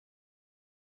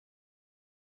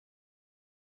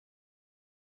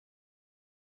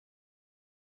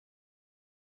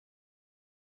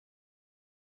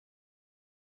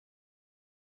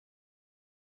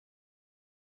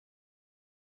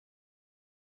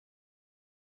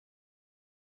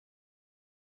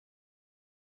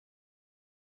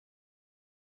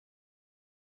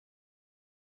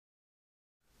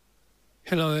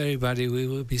Hello everybody, we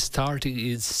will be starting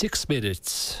in 6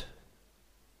 minutes.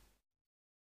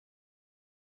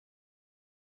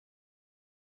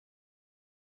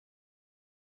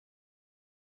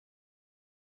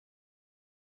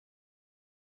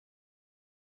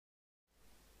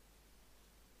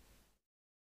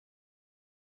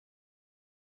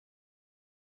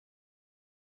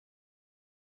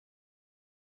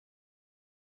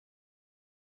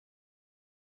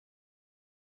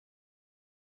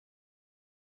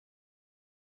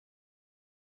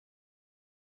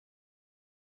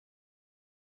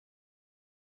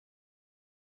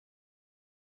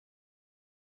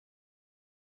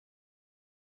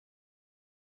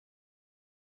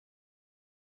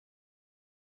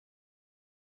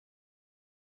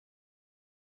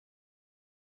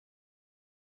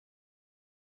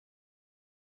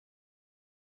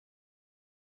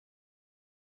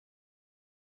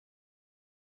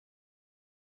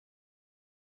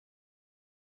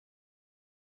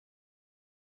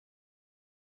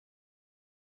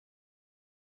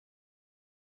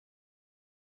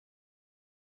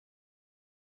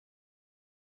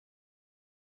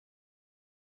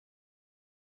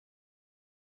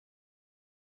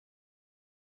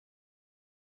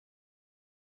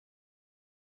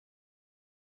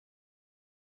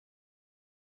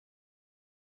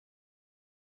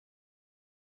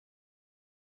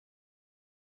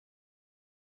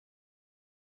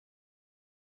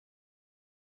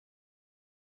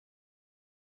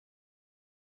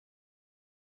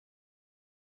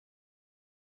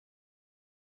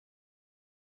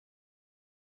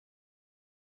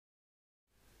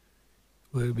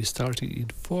 We'll be starting in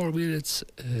 4 minutes,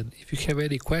 and if you have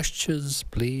any questions,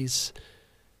 please,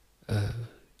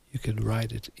 you can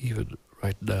write it even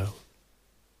right now.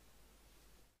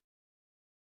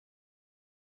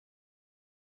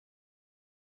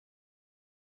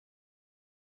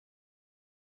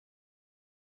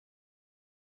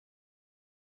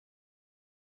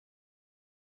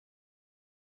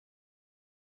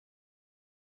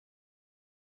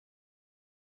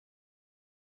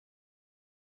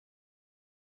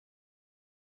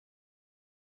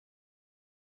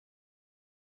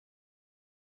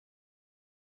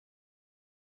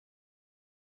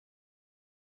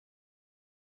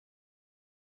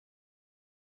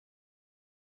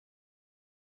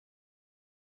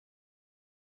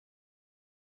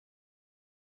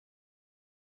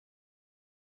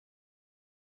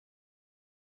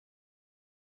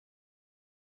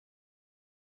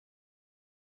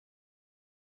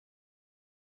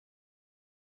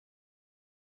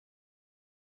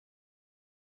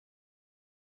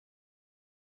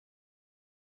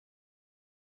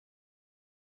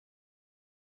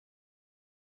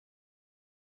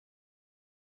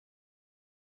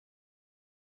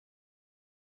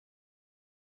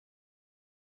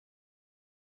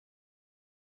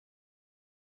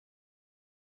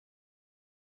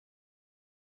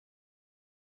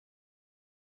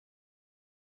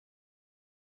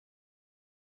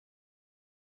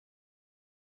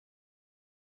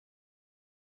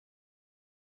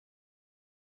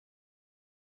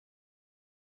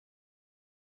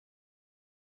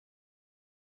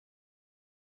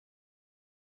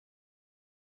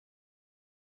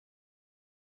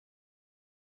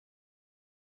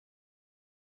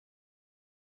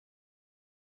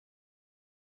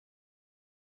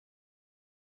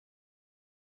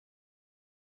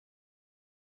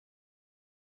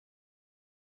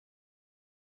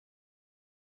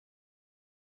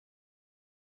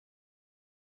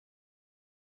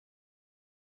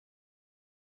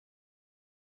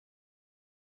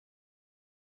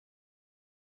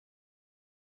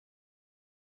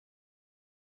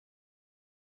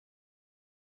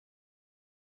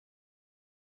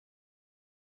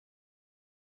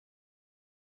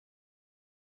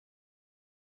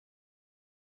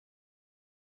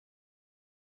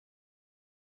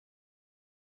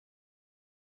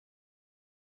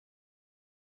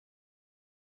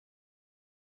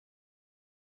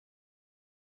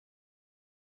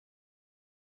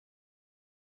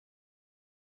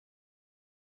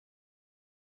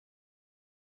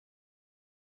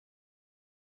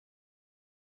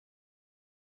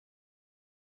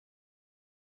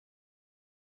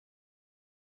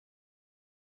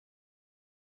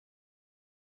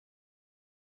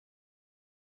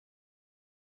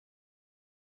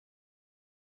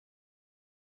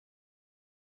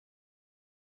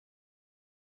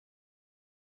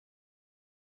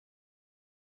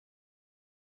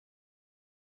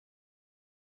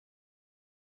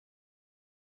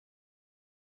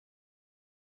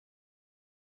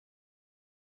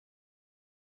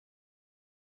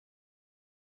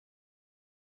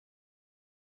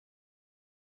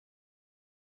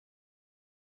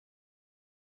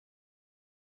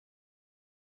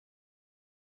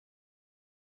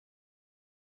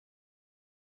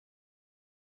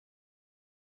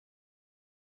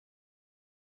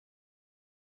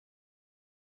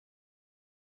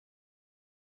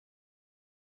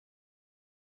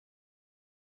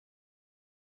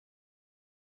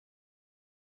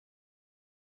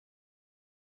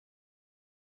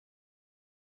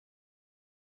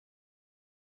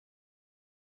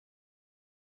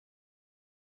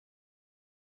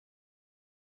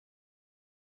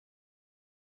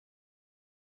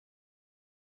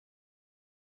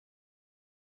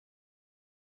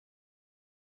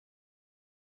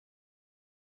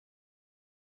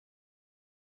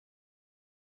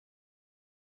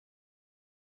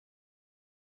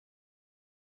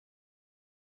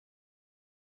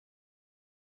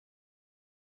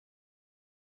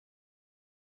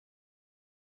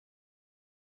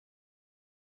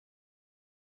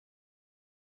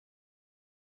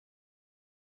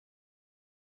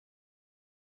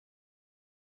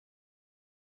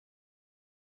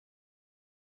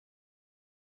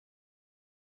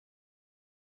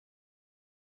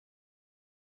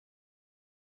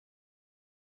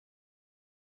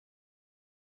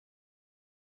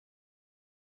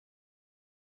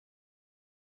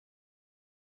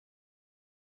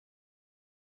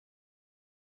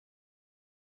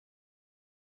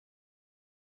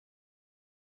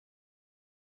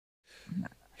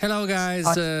 Hello, guys.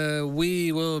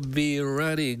 We will be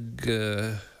running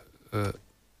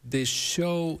this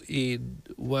show in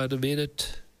 1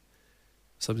 minute,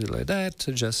 something like that,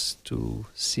 just to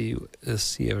see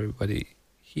everybody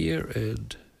here,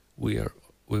 and we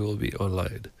will be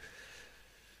online.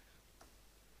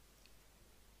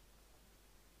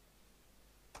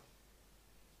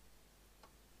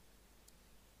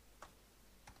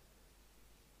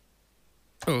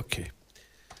 Okay.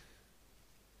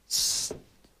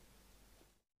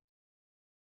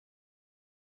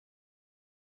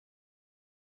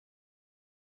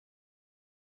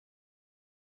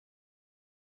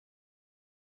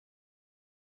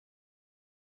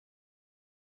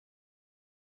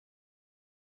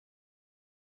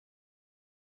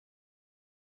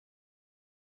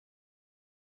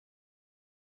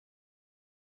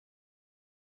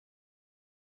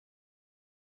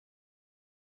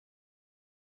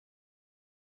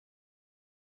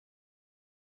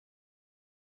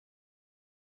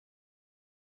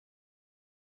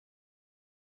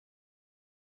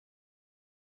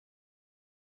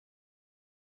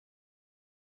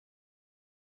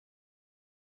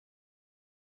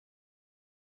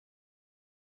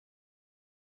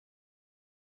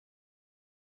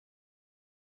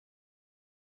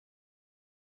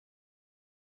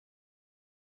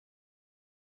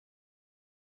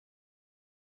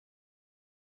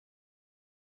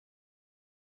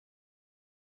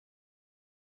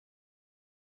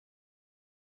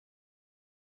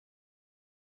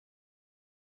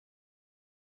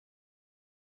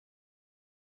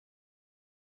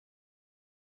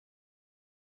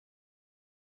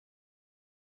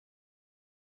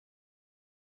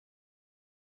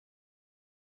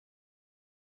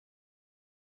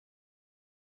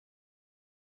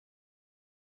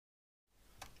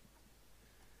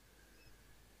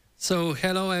 So,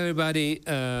 hello everybody,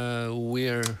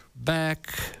 we're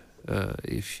back.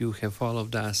 If you have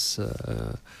followed us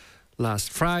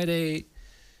last Friday,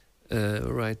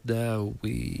 right now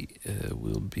we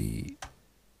will be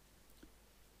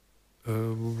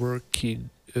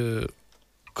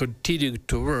continuing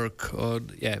to work on,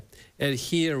 and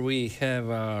here we have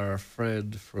our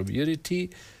friend from Unity.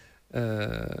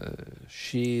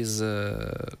 She's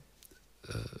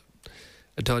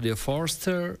Antonia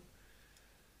Forster.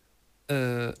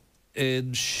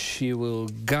 And she will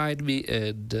guide me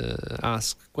and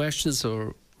ask questions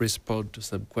or respond to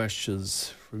some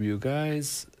questions from you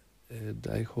guys. And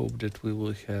I hope that we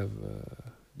will have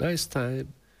a nice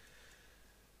time.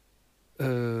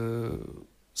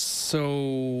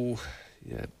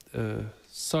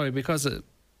 Sorry, because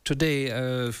today,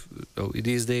 in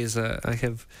these days, I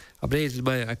have updated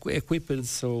my equipment,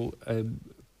 so I'm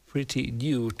pretty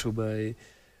new to my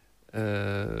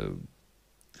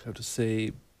how to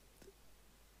say,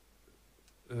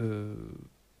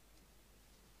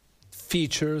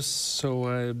 features, so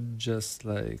I'm just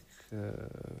like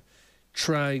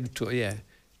trying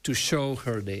to show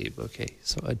her name. Okay,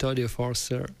 so Antonia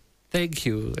Forster, thank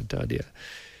you, Antonia,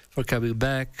 for coming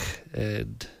back,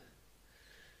 and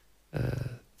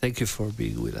thank you for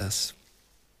being with us.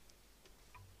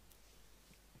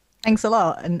 Thanks a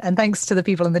lot. And thanks to the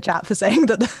people in the chat for saying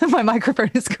that my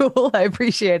microphone is cool. I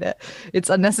appreciate it. It's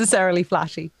unnecessarily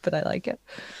flashy, but I like it.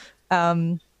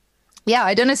 Yeah,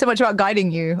 I don't know so much about guiding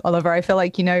you, Oliver. I feel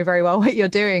like you know very well what you're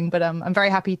doing, but I'm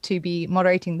very happy to be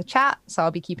moderating the chat. So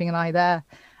I'll be keeping an eye there.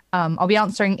 I'll be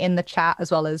answering in the chat as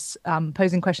well as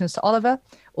posing questions to Oliver,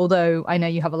 although I know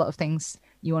you have a lot of things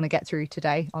you want to get through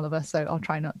today, Oliver. So I'll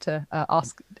try not to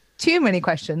ask too many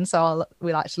questions, so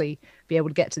we'll actually be able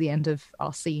to get to the end of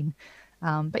our scene.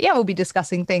 But yeah, we'll be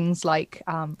discussing things like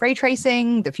ray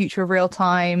tracing, the future of real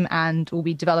time, and we'll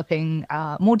be developing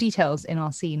more details in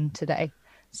our scene today.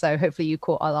 So hopefully you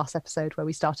caught our last episode where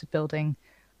we started building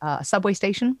a subway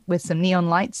station with some neon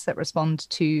lights that respond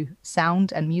to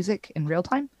sound and music in real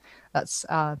time. That's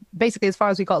basically as far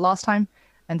as we got last time.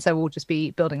 And so we'll just be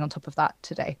building on top of that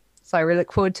today. So I really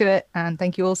look forward to it. And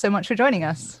thank you all so much for joining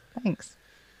us. Thanks.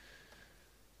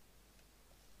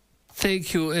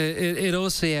 Thank you. And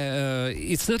also,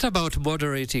 it's not about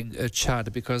moderating a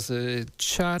chat, because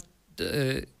chat,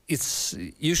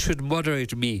 you should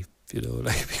moderate me,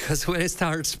 like, because when I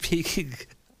start speaking,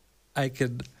 I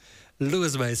can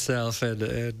lose myself and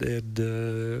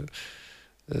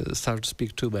start to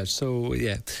speak too much. So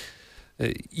yeah,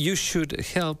 you should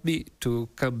help me to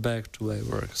come back to my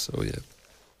work. So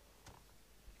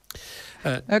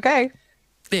yeah. Okay.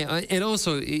 Yeah, and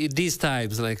also in these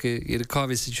times, like in a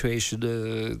COVID situation,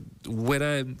 when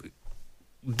I'm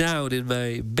down in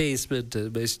my basement,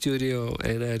 my studio,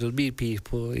 and I don't meet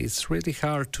people, it's really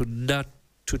hard to not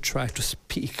to try to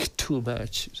speak too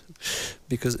much.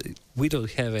 because we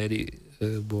don't have any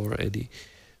more any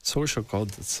social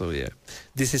content. So yeah,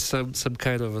 this is some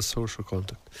kind of a social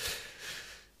content.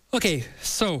 Okay,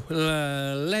 so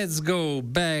let's go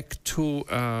back to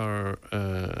our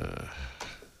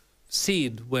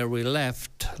scene where we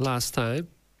left last time.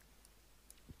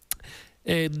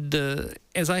 And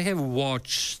as I have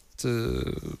watched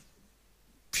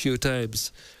few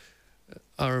times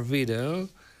our video,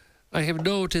 I have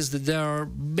noticed that there are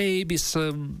maybe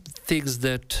some things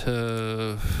that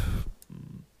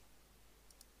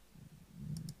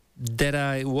that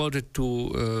I wanted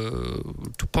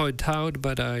to point out,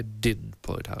 but I didn't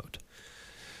point out.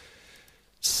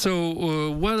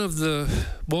 So one of the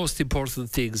most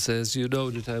important things, as you know,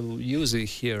 that I'm using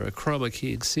here, a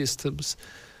chroma-keying systems,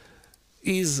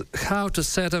 is how to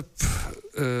set up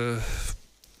a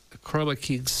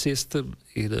chroma-keying system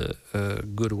in a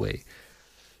good way.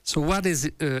 So what is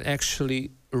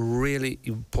actually really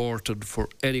important for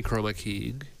any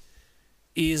chroma-keying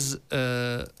is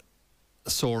a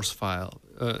source file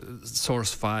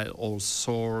or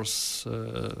source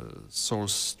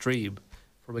stream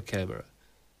from a camera.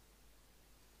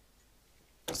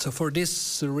 So for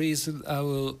this reason, I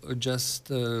will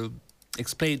just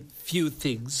explain few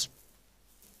things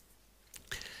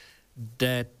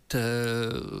that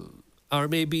are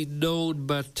maybe known,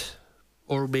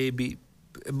 or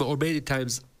many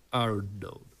times are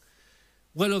known.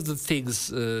 One of the things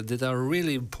that are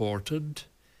really important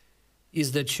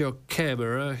is that your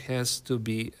camera has to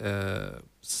be a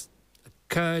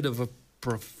kind of a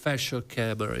professional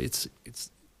camera. It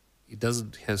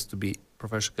doesn't has to be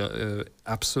professional,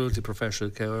 absolutely professional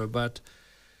camera, but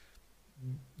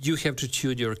you have to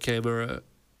tune your camera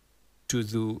to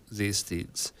do these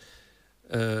things.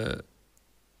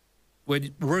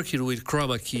 When working with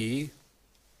chroma key,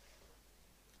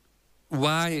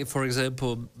 why, for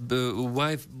example,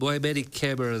 why many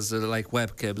cameras like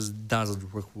webcams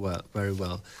doesn't work very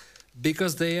well?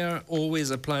 Because they are always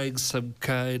applying some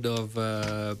kind of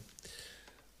a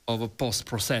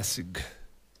post-processing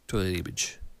to an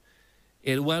image.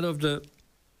 And one of the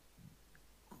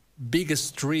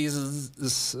biggest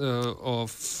reasons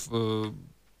of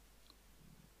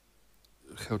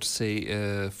how to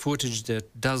say footage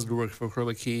that doesn't work for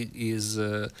chroma key is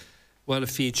one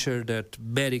feature that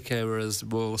many cameras,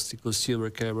 mostly consumer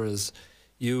cameras,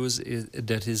 use,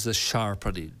 that is a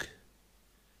sharpening.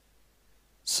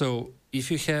 So if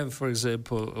you have, for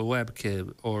example, a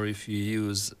webcam, or if you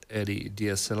use any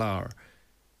DSLR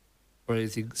or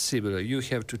anything similar, you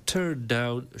have to turn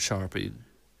down sharpening.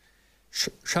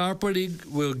 Sharpening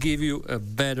will give you a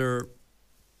better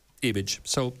image.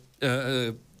 So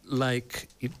like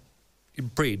in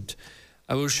print,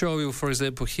 I will show you, for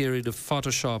example, here in the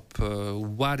Photoshop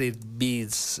what it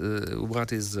means,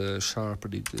 what is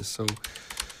sharpening. So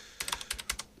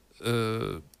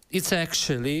it's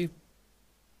actually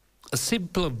a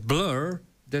simple blur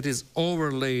that is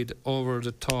overlaid over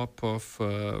the top of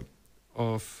an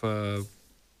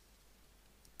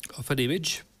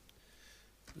image.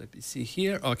 Let me see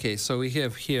here. Okay, so we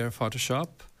have here Photoshop.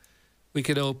 We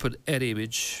can open an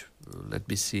image. Let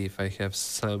me see if I have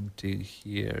something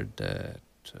here that...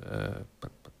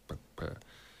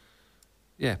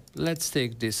 yeah, let's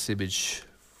take this image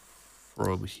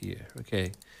from here.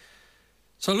 Okay.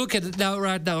 So look at it now,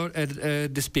 right now, at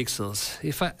these pixels.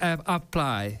 If I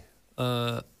apply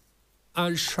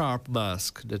unsharp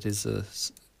mask, that is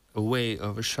a way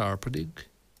of sharpening,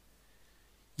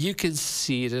 you can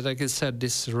see that I can set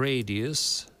this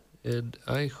radius, and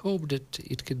I hope that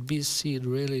it can be seen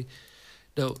really.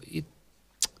 No, it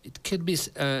can be.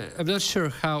 I'm not sure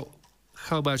how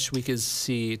much we can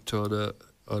see it on a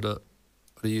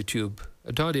YouTube.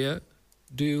 Antonia,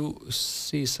 do you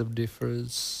see some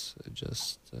difference?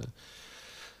 Just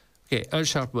okay,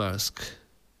 unsharp mask.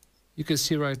 You can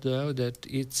see right now that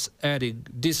it's adding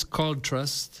this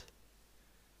contrast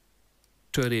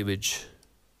to an image.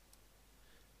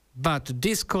 But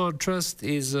this contrast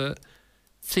is a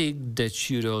thing that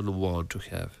you don't want to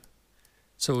have.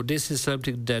 So this is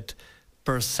something that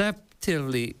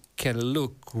perceptively can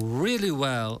look really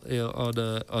well on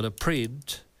a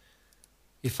print.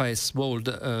 If I mold,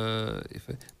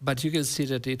 but you can see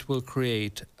that it will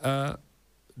create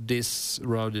this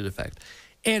rounded effect.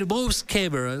 And most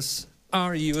cameras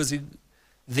are using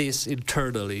this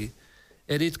internally,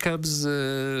 and it comes.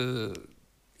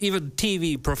 Even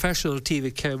professional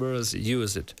TV cameras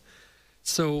use it.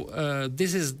 So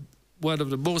this is one of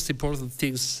the most important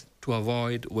things to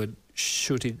avoid when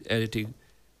shooting, editing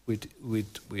with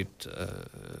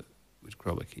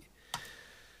chroma key.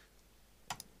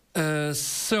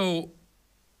 So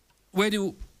when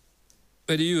you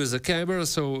when you use a camera,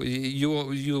 so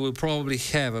you will probably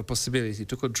have a possibility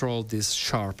to control this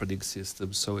sharpening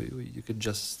system. So you can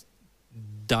just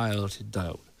dial it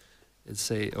down and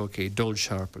say, okay, don't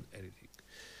sharpen anything.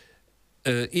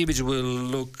 Image will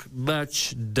look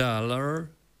much duller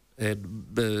and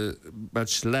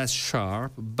much less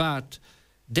sharp, but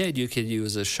then you can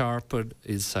use a sharpen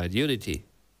inside Unity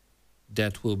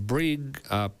that will bring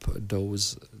up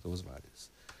those values.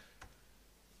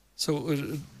 So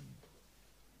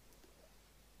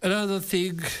another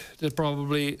thing that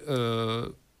probably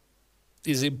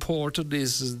is important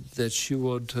is that you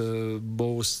want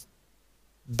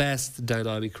best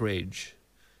dynamic range.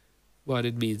 What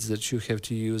it means that you have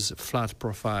to use flat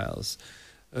profiles.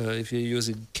 If you're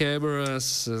using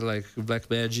cameras like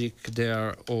Blackmagic, they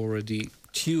are already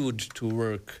tuned to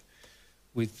work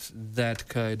with that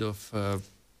kind of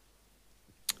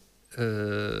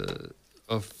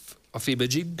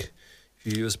imaging.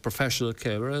 You use professional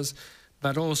cameras,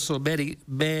 but also many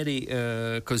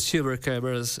consumer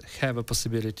cameras have a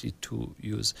possibility to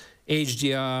use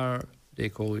HDR. They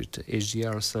call it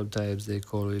HDR sometimes. They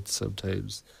call it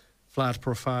sometimes flat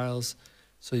profiles.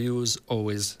 So use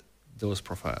always those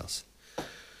profiles.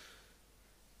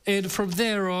 And from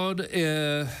there on,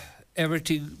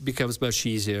 everything becomes much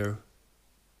easier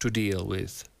to deal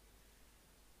with.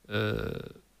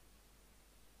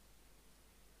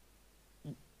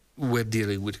 When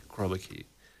dealing with chroma-key.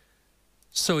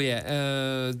 So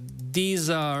yeah, these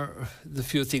are the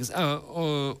few things.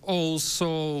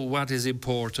 Also, what is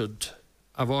important,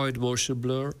 avoid motion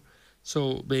blur.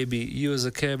 So maybe use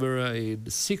a camera in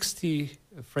 60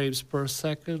 frames per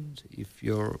second if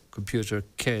your computer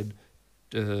can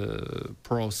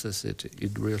process it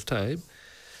in real time,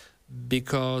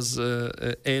 because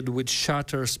and with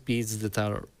shutter speeds that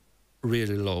are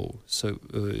really low. So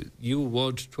you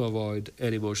want to avoid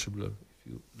any motion blur. If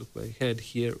you look my hand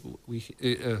here,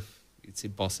 it's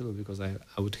impossible because I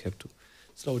would have to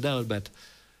slow down. But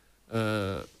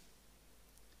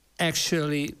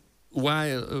actually,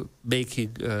 while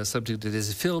making something that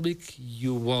is filmic,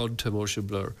 you want a motion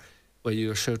blur. When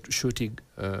you're shooting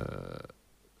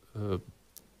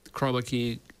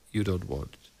chroma-key, you don't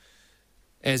want it,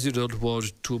 as you don't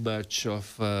want too much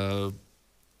of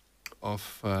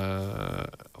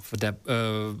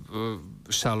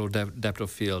shallow depth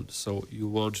of field. So you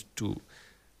want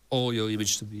all your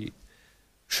image to be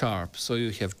sharp. So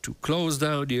you have to close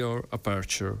down your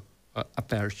aperture on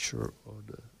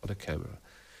the camera.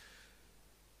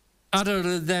 Other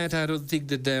than that, I don't think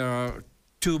that there are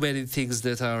too many things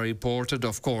that are important.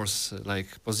 Of course,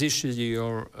 like position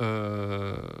your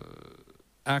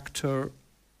actor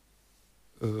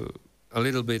a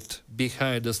little bit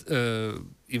behind us,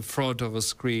 in front of a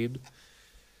screen,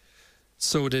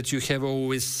 so that you have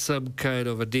always some kind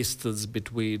of a distance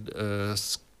between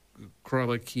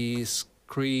chroma-key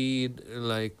screen.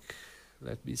 Like,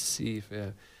 let me see if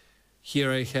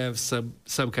here I have some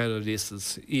kind of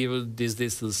distance. Even this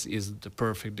distance isn't the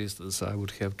perfect distance. I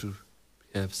would have to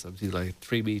have something like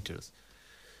 3 meters.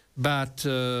 But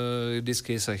in this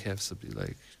case, I have something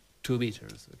like 2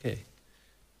 meters. Okay,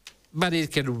 but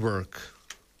it can work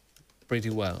pretty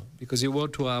well because you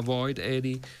want to avoid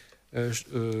any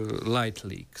light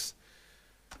leaks.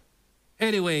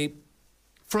 Anyway,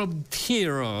 from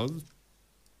here on,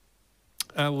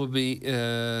 I will be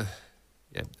I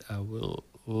will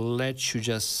let you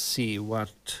just see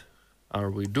what are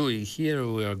we doing here.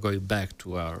 We are going back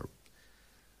to our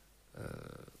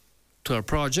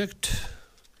project,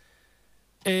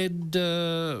 and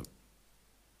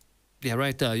yeah,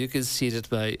 right now you can see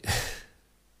that my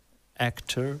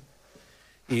actor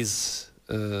is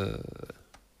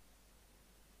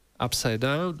upside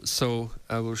down. So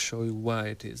I will show you why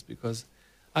it is, because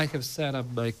I have set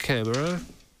up my camera.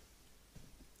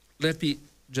 Let me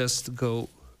just go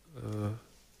to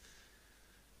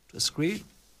the screen.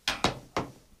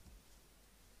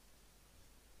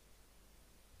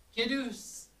 Can you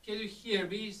hear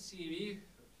me, see me?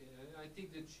 Okay, I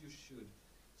think that you should.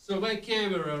 So my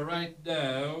camera right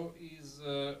now is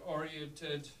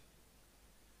oriented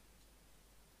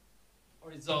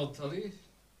horizontally.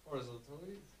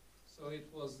 So it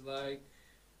was like,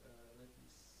 let me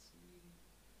see.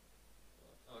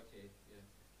 Okay,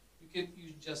 yeah.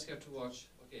 You just have to watch.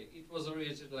 Okay, it was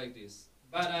oriented like this,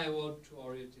 but I want to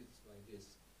orient it like this,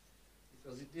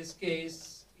 because in this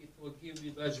case it will give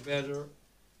me much better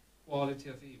quality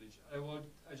of image.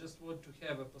 I just want to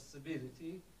have a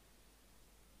possibility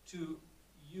to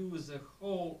use a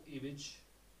whole image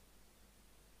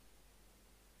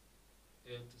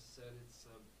and to set it to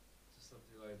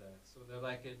something like that, so that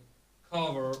I can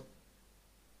cover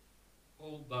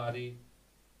whole body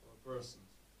of person.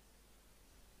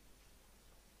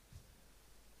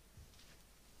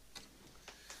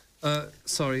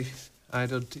 Sorry, I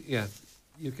don't. Yeah,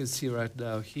 you can see right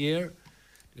now here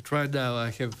that right now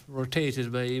I have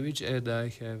rotated my image and I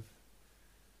have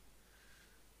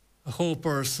a whole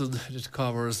person that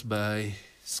covers my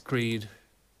screen,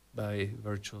 my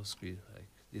virtual screen. Like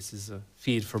this is a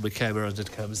feed from a camera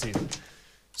that comes in.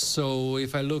 So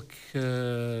if I look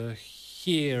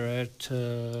here at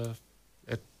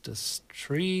the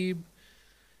stream,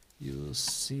 you'll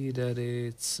see that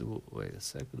it's, wait a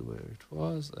second, where it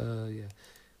was, yeah,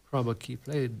 Chroma-key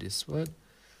played this one.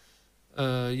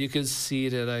 You can see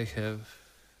that I have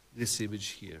this image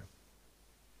here.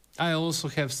 I also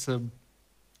have some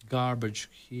garbage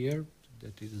here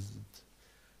that isn't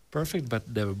perfect, but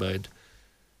never mind.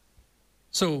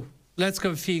 So let's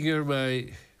configure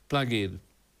my plugin.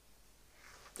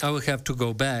 I will have to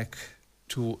go back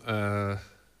to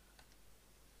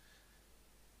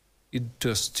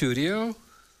into Studio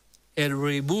and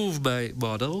remove my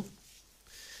model.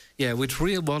 Yeah, with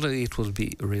real model it will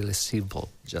be really simple.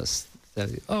 Just tell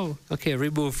you, oh, okay,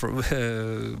 remove from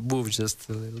move just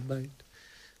a little bit.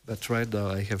 But right now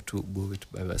I have to move it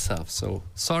by myself. So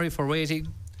sorry for waiting.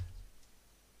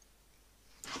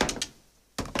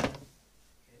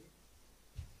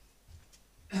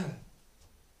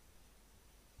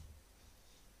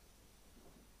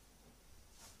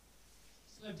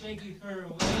 So I'm taking her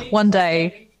away. One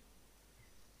day.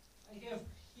 I have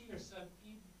here some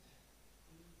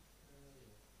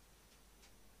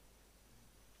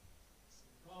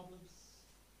problems.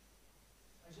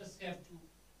 I just have to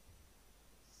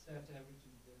set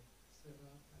everything there, set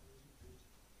up everything good.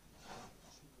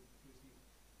 Should be pretty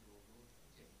normal.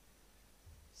 Okay.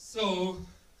 So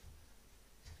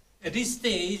at this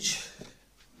stage,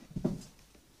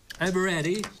 I'm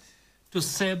ready to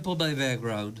sample my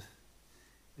background.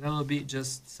 And I will be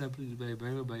just sampling my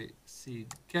background by seeing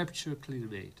capture clean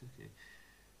mate. Okay.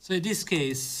 So in this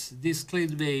case, this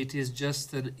clean mate is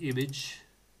just an image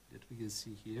that we can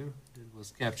see here that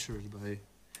was captured by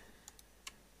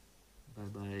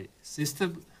my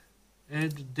system,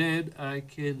 and then I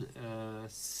can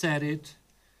set it.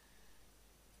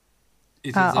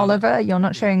 Oliver, you're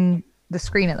not showing the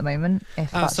screen at the moment. If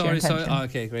that's your sorry. intention.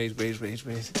 Okay, great.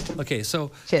 Okay,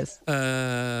 so Cheers.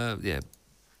 yeah,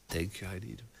 thank you. I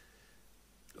need.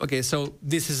 Okay, so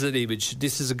this is an image.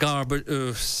 This is a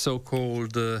garbage,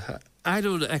 so-called. I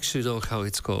don't actually know how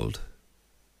it's called.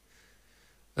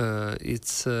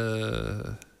 It's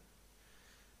some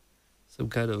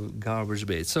kind of garbage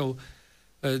mate. So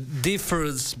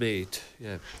difference mate.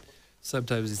 Yeah,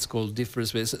 sometimes it's called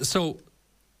difference mate. So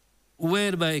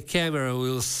when my camera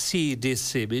will see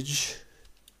this image,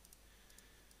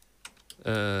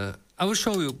 I will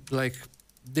show you, like,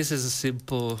 this is a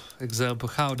simple example.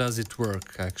 How does it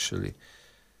work, actually?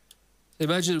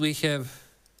 Imagine we have...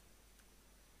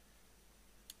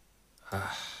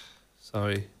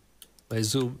 sorry, my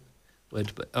zoom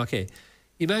went... Okay,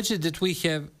 imagine that we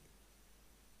have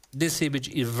this image,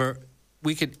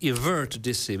 we can invert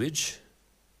this image.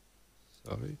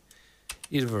 Sorry,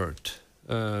 invert.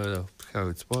 No, how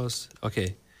it was.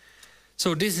 Okay,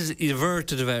 so this is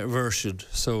inverted version.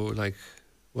 So like,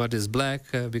 what is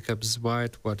black becomes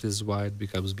white. What is white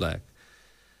becomes black.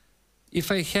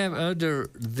 If I have under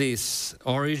this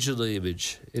original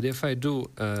image, and if I do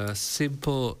a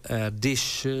simple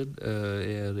addition,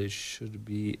 and it should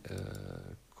be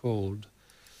called,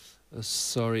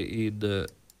 sorry, in the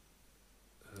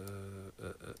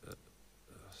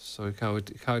sorry,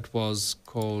 how it was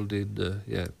called in the,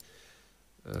 yeah,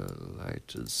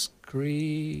 light and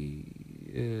screen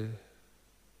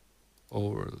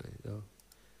overlay. No,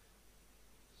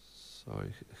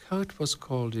 sorry, how it was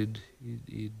called in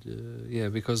yeah,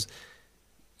 because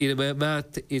in my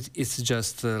math it's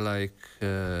just like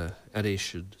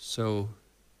addition. So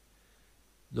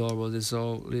normal is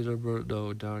all little bit,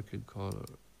 no, darken color.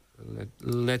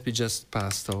 Let me just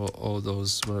pass all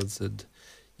those ones, and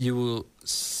you will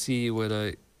see when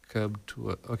I come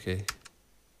to okay.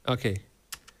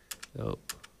 No.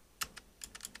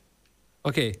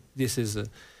 Okay, this is a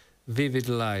vivid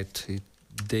light.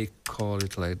 They call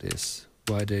it like this.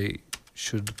 Why they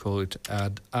should call it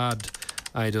add,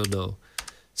 I don't know.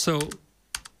 So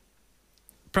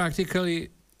practically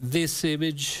this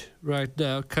image right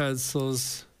now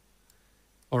cancels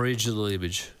original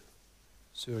image.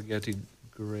 So you're getting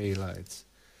gray lights.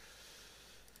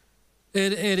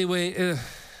 And anyway,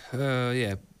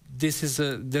 yeah, this is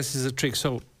a trick.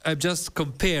 So I'm just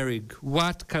comparing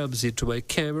what comes into my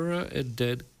camera and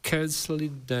then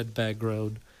canceling that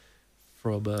background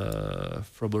from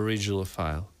original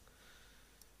file.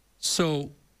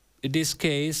 So in this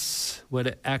case, when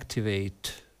I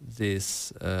activate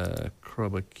this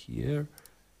Chroma-keyer,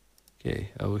 okay,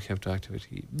 I will have to activate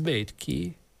the mate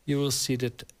key. You will see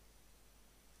that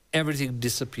everything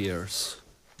disappears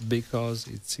because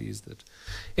it sees that.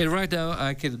 And right now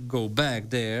I can go back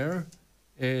there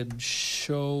and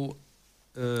show,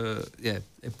 yeah,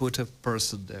 and put a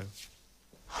person there.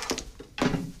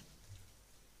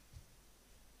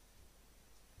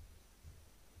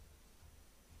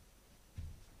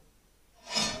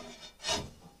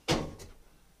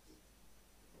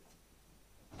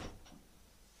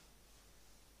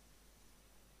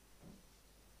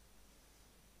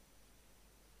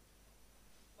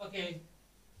 Okay.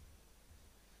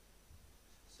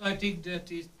 So I think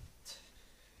that it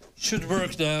should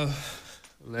work now.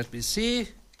 Let me see.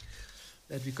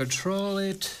 Let me control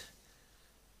it.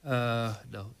 No.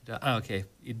 Okay.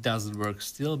 It doesn't work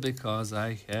still because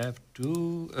I have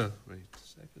to. Wait a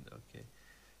second. Okay.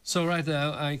 So right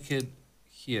now I can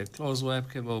here close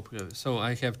webcam, open. So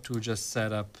I have to just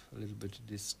set up a little bit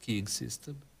this keying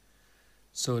system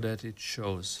so that it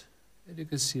shows. And you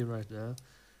can see right now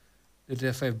that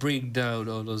if I bring down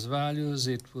all those values,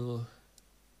 it will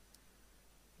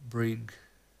bring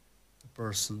the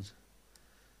person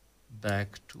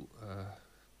back to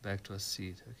a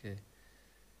seat. Okay,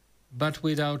 but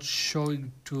without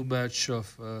showing too much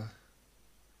of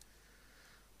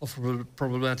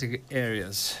problematic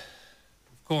areas.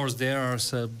 Of course, there are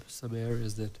some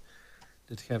areas that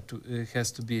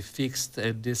has to be fixed,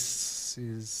 and this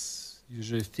is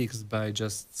usually fixed by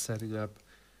just setting up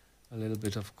a little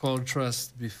bit of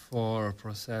contrast before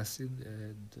processing,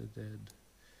 and then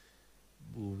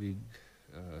moving.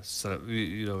 So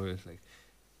you know, it's like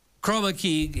chroma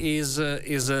keying isn't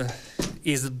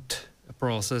a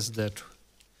process that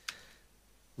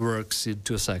works in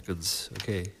 2 seconds.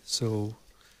 Okay, so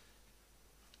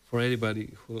for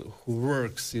anybody who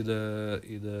works in a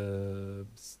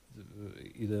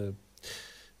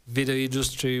video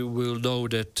industry will know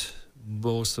that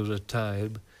most of the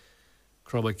time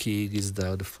chroma keying is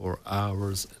done for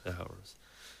hours and hours.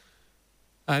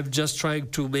 I'm just trying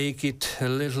to make it a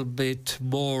little bit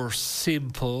more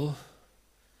simple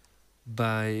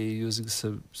by using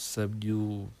some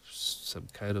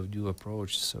kind of new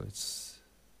approach. So it's,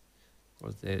 of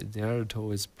course, they aren't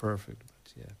always perfect,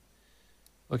 but yeah.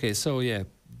 Okay, so yeah,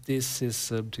 this is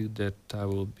something that I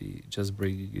will be just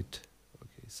bringing it.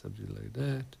 Okay, something like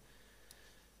that,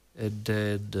 and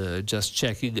then just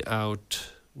checking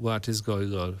out what is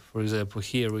going on. For example,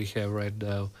 here we have right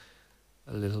now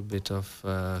a little bit of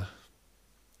a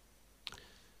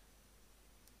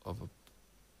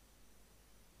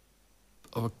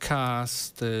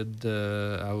cast, and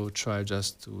I will try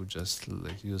just to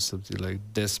like use something like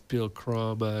Despill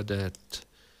Chroma that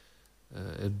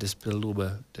and Despill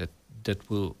Luma that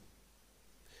will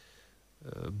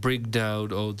bring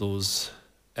down all those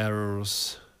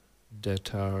errors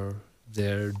that are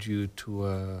there due to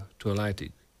a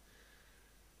lighting.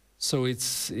 So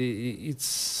it's yeah,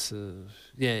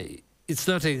 it's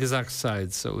not an exact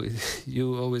science. So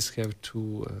you always have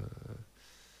to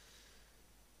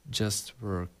just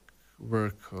work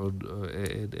on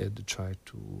and try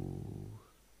to.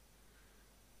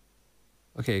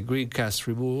 Okay, green cast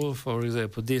removal, for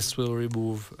example, this will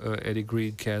remove any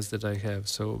green cast that I have.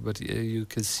 So, but you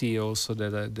can see also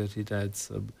that that it adds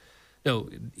some. No,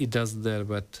 it doesn't there.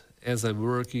 But as I'm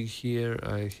working here,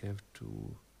 I have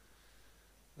to.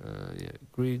 Yeah,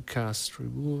 green cast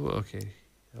removal. Okay,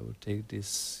 I will take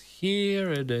this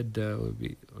here, and then that will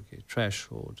be okay.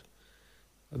 Threshold.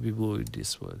 I'll be moving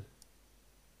this one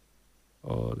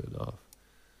on and off.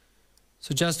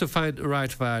 So just to find the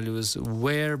right values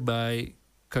where my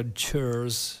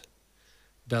contours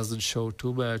doesn't show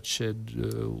too much, and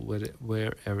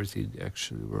where everything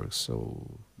actually works.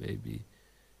 So maybe,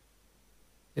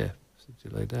 yeah,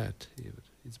 something like that. Even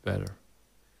it's better.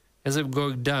 As I'm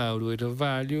going down with a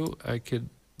value, I can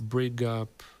bring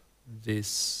up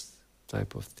this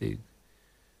type of thing.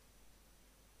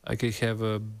 I can have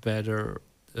a better.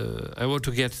 I want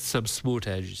to get some smooth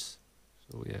edges.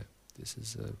 So yeah, this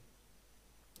is.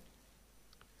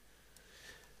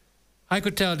 I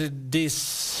could tell that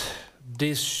this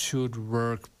should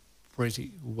work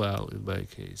pretty well in my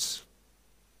case.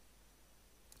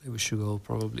 We should go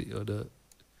probably on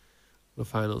the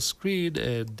final screen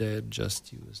and then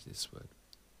just use this one,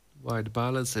 white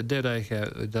balance, and then I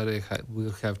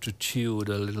will have to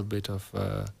tune a little bit of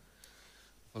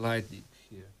lightning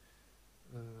here.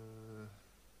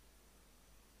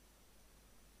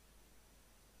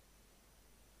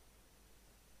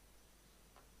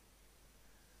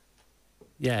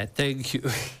 Yeah, thank you.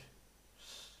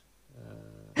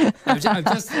 I'm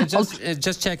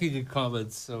just checking the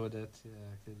comments so that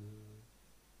I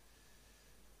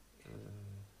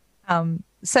can.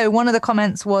 So one of the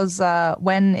comments was,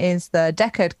 when is the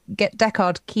Deckard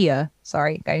Chroma-keyer,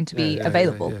 going to be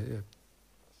available? Yeah.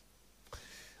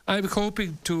 I'm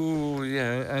hoping to.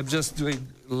 Yeah, I'm just doing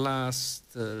last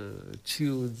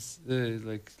tunes,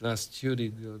 like last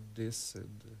tuning on this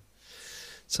and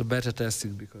some beta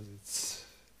testing because it's.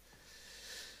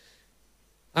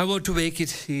 I want to make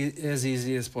it as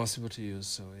easy as possible to use.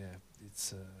 So yeah,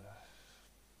 it's.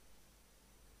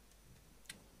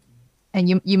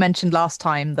 And you mentioned last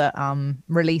time that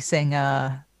releasing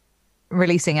an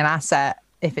asset,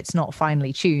 if it's not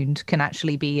finely tuned, can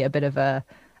actually be a bit of a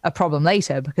problem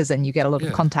later, because then you get a lot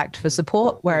of contact for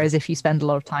support. Whereas if you spend a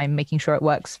lot of time making sure it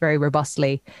works very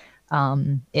robustly,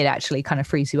 it actually kind of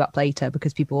frees you up later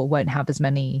because people won't have as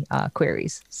many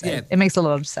queries. So it makes a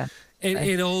lot of sense.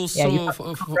 It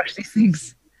also rush these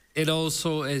things. It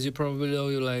also, as you probably know,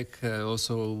 you like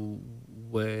also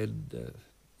when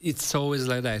it's always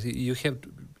like that. You have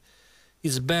to,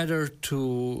 it's better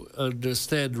to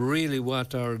understand really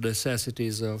what are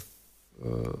necessities of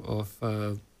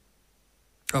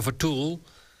a tool,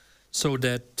 so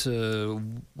that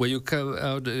when you come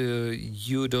out,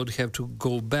 you don't have to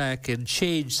go back and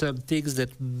change some things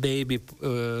that maybe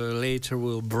later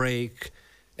will break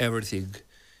everything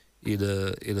in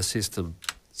a system.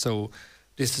 So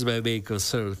this is my main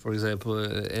concern. For example,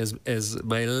 as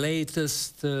my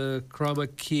latest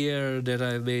Chroma-keyer that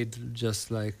I made just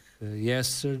like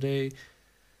yesterday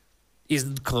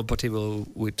isn't compatible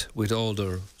with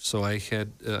older, so I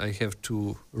have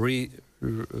to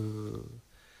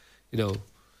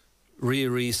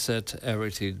reset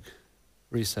everything.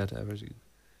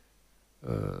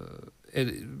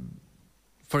 And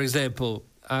for example,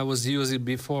 I was using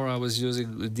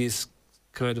these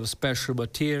kind of special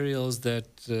materials that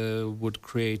would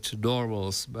create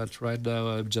normals, but right now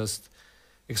I'm just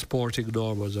exporting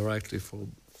normals directly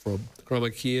from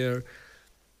Chroma-keyer,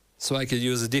 so I can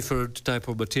use a different type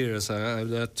of materials. I'm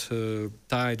not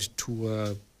tied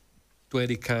to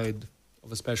any kind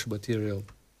of a special material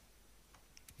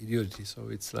in Unity. So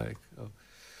it's like,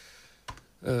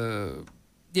 there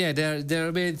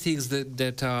are many things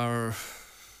that are,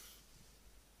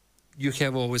 you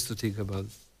have always to think about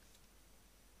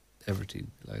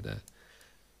everything like that.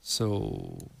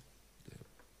 So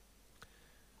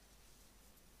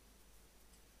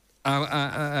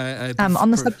on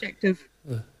the subject of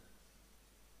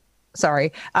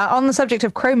on the subject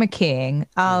of chroma-keying,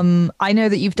 I know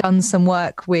that you've done some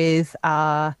work with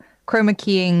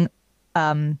chroma-keying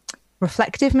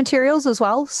reflective materials as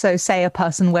well. So say a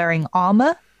person wearing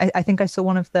armor. I think I saw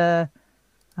one of the,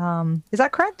 is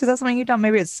that correct? Is that something you've done?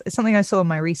 Maybe it's something I saw in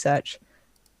my research.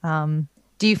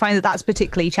 Do you find that that's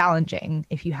particularly challenging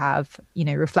if you have,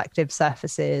 reflective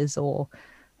surfaces? Or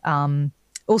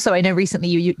also, I know recently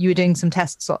you were doing some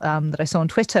tests that I saw on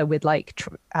Twitter with like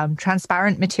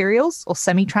transparent materials or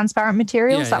semi-transparent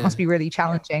materials. That must be really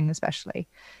challenging, especially.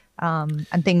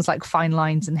 And things like fine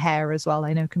lines and hair as well,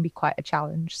 I know can be quite a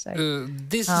challenge. So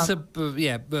this is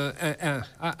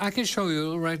I can show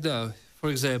you right now.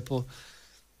 For example,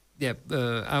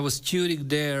 I was tuning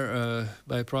there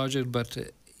my project, but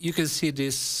you can see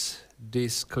this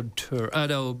contour.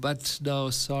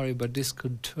 Sorry, but this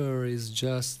contour is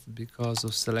just because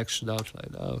of selection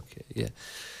outline. Okay,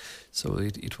 so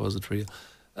it wasn't real.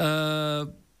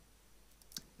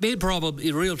 Main problem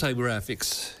in real-time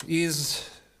graphics is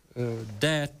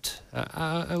that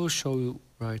I will show you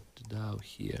right now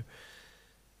here.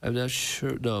 I'm not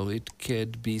sure. No, it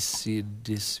can't be seen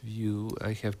this view.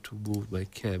 I have to move my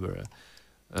camera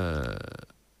a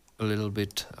little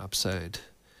bit upside.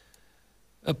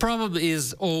 A problem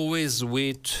is always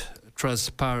with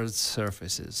transparent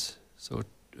surfaces. So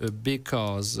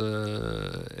because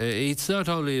it's not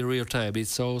only in real time,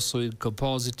 it's also in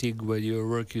compositing when you're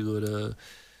working on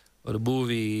a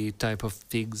movie type of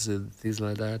things and things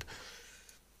like that,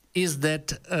 is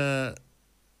that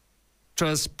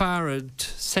transparent,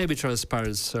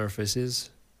 semi-transparent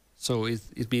surfaces. So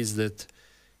it means that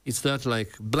it's not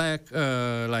like black,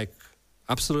 like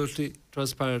absolutely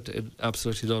transparent and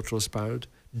absolutely not transparent.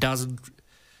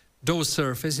 Those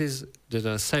surfaces that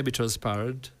are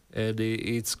semi-transparent, and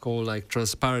it's called like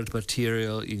transparent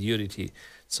material in Unity.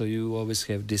 So you always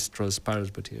have this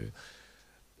transparent material.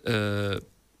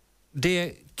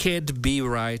 They can't be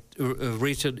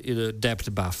written in a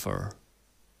depth buffer.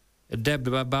 A depth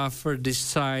buffer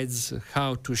decides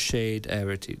how to shade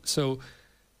everything. So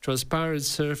transparent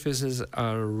surfaces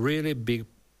are really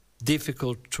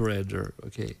difficult to render.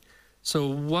 Okay,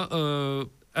 so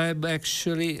I'm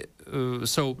actually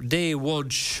so they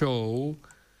won't show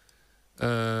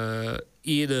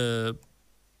in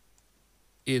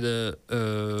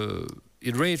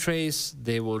ray trace.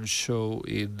 They won't show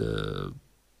in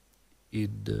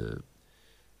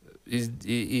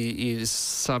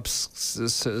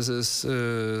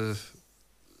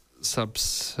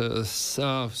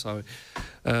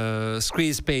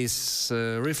screen space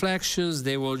reflections.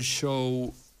 They won't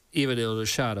show even in the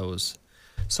shadows.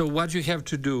 So what you have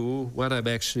to do, what I'm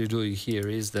actually doing here,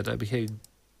 is that I'm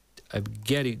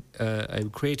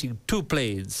creating two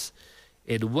planes,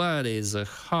 and one is a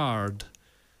hard,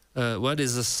 one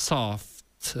is a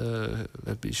soft.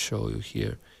 Let me show you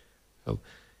here. So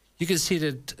you can see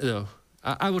that.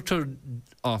 I will turn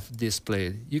off this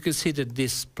plane. You can see that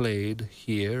this plane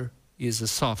here is a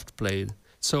soft plane.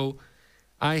 So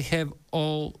I have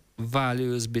all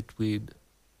values between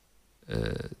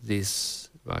these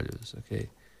values. Okay.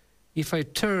 If I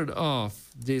turn off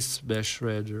this mesh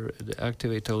render and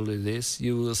activate only this,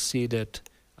 you will see that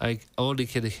I only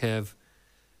can have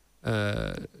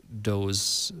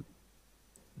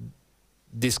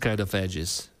this kind of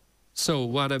edges. So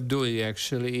what I'm doing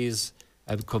actually is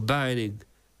I'm combining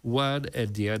one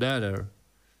and the other.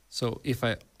 So if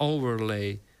I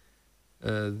overlay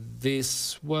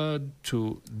this one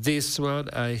to this one,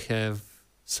 I have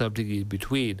something in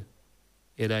between,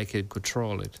 and I can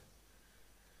control it.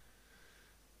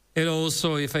 And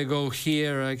also, if I go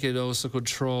here, I can also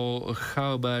control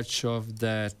how much of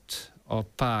that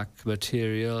opaque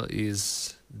material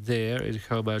is there and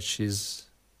how much is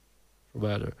from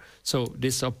other. So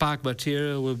this opaque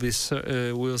material will be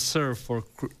will serve for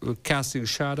casting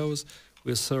shadows,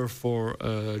 will serve for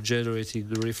generating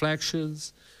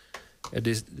reflections, and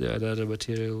this another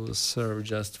material will serve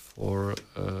just for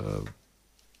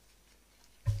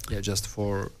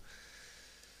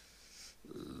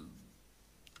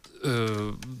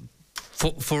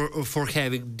for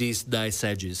having these nice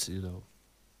edges, you know.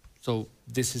 So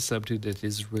this is something that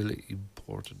is really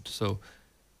important. So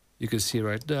you can see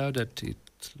right now that it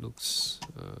looks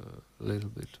a little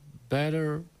bit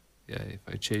better. Yeah, if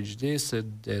I change this,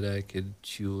 and then I can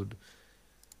tune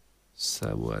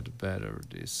somewhat better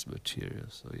this material.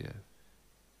 So yeah,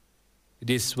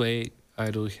 this way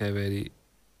I don't have any,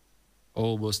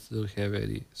 almost don't have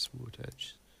any smooth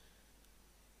edge.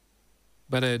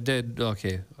 But then,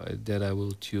 okay, then I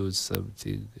will tune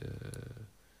something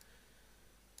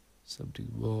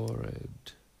more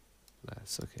and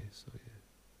less. Okay, so yeah.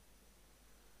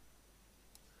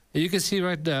 And you can see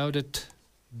right now that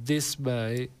this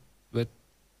plane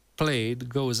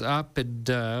goes up and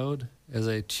down as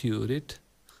I tune it,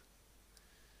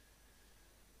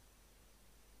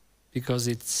 because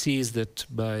it sees that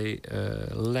my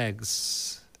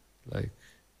legs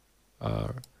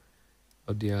are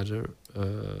on the other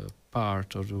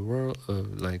part of the world,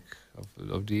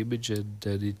 of the image, and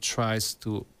then it tries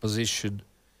to position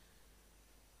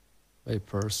my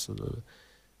person.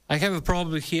 I have a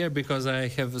problem here because I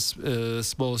have a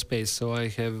small space, so I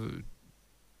have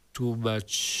too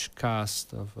much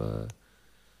cast of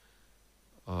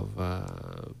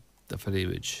an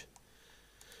image.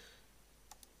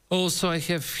 Also, I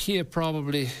have here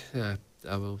probably.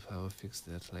 I will fix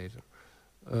that later.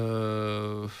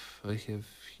 I have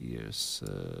here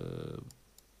something.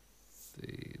 I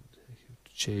have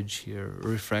to change here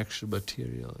refraction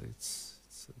material. It's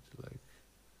something like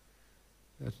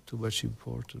that's too much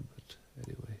important, but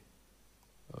anyway.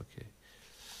 Okay.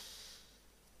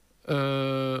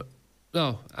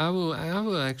 No, I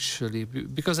will actually,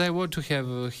 because I want to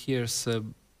have here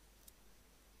some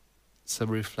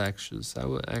reflections. I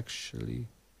will actually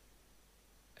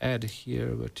add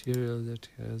here material that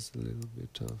has a little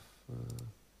bit of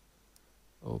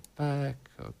opaque.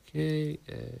 Okay,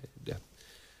 and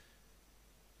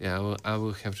yeah, I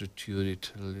will have to tune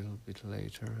it a little bit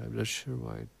later. I'm not sure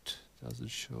why it doesn't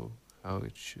show how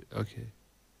it should. Okay.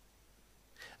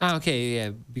 Okay, yeah,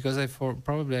 because I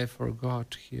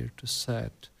forgot here to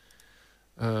set.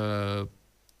 I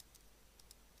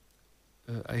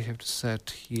have to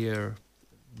set here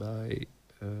my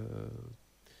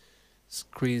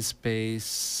screen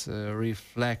space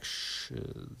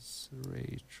reflections,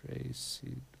 ray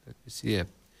tracing. Let me see. Yeah,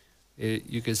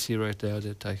 you can see right now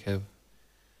that I have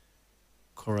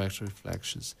correct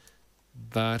reflections,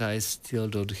 but I still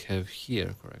don't have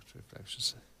here correct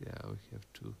reflections. Yeah, we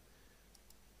have to.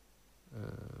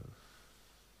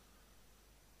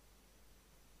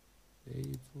 Okay.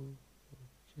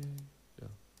 No.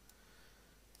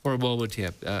 For a moment,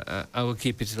 yeah. I will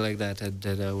keep it like that, and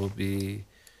then I will be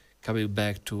coming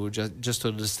back to just to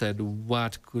understand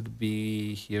what could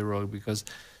be here wrong, because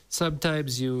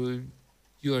sometimes you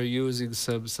you are using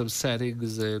some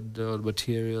settings and on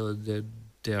material, and then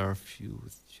there are a few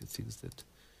things that.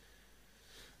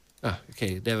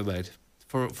 Okay, never mind.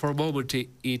 For a moment,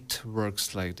 it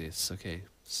works like this. Okay,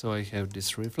 so I have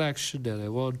this reflection that I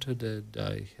wanted, and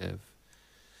I have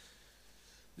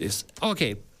this.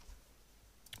 Okay,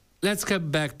 let's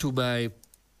come back to my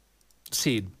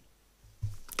scene.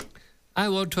 I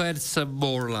want to add some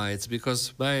more lights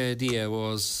because my idea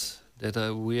was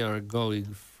that we are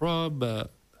going from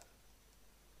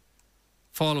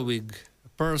following a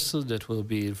person that will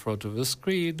be in front of a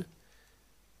screen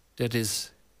that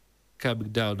is coming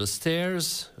down the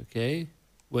stairs. Okay,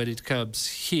 when it comes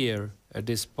here at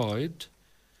this point,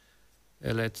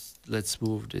 let's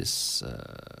move this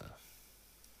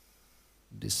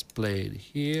this plane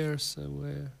here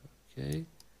somewhere. Okay.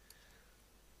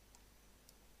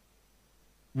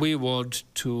 We want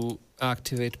to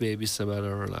activate maybe some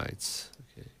other lights.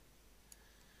 Okay.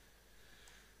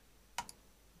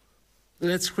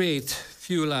 Let's create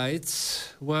few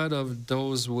lights. One of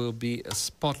those will be a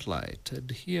spotlight,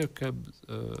 and here comes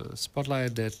a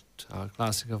spotlight that are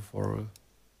classical for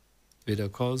video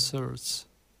concerts.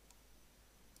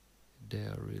 They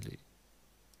are really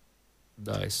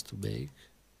nice to make.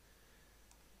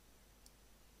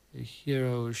 Here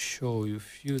I will show you a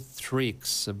few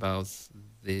tricks about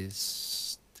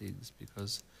these things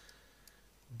because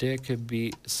they can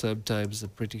be sometimes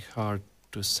pretty hard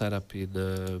to set up in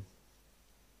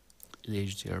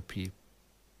HDRP.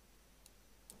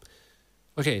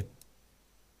 Okay,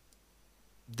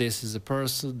 this is a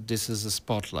person, this is a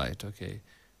spotlight. Okay,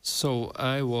 so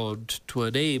I want to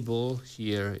enable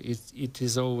here, it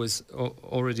is always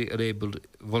already enabled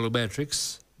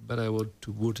volumetrics, but I want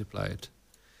to multiply it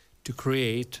to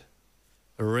create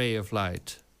a ray of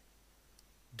light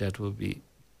that will be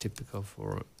typical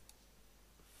for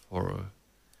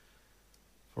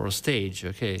a stage.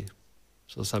 Okay,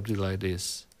 so something like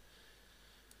this.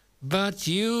 But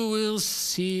you will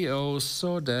see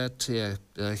also that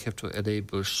I have to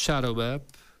enable shadow map,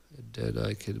 and then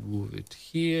I can move it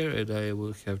here, and I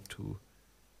will have to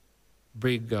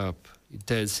bring up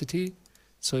intensity.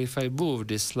 So if I move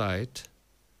this light,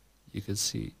 you can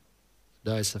see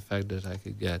nice effect that I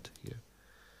can get here.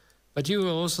 But you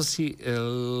will also see a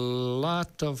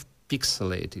lot of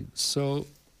pixelating. So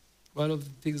one of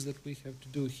the things that we have to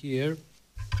do here,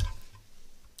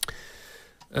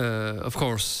 of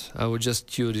course, I will just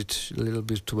tune it a little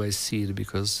bit to my scene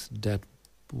because that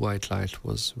white light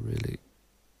wasn't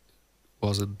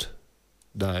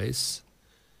nice.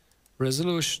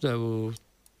 Resolution, I will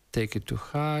take it to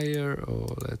higher,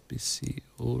 or let me see,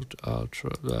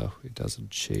 ultra. No, it doesn't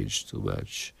change too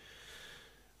much.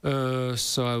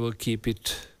 So I will keep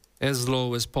it as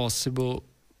low as possible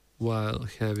while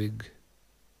having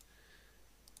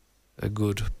a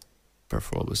good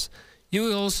performance. You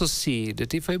will also see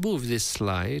that if I move this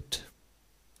light,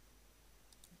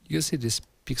 you see this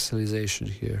pixelization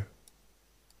here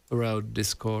around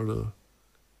this corner.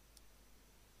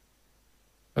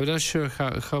 I'm not sure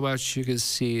how much you can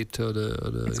see it on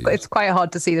the it's quite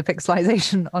hard to see the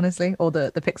pixelization, honestly, or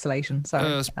the pixelation.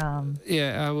 Sorry.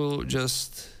 Yeah, I will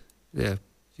just you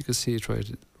can see it right.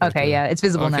 Okay, yeah, it's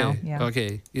visible now. Yeah.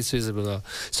 Okay, it's visible now.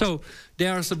 So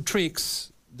there are some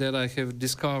tricks that I have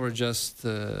discovered just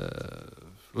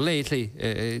lately.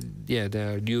 They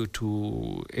are new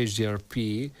to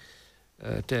HDRP.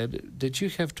 That you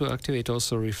have to activate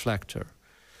also reflector.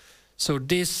 So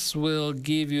this will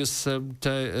give you some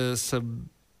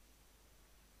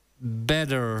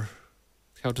better,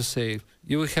 how to say,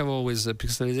 you will have always a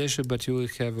pixelization, but you will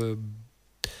have a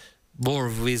more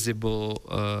visible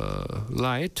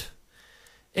light.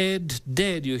 And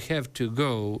then you have to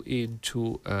go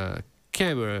into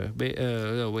camera.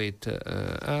 No, wait.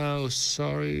 Oh,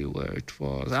 sorry, where it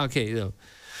was. Okay, no.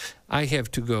 I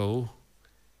have to go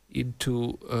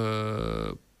into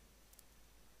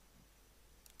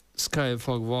sky and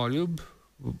fog volume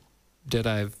that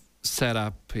I've set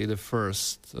up in the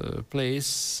first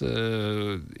place.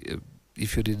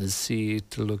 If you didn't see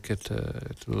it, look at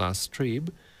the last stream.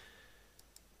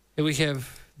 And we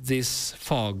have this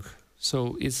fog.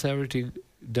 So it's everything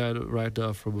done right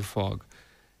now from a fog.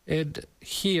 And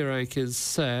here I can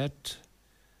set,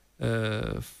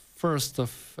 first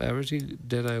of everything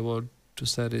that I want to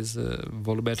set is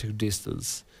volumetric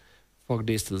distance, fog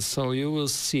distance. So you will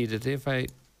see that if I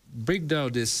bring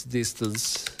down this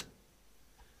distance,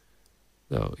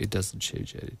 no, it doesn't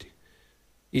change anything.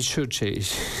 It should change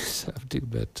something,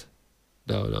 but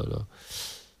no.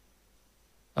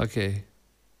 Okay,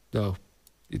 no,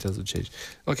 it doesn't change.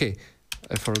 Okay,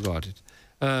 I forgot it.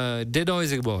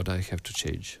 Denoising mode I have to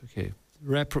change. Okay,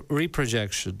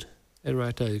 reprojection. And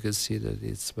right now you can see that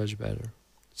it's much better.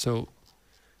 So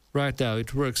right now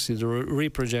it works in the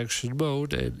reprojection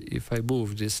mode, and if I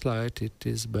move this light, it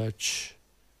is much.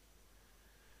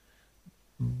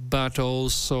 But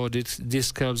also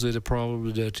this comes with a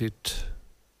problem that it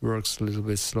works a little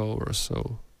bit slower,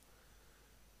 so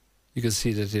you can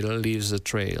see that it leaves a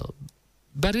trail.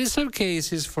 But in some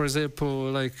cases, for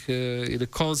example, like in the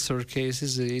concert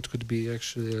cases, it could be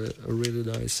actually a really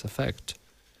nice effect.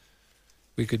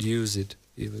 We could use it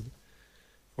even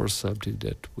for something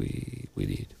that we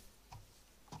need.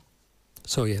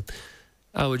 So yeah,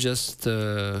 I will just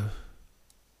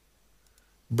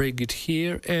bring it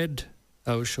here, and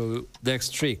I will show you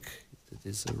next trick. It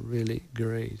is a really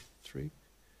great trick.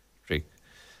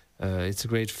 It's a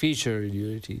great feature in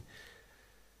Unity.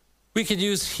 We can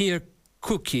use here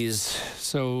cookies.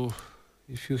 So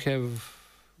if you have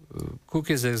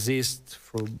cookies exist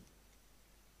from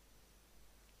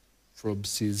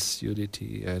since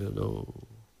Unity, I don't know,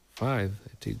 5,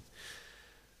 I think,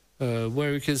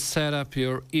 where you can set up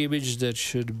your image that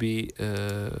should be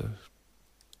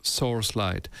source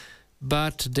light,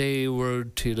 but they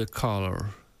weren't in a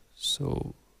color.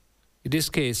 So in this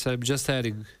case, I'm just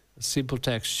adding a simple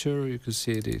texture. You can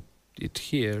see it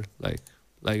here,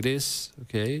 like this,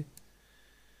 okay?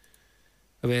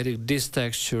 I'm adding this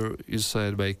texture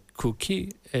inside my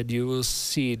cookie, and you will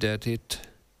see that it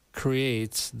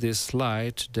creates this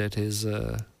light that is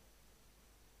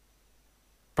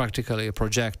practically a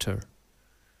projector.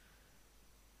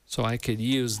 So I can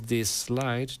use this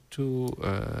light to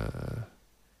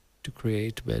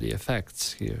create many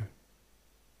effects here.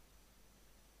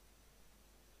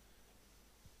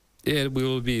 And we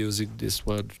will be using this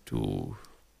one to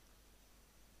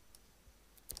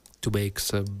make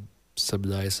some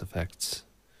nice effects,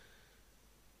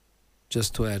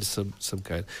 just to add some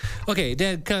kind. Okay,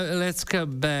 then let's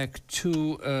come back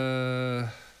to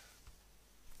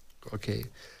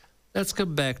let's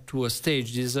come back to a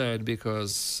stage design,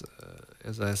 because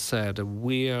as I said,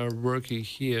 we are working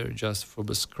here just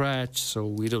from scratch, so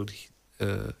we don't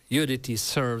Unity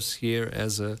serves here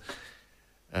as a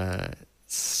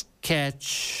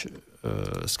sketchboard,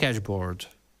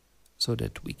 so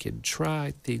that we can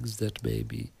try things that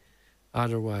maybe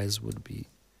otherwise would be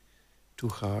too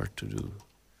hard to do.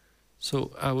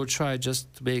 So I will try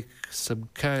just to make some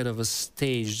kind of a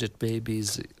stage that maybe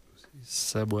is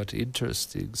somewhat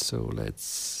interesting. So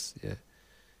let's, yeah.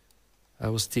 I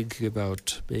was thinking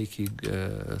about making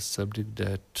something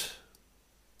that,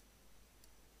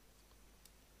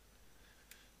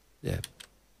 yeah,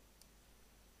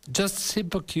 just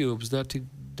simple cubes, nothing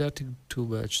too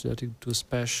much, nothing too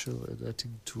special, and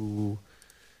nothing too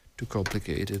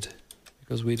complicated,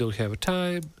 because we don't have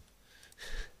time,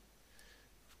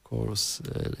 of course,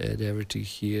 and everything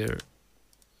here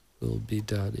will be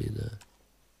done in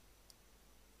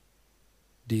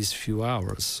these few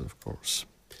hours, of course.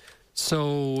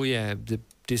 So yeah, this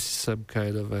is some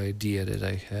kind of idea that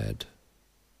I had,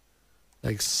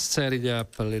 like setting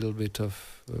up a little bit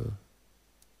of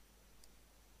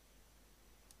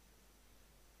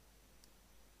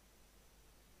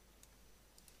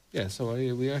yeah, so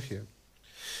we are here.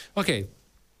 Okay.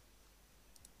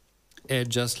 And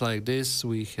just like this,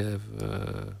 we have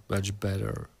a much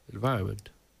better environment.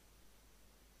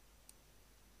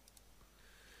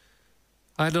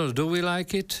 I don't know, do we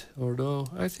like it or no?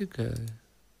 I think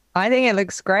it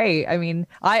looks great. I mean,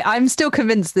 I'm still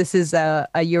convinced this is a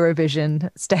Eurovision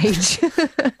stage.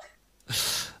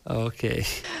 Okay.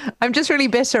 I'm just really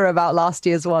bitter about last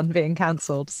year's one being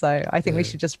cancelled, so I think we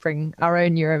should just bring our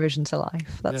own Eurovision to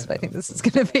life. That's what I think this is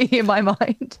going to be in my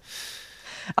mind.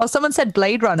 Oh, someone said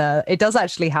Blade Runner. It does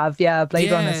actually have,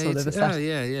 Blade Runner sort of aesthetic.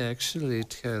 Yeah, actually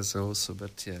it has also,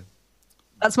 but yeah.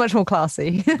 That's much more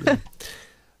classy.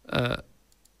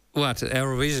 What,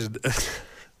 Eurovision?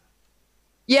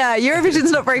 Yeah,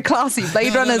 Eurovision's not very classy.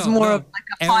 Blade Runner's more of like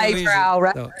a highbrow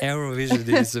rap. No, Eurovision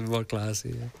is more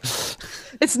classy. Yeah.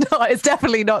 It's not. It's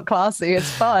definitely not classy.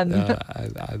 It's fun. No,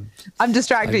 I'm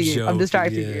distracting you. Joking. I'm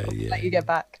distracting you. I'll let you get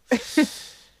back.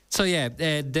 So yeah,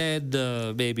 and then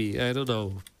maybe, I don't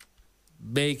know,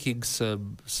 making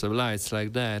some lights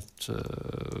like that,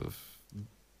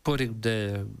 putting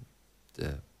the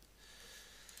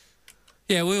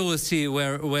yeah, we will see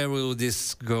where will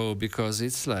this go, because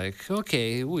it's like,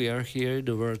 okay, we are here in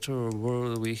the virtual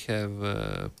world, we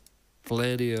have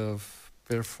plenty of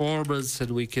performance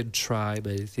and we can try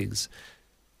many things.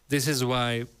 This is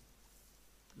why,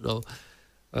 you know,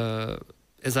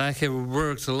 as I have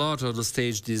worked a lot on the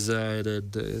stage design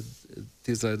and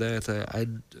things like that,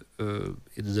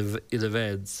 in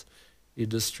events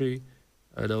industry,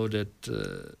 I know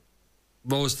that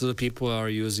most of the people are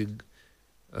using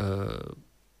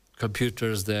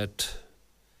computers that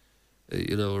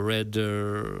you know,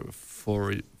 render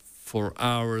for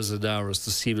hours and hours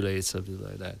to simulate something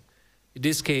like that. In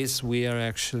this case, we are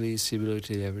actually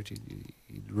simulating everything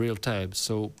in real time,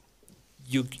 so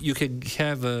you can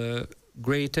have a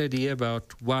great idea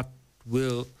about what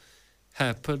will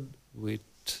happen with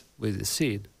the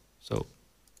scene. So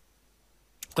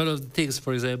one of the things,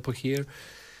 for example, here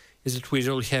is that we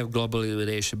don't have global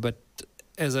illumination, but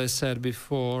as I said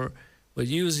before, when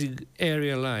using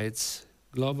area lights,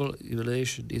 global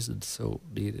illumination isn't so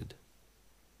needed.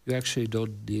 You actually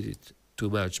don't need it too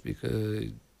much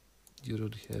because you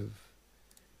don't have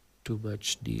too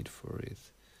much need for it.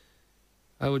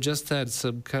 I would just add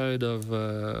some kind of,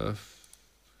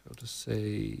 how to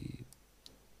say,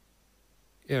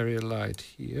 area light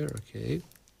here, okay.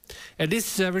 And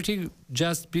this is everything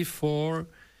just before,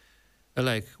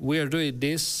 like, we are doing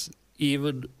this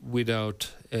even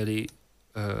without any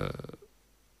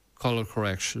color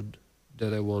correction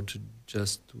that I wanted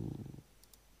just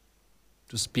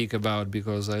to speak about,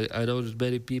 because I know that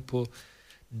many people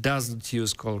doesn't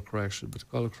use color correction, but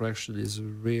color correction is a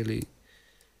really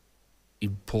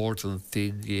important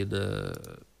thing in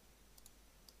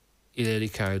any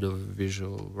kind of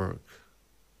visual work.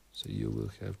 So you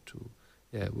will have to,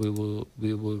 yeah, we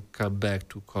will come back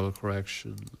to color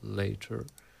correction later.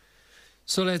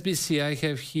 So let me see, I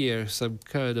have here some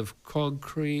kind of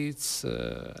concretes,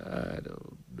 I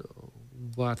don't know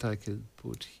what I can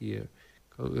put here.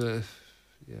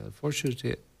 Yeah,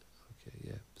 unfortunately, okay,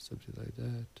 yeah, something like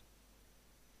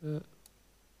that.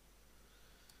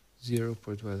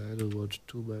 0.1, I don't want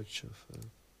too much of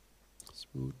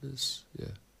smoothness,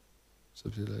 yeah,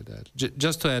 something like that.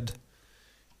 Just to add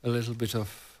a little bit of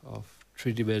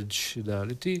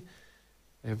three-dimensionality.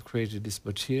 I have created this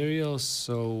material,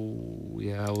 so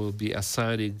yeah, I will be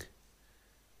assigning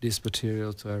this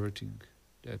material to everything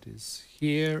that is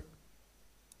here,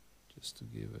 just to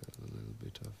give a little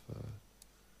bit of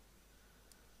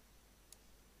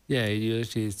yeah, in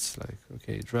Unity it's like,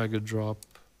 okay, drag and drop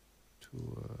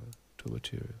to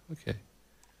material. Okay,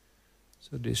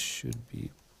 so this should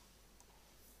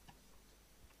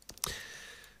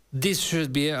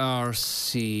be our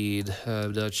scene.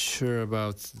 I'm not sure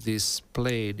about this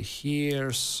plane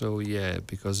here, so yeah,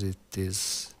 because it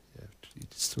is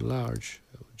too large,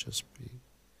 I will just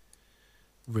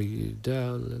bring it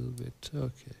down a little bit.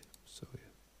 Okay, so yeah.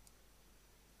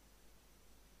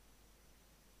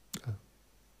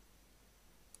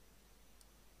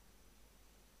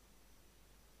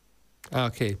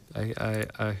 Okay,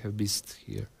 I have missed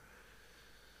here.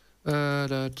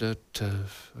 Okay,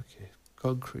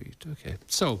 concrete. Okay,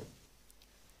 so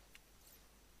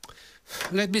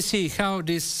let me see how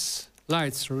these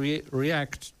lights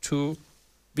react to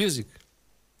music.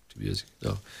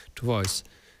 No, to voice.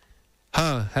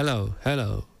 Hello.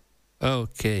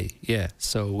 Okay, yeah.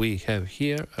 So we have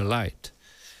here a light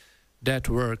that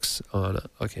works on.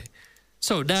 Okay.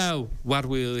 So now what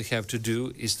we'll have to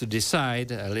do is to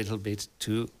decide a little bit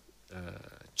to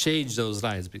change those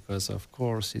lights, because of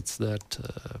course it's not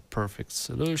a perfect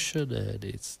solution and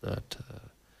it's not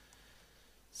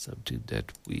something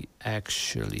that we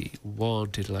actually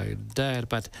wanted like that.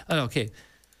 But okay,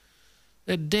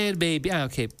 and then maybe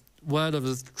okay, one of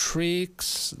the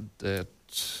tricks that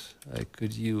I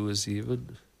could use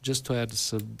even just to add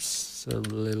some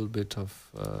little bit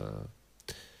of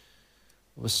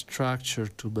a structure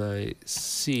to my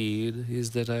scene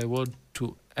is that I want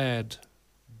to add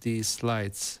these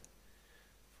lights,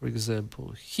 for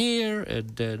example, here,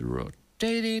 and then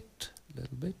rotate it a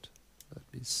little bit. Let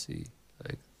me see,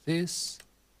 like this.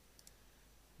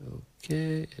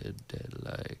 Okay, and then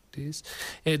like this.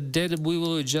 And then we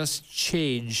will just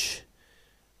change,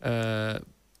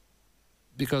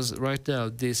 because right now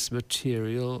this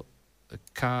material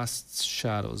casts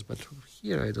shadows, but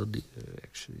here I don't need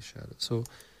actually shadows. So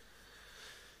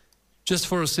just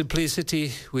for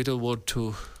simplicity, we don't want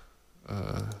to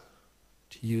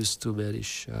use too many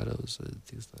shadows and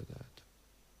things like that.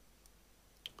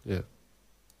 Yeah,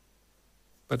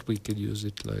 but we can use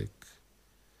it like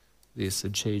this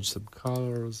and change some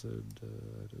colors, and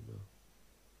I don't know.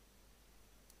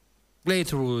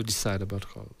 Later we will decide about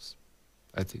colors,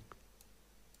 I think.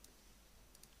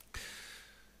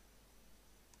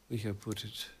 We have put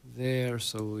it there,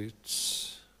 so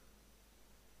it's...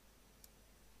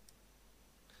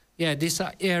 Yeah, these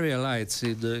area lights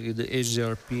in the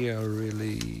HDRP are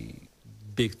really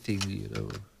big thing, you know.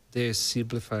 They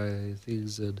simplify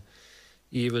things, and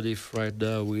even if right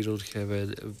now we don't have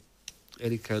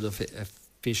any kind of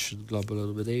efficient global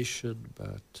illumination,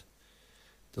 but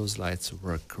those lights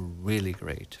work really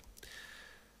great.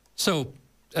 So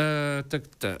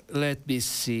let me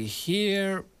see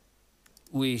here.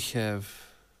 We have,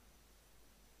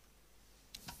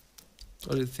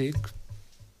 what do you think?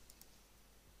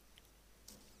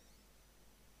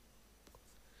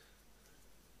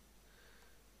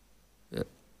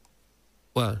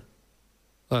 One.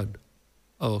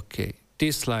 Okay,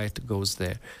 this light goes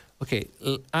there. Okay,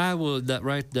 I will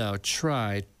right now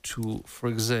try to, for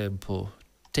example,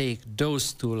 take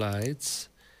those two lights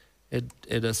and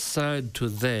assign to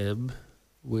them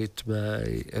with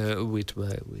my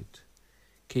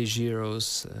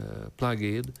K0's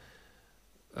plugin.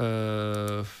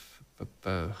 How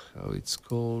it's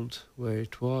called? Where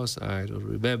it was? I don't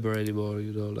remember anymore.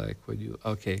 You know, like when you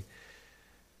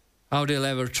audio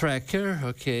level tracker.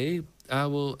 Okay, I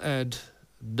will add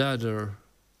another.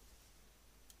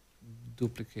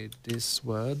 Duplicate this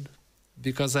one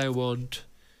because I want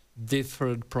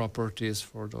different properties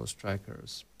for those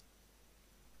trackers.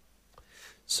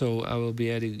 So I will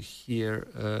be adding here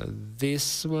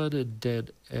this one and then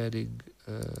adding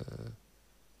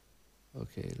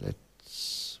okay,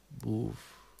 let's move.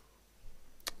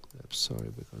 I'm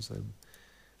sorry because I'm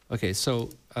okay,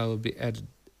 so I will be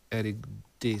adding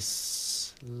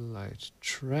this light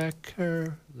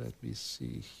tracker. Let me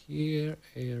see here,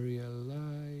 area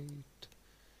light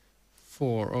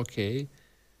 4, okay.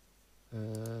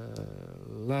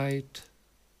 Light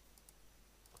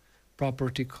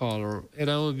property color, and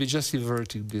I will be just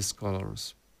inverting these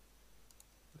colors.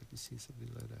 Let me see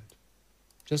something like that,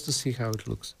 just to see how it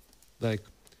looks. Like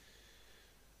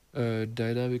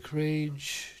dynamic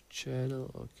range channel.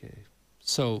 Okay,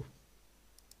 so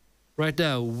right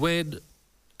now when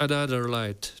another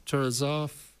light turns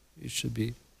off, it should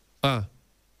be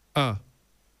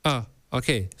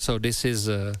okay. So this is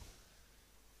a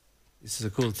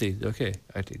cool thing. Okay,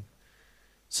 I think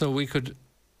so. We could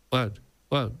one.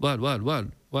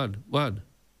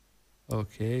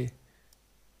 Okay,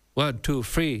 1 2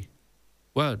 3,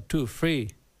 1 2 3,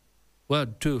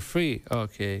 1 2 3.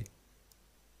 Okay,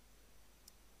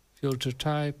 filter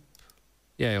type.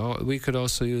 Yeah, we could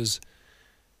also use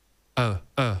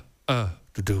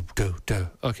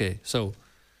Okay, so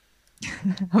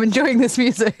I'm enjoying this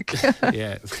music.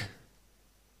 yeah,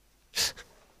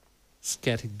 it's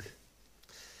getting.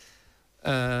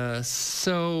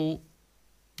 So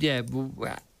yeah,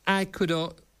 I could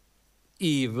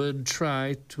even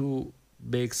try to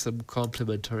make some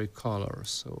complementary colors.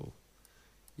 So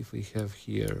if we have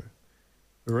here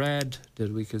red,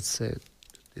 then we could say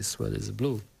this one is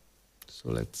blue. So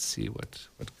let's see what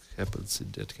happens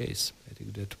in that case. I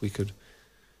think that we could.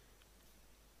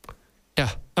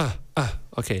 Yeah.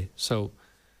 Okay. So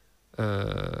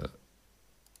now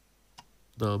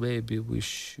maybe we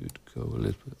should go a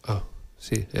little bit. Oh,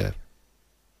 see, yeah.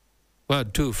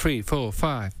 1 2 3 4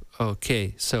 5.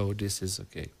 Okay. So this is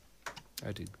okay,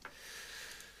 I think.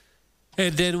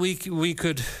 And then we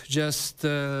could just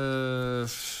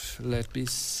let me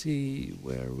see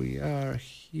where we are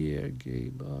here.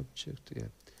 Game object. Yeah.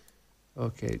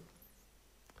 Okay.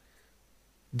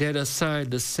 Then assign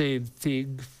the same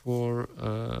thing for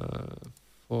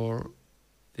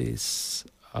this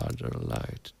other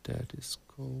light that is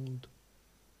called.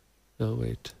 No,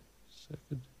 wait a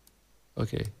second.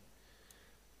 Okay.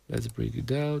 Let's bring it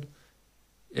down.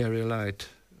 Area light.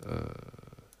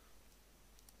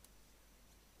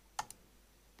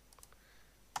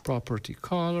 Property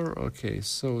color. Okay,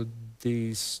 so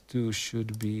these two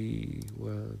should be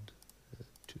 1,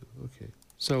 2. Okay,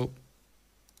 so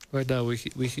right now we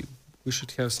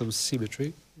should have some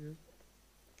symmetry.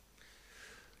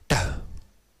 Yeah.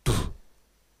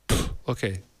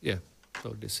 Okay, yeah. So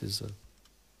this is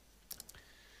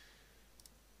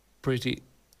pretty.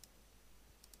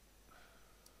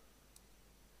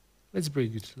 Let's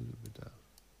bring it a little bit down.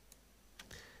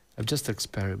 I've just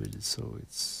experimented, so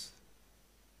it's.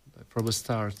 From the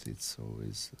start, it's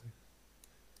always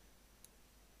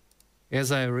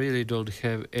as I really don't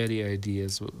have any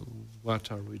ideas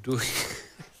what are we doing.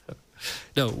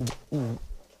 No,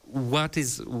 what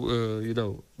is you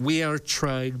know, we are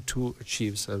trying to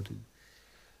achieve something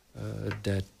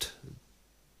that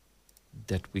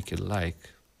we can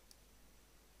like.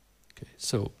 Okay,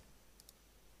 so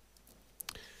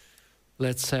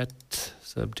let's set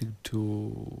something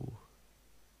to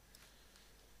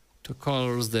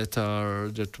colors that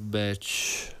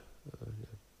match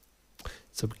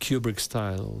some Kubrick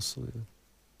style also, yeah,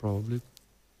 probably.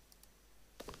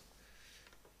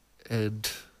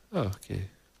 And okay,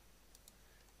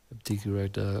 I'm thinking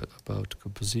right now about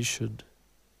composition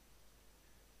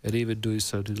and even doing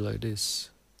something like this.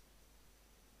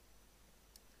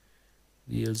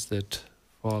 Neons that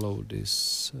follow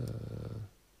this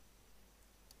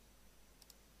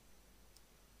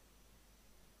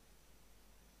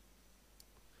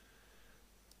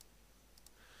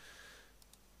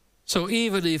So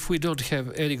even if we don't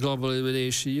have any global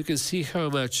illumination, you can see how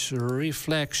much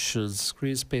reflections,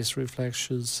 screen space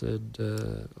reflections, and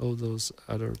all those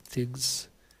other things,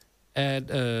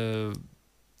 and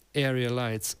area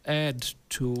lights add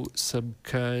to some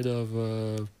kind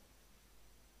of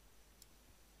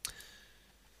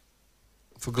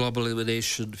for global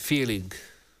illumination feeling,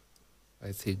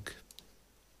 I think.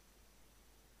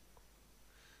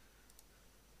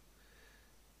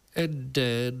 And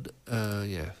then,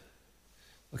 yeah.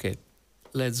 Okay,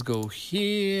 let's go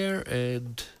here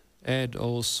and add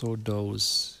also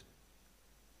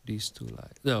these two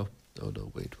lights. No,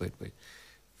 wait.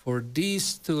 For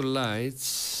these two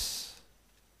lights,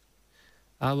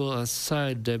 I will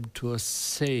assign them to a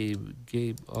same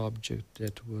game object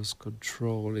that was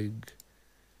controlling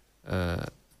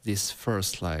this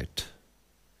first light.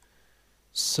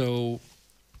 So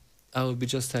I will be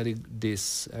just adding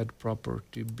this, add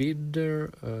property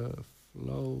binder,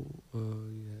 flow,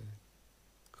 yeah,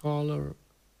 color.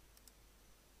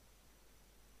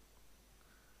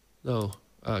 No,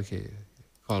 okay,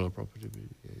 color property,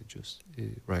 yeah, just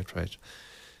right.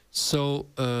 So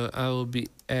I will be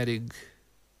adding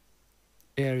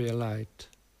area light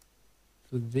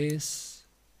to this,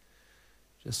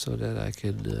 just so that I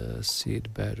can see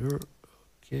it better.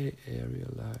 Okay, area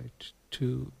light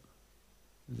to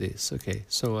this. Okay,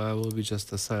 so I will be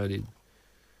just assigning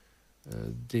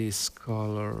this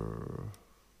color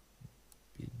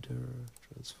binder,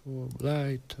 transform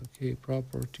light. Okay,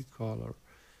 property color,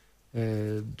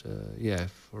 and yeah,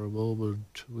 for a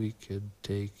moment we can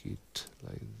take it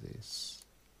like this,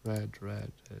 red,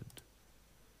 and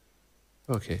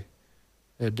okay,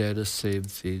 and then the same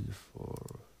thing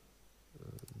for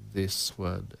this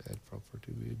one, add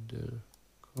property binder,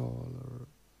 color.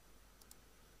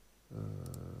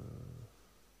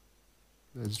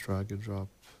 Let's drag and drop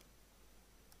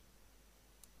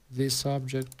this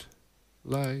object,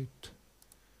 light,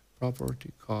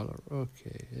 property, color.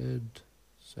 Okay, and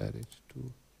set it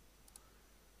to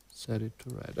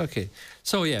red. Okay,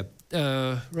 so yeah,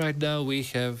 right now we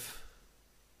have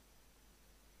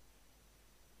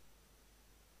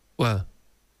 1,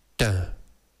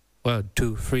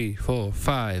 2, 3, 4,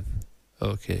 5.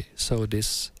 Okay, so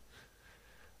this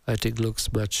I think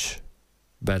looks much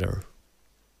better.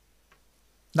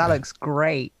 That looks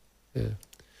great. Yeah.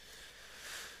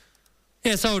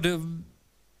 Yeah, so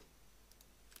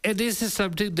and this is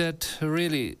something that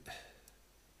really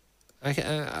I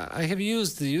have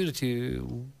used the Unity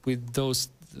with those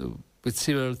with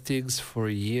similar things for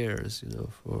years, you know,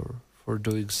 for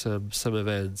doing some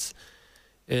events,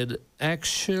 and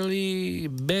actually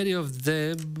many of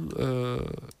them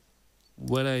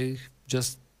when I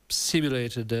just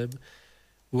simulated them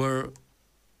were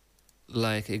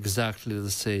like exactly the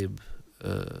same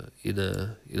in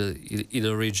a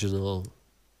original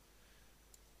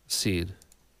scene.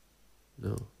 You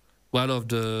know, one of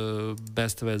the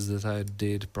best events that I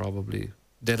did, probably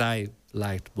that I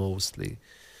liked mostly,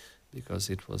 because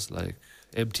it was like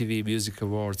MTV Music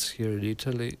Awards here in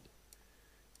Italy,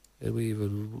 and we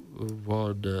even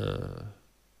won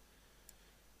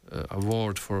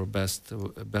award for best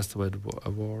event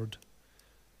award.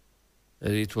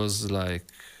 And it was like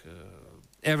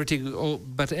everything,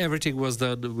 but everything was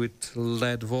done with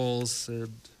LED walls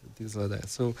and things like that.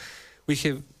 So we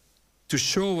have to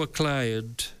show a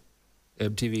client,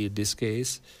 MTV in this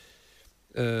case,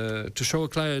 to show a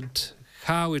client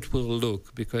how it will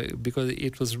look, because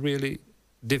it was really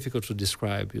difficult to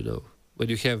describe, you know, when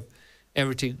you have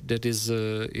everything that is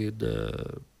in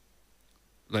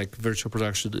like virtual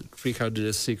production,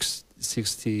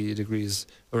 360 degrees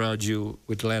around you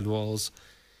with LED walls.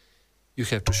 You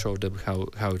have to show them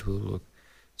how it will look.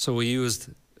 So we used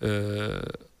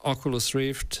Oculus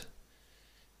Rift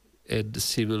and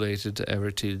simulated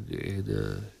everything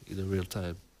in a real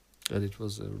time, and it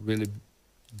was a really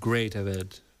great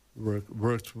event.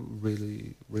 Worked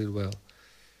really well.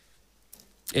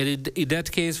 And in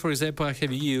that case, for example, I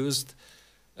have used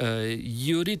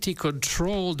Unity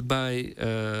controlled by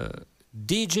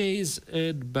DJs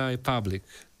and by public.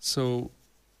 So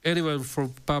anyone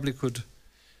from public could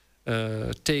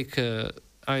take an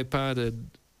iPad and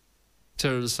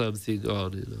turn something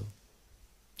on, you know.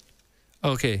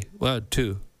 Okay, 1,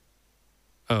 2.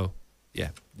 Oh,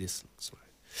 yeah, this looks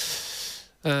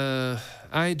right.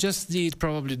 I just need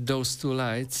probably those two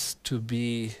lights to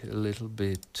be a little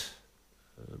bit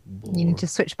more. You need to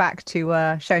switch back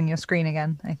to showing your screen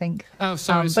again, I think. Oh,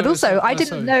 sorry. But also, I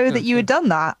didn't know that you had done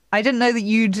that. I didn't know that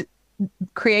you'd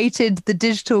created the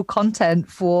digital content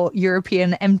for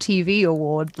European MTV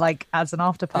Award, like as an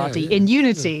after party in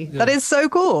Unity. That is so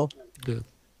cool.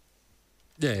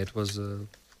 Yeah, it was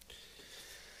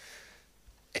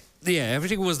yeah,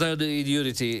 everything was done in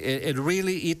Unity, and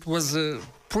really it was a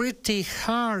pretty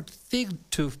hard thing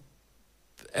to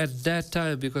at that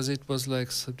time, because it was like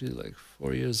something like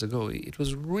 4 years ago. It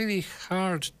was really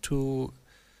hard to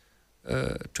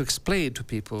explain to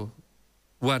people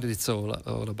what it's all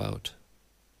about.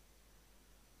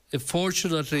 And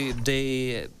fortunately,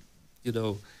 they, you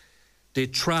know, they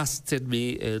trusted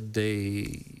me, and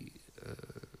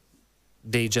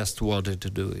they just wanted to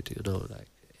do it, you know, like,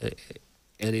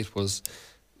 and it was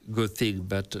a good thing.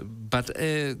 But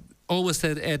almost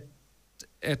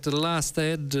at the last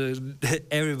end,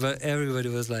 everybody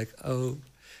was like, "Oh,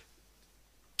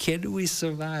 can we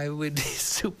survive with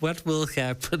this? What will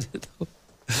happen, you know,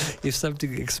 if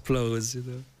something explodes, you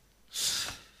know?"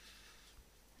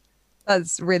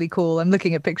 That's really cool. I'm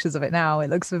looking at pictures of it now. It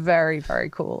looks very, very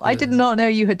cool. Yeah. I did not know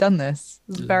you had done this.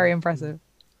 It's very impressive.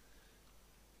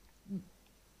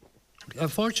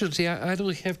 Unfortunately, I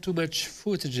don't have too much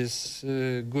footages,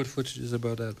 good footages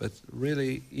about that. But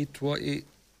really, it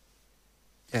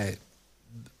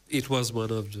was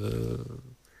one of the.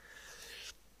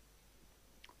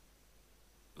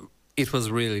 It was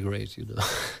really great, you know.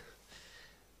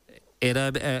 And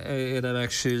I'm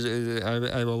actually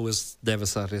I'm always never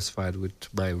satisfied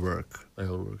with my work, my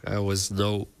own work. I always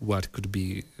know what could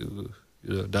be you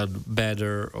know, done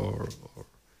better, or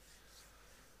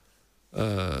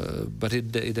but in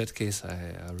that case,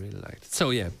 I really liked it. So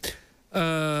yeah,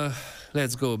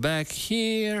 let's go back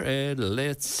here and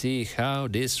let's see how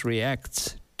this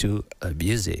reacts to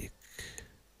music.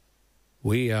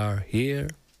 We are here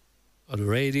on the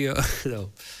radio. No,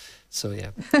 so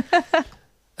yeah.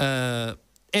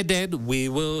 And then we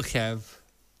will have.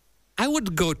 I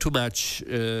wouldn't go too much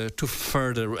too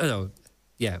further. No,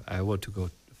 yeah, I want to go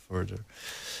further.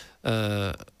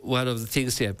 One of the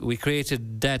things, yeah, we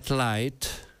created that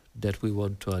light that we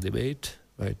want to animate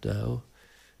right now.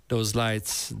 Those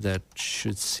lights that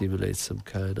should simulate some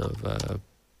kind of.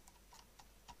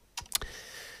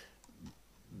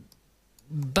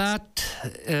 But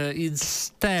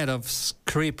instead of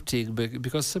scripting,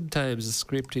 because sometimes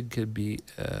scripting can be,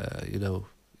 you know,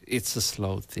 it's a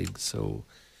slow thing. So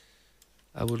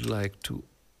I would like to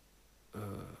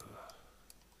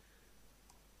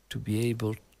be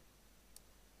able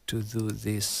to do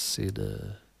this in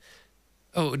a.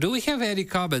 Oh, do we have any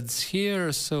comments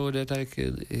here so that I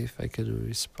can, if I can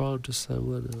respond to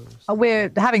someone? We're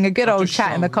having a good old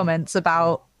chat in the comments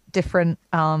about different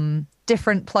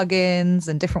plugins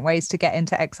and different ways to get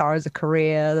into XR as a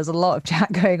career. There's a lot of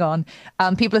chat going on.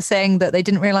 People are saying that they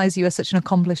didn't realize you were such an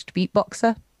accomplished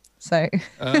beatboxer. So.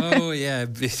 Oh yeah,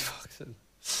 beatboxer.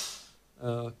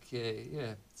 Okay,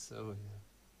 yeah. So yeah.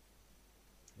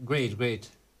 Great.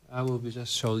 I will be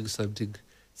just showing something.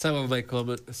 Some of the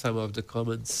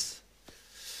comments.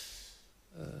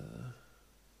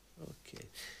 Okay.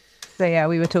 So yeah,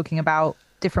 we were talking about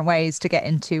different ways to get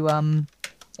into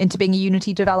being a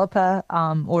Unity developer,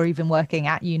 or even working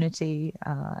at Unity,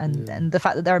 and the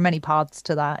fact that there are many paths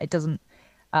to that. It doesn't.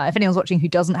 If anyone's watching who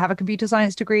doesn't have a computer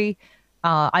science degree,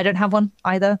 I don't have one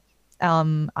either.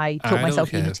 I taught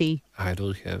myself Unity. I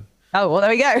don't have. Oh, well, there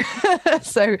we go.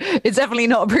 So it's definitely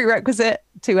not a prerequisite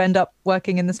to end up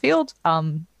working in this field.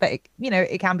 But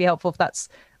it can be helpful if that's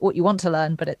what you want to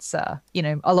learn. But it's a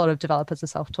lot of developers are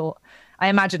self-taught. I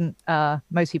imagine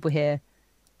most people here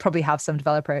probably have some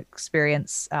developer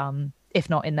experience, if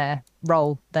not in their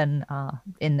role, then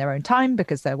in their own time,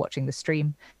 because they're watching the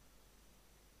stream.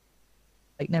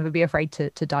 Like, never be afraid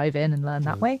to dive in and learn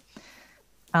that way.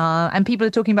 And people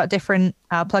are talking about different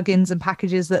plugins and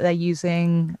packages that they're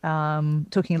using,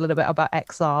 talking a little bit about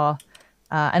XR,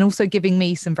 and also giving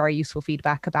me some very useful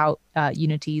feedback about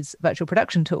Unity's virtual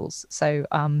production tools. So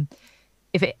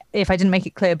if I didn't make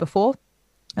it clear before,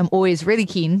 I'm always really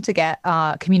keen to get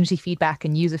community feedback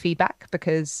and user feedback,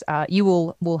 because you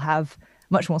will have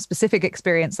much more specific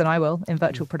experience than I will in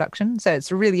virtual production. So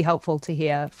it's really helpful to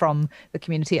hear from the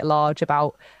community at large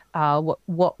about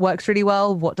what works really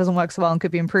well, what doesn't work so well and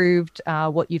could be improved,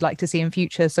 what you'd like to see in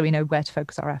future, so we know where to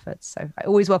focus our efforts. So I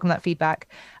always welcome that feedback.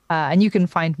 And you can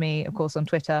find me, of course, on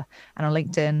Twitter and on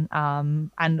LinkedIn,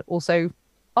 and also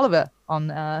Oliver on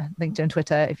LinkedIn and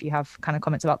Twitter if you have kind of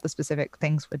comments about the specific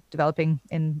things we're developing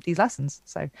in these lessons.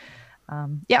 So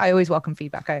yeah, I always welcome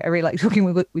feedback. I really like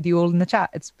talking with you all in the chat.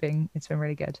 It's been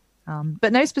really good.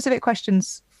 But no specific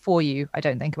questions for you, I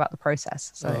don't think, about the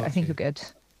process. So okay. I think you're good.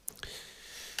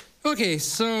 Okay,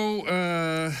 so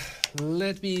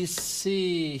let me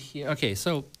see here. Okay,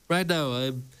 so right now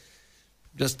I'm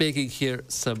just making here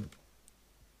some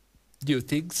new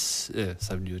things.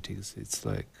 It's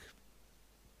like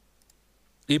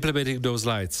implementing those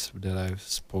lights that I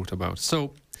spoke about.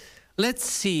 So let's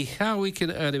see how we can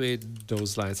animate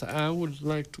those lines. I would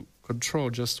like to control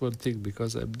just one thing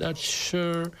because I'm not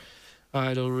sure.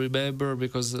 I don't remember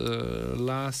because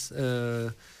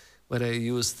when I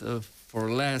used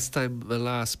for last time the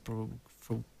last from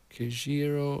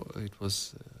Kejiro, it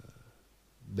was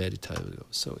many time ago.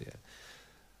 So yeah,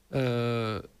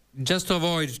 just to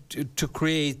avoid to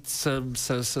create some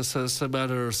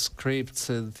other scripts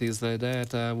and things like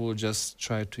that, I will just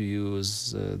try to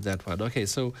use that one. Okay,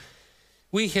 so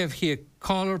we have here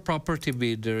color property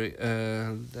builder.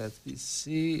 Let me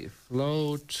see,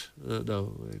 float.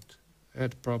 No, wait.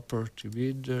 Add property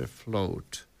builder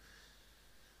float.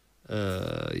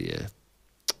 Yeah.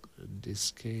 In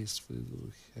this case, we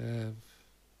will have.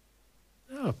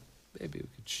 Oh, maybe we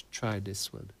could try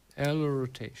this one. L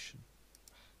rotation.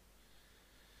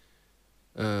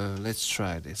 Let's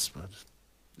try this one.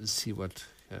 Let's see what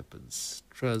happens.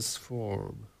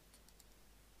 Transform.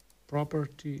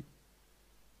 Property.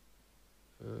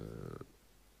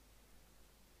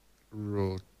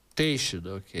 Rotation.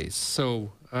 Okay,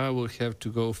 so I will have to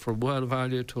go from one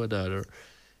value to another,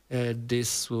 and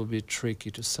this will be tricky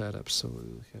to set up, so we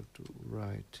will have to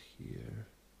write here.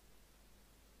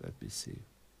 Let me see.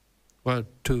 1,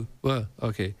 2, 1.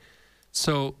 Okay,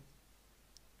 so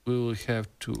we will have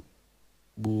to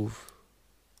move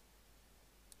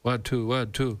 1, 2,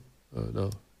 1, 2. Oh no,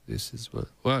 this is 1,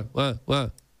 1, 1,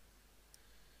 1.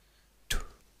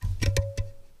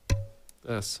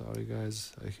 Sorry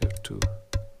guys, I have to,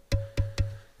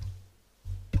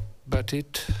 but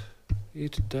it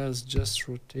does just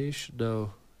rotation.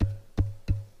 No,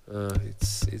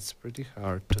 it's pretty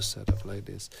hard to set up like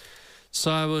this.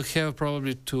 So I will have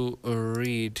probably to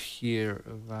read here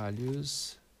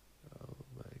values. Oh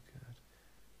my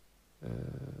god,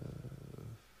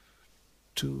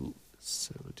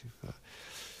 275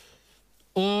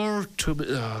 or 2.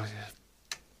 Oh yeah,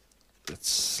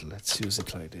 let's use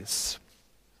it like this.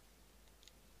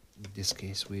 In this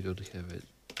case, we don't have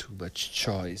too much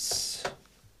choice.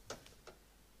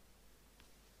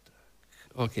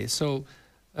 Okay, so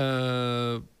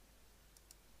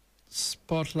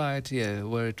spotlight, yeah,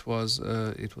 where it was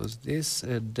this,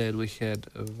 and then we had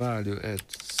a value at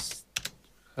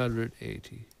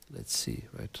 180. Let's see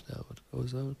right now what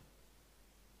goes on.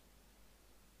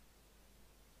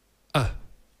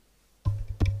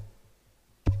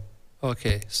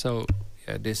 Okay, so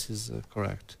yeah, this is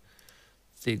correct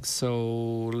thing.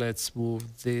 So let's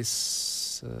move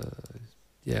this.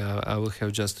 Yeah, I will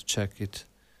have just to check it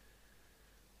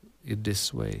in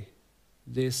this way.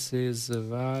 This is a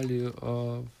value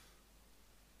of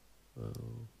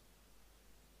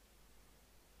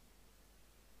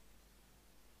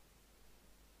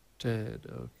 10.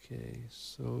 Okay,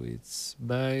 so it's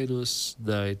minus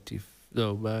 90.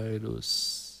 No, minus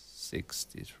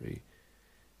 63.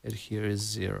 And here is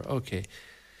 0. Okay.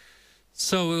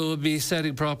 So we will be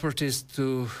setting properties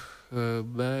to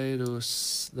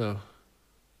minus, no,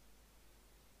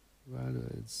 value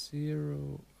at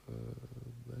 0,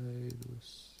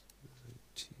 minus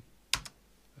 90.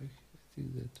 I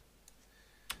think that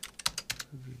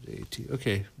 180.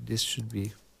 Okay, this should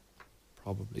be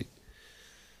probably.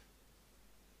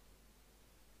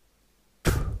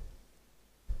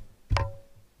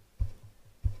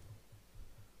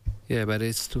 Yeah, but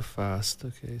it's too fast.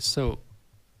 Okay, so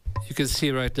you can see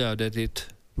right now that it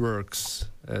works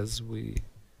as we.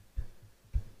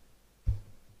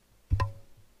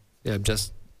 Yeah, I'm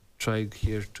just trying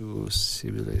here to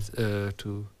simulate.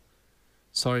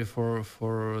 Sorry for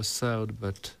sound,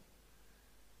 but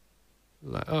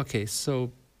okay.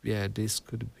 So yeah, this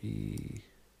could be,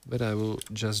 but I will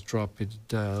just drop it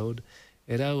down,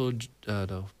 and I will.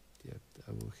 No, yeah,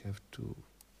 I will have to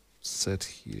set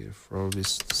here from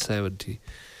this 70.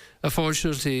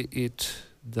 Unfortunately, it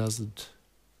doesn't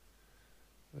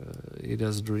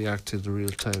react in real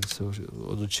time, so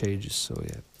on the changes. So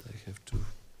yeah, I have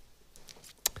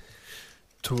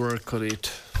to work on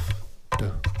it.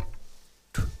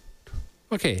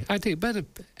 Okay, I think, but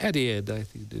at the end, I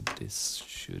think that this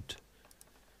should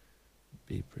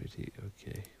be pretty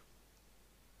okay.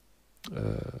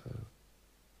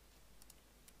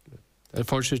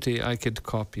 Unfortunately, I can't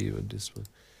copy on this one.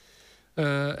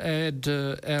 Add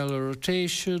L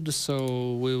rotation,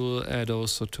 so we will add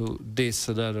also to this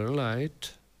another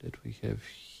light that we have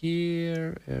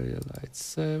here, area light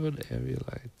 7, area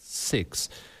light 6.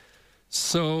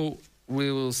 So we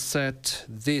will set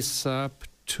this up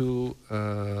to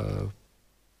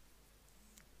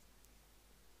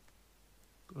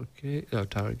okay, no,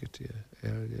 target, yeah,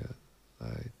 area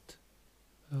light.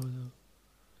 Oh no.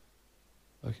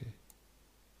 Okay.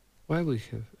 Why we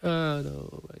have? Oh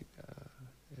no, my God.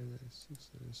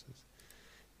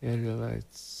 area light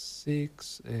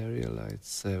 6, area light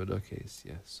 7. Okay,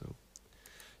 yeah, so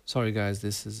sorry guys,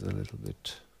 this is a little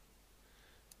bit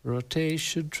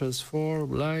rotation,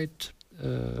 transform, light.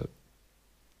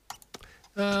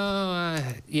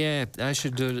 Yeah, I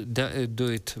should do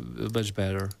it much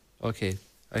better. Okay,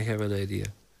 I have an idea.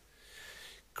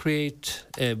 Create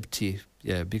empty,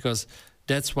 yeah, because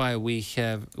that's why we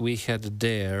had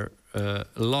there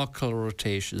local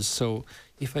rotations. So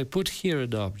if I put here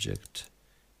an object,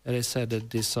 and I said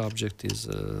that this object is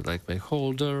like my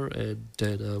holder, and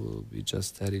then I will be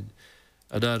just adding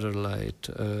another light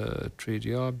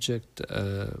 3D object.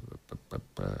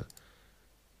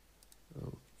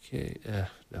 Okay,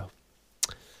 no.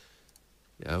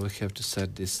 Yeah, we have to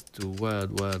set this to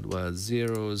 1, 1, 1,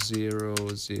 0, 0,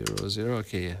 0, 0.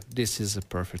 Okay, yeah, this is a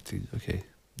perfect thing. Okay,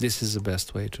 this is the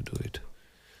best way to do it.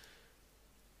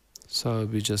 So I'll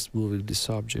be just moving this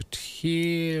object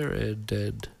here, and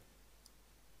then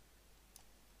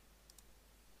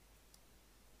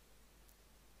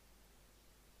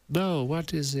no,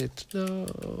 what is it? No,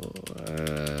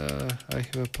 I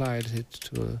have applied it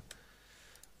to a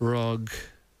wrong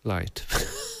light.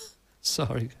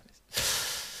 Sorry, guys.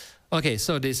 Okay,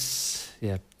 so this,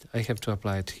 yeah, I have to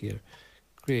apply it here.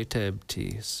 Create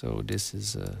empty. So this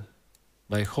is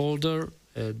my holder,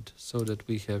 and so that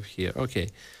we have here. Okay,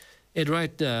 and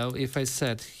right now, if I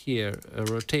set here a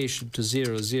rotation to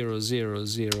 0, 0, 0,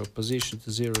 0, position to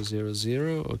 0, 0,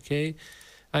 0, okay,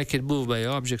 I can move my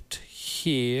object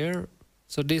here.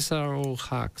 So these are all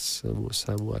hacks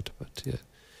somewhat, but yeah.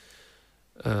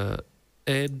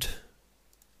 And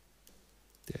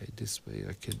yeah, this way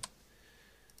I can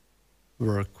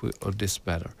work on this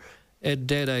better. And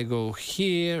then I go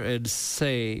here and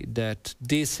say that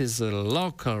this is a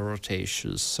local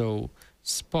rotation. So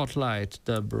spotlight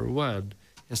number 1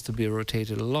 has to be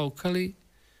rotated locally.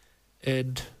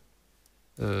 And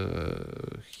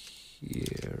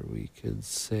here we can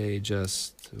say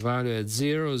just value at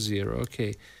 0, 0.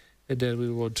 Okay. And then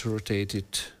we want to rotate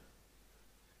it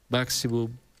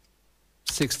maximum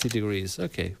 60 degrees.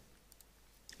 Okay.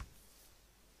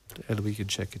 And we can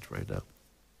check it right now.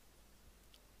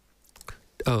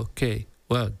 Okay,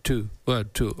 1, 2, 1,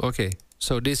 2. Okay,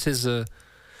 so this is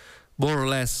more or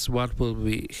less what will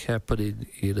be happening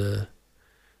in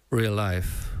real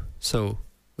life. So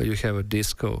when you have a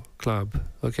disco club,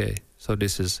 okay, so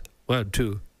this is 1,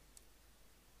 2.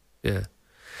 Yeah,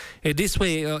 and this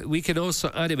way we can also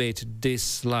animate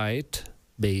this light,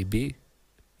 maybe,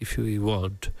 if we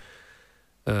want.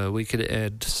 We can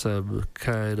add some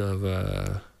kind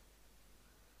of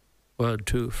 1,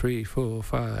 2, 3, 4,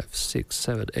 5, 6,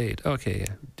 7, 8. Okay,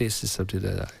 yeah, this is something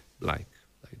that I like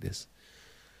this.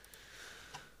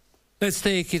 Let's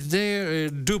take it there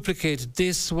and duplicate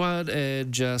this one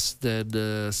and just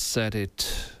then set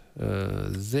it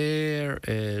there,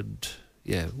 and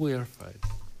yeah, we are fine.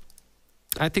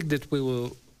 I think that we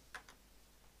will,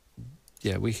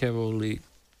 yeah, we have only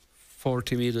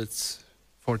 40 minutes,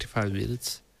 45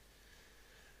 minutes.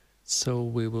 So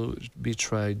we will be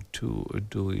trying to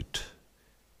do it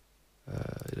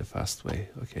in a fast way.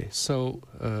 Okay, so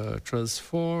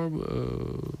transform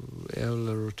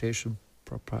L rotation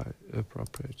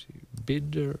property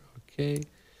binder. Okay,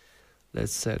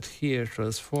 let's set here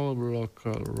transform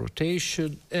local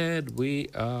rotation, and we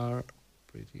are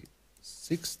pretty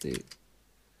 60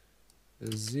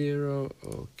 0.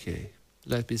 Okay,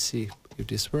 let me see if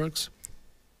this works.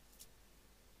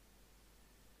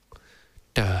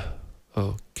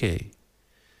 Okay.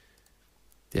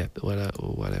 Yeah, but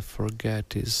what I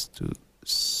forget is to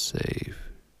save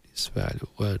this value.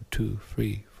 1, 2,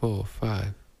 3, 4,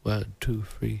 5. 1, 2,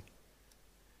 3.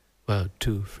 1,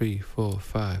 2, 3, 4,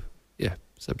 5. Yeah,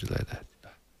 something like that.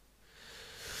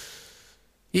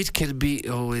 It can be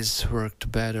always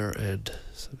worked better and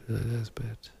something like that,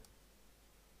 but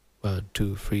 1,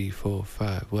 2, 3, 4,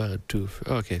 5. 1, 2,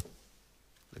 3. Okay.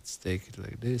 Let's take it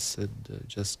like this and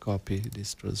just copy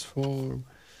this transform,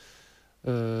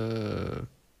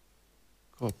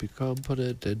 copy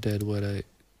component, and then when I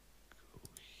go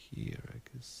here, I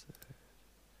can say,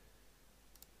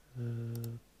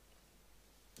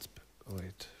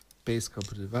 wait, base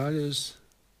component values.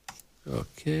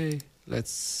 Okay,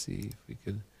 let's see if we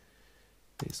can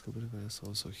base component values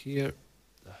also here.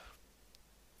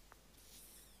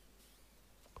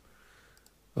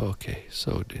 Okay,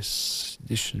 so this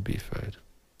should be fine.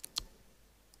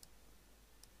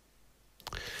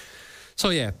 So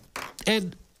yeah,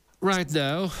 and right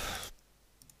now,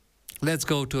 let's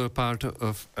go to a part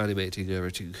of animating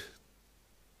everything.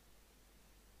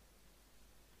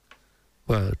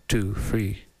 1, 2,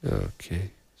 3.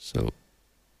 Okay, so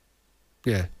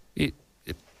yeah, it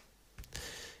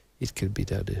can be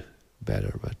done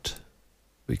better, but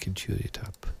we can tune it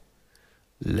up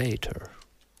later.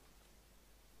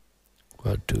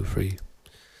 1, 2, 3.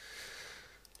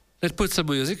 Let's put some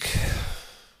music.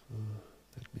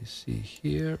 Let me see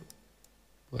here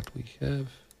what we have.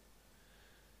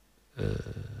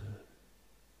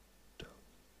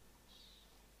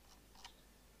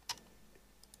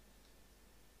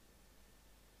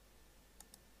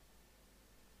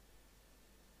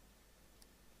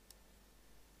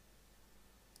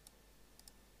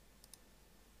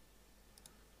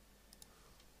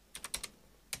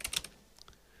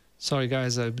 Sorry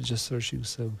guys, I'm just searching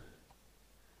some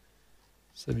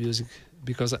music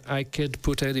because I can't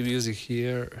put any music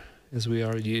here as we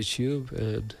are on YouTube,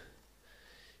 and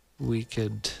we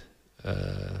can't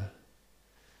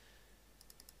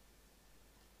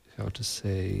how to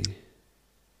say,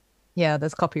 yeah,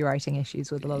 there's copywriting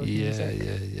issues with a lot of music.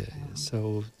 Yeah.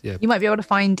 So yeah, you might be able to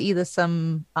find either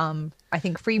some I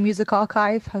think Free Music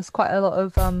Archive has quite a lot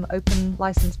of open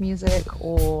license music,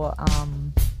 or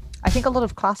I think a lot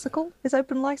of classical is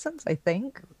open license, I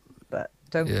think, but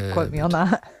don't quote me on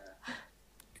that.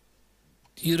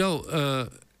 You know,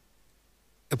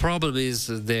 a problem is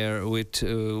there with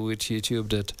YouTube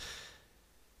that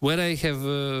when I have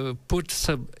put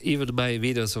even my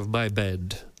videos of my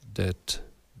band that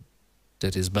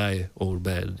is my own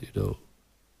band, you know,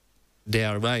 they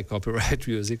are my copyright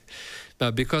music,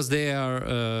 but because they are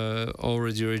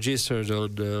already registered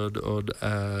on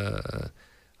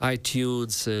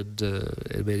iTunes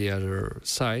and many other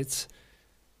sites,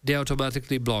 they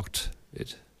automatically blocked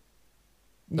it.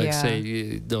 Like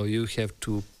say, no, you have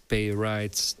to pay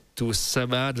rights to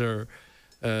some other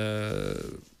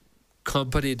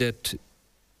company that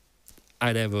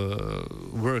I never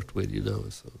worked with, you know.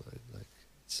 So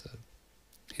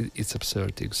it's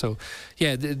absurd thing. So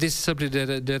yeah, this is something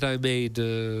that I made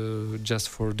just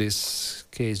for this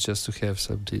case, just to have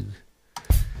something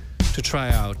to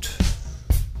try out.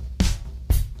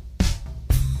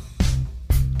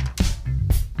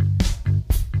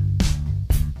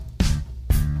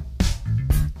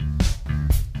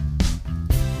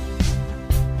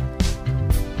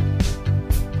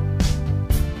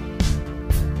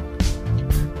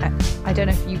 I don't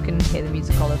know if you can hear the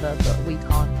music, Oliver, but we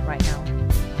can't right now.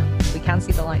 We can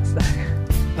see the lights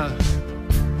though.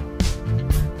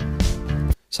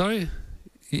 Sorry?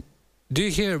 Do you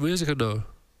hear music or no?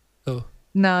 Oh.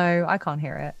 No, I can't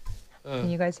hear it. Can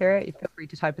you guys hear it? You feel free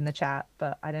to type in the chat,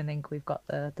 but I don't think we've got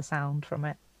the sound from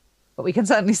it. But we can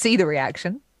certainly see the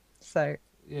reaction. So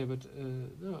yeah, but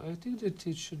no, I think that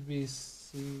it should be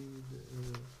seen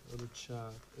on the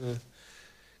chat.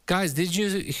 Guys, did you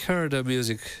hear the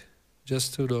music?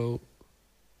 Just to know.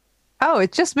 Oh,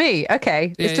 it's just me.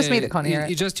 Okay, it's just me that can't hear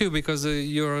it. It's just you because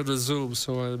you're on the Zoom,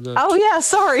 so I'm not. Oh yeah,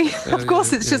 sorry. Of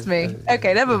course, it's just me.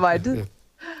 Okay, never mind. Yeah.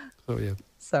 Oh yeah.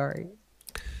 Sorry.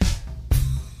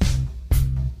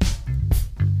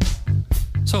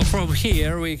 So from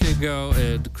here we can go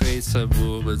and create some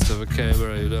movements of a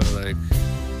camera, you know, like.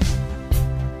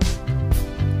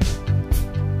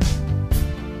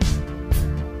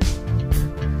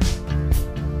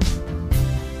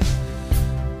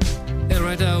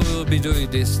 Right now we'll be doing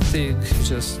this thing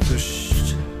just to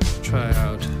try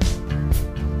out.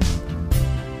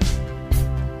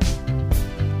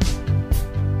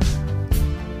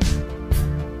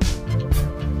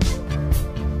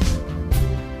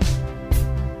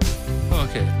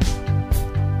 Okay.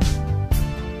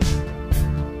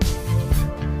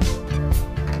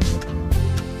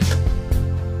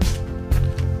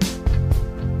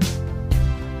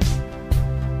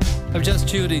 I'm just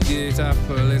tuning it up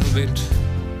a little bit.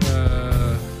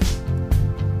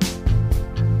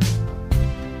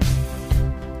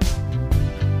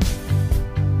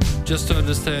 Just to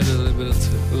understand a little bit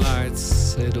of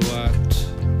lights and what.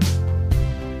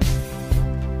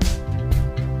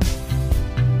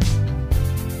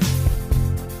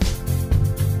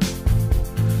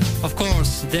 Of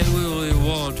course, then we will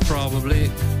want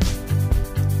probably.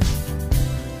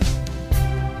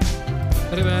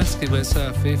 But I'm asking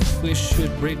myself if we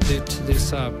should bring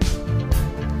this up.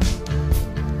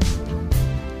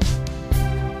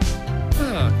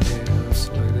 Okay, let's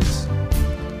like this.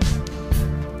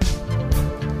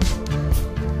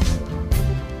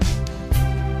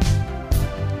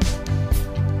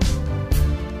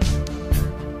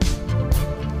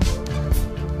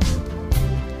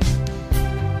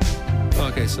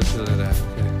 Okay, something like that.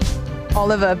 Okay.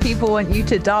 Oliver, people want you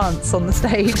to dance on the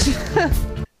stage.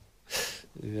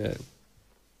 Yeah.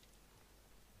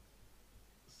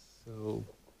 So.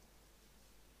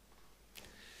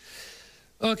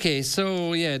 Okay,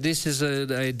 so yeah, this is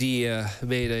an idea,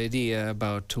 main idea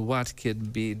about what can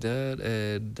be done,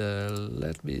 and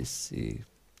let me see.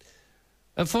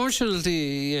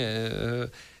 Unfortunately, yeah,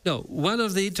 no. One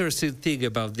of the interesting thing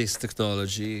about this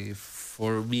technology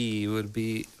for me would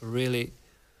be really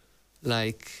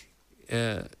like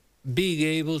being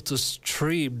able to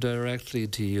stream directly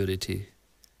to Unity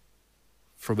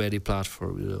from any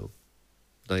platform, you know,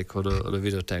 like on a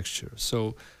video texture.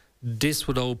 So this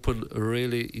would open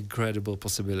really incredible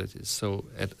possibilities. So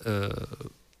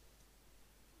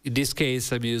in this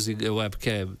case, I'm using a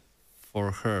webcam for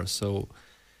her, so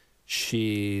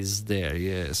she's there.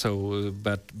 Yeah. So,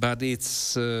 but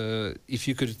it's if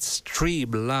you could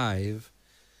stream live,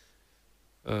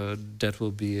 that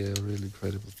will be a really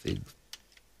incredible thing.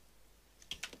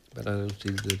 But I don't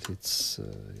think that it's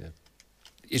yeah.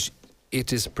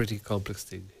 It is a pretty complex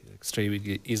thing. Like,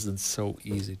 streaming isn't so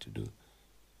easy to do.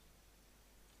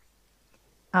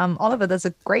 Oliver, there's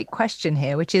a great question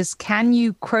here, which is, can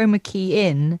you chroma key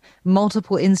in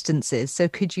multiple instances? So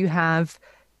could you have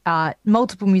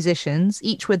multiple musicians,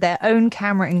 each with their own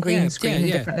camera and green screen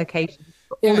in different locations,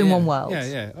 all in one world?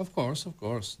 Yeah, of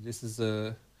course. This is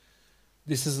a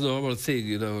normal thing,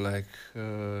 you know. Like,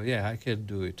 yeah, I can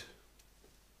do it.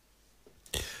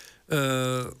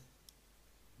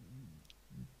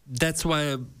 That's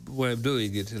why I'm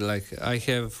doing it. Like, I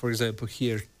have, for example,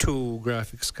 here 2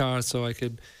 graphics cards, so I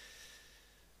can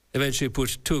eventually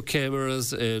put 2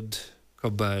 cameras and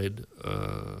combine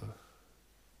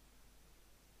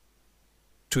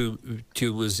two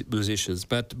musicians.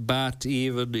 But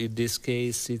even in this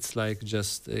case, it's like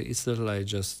just it's not like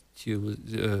just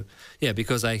 2. Yeah,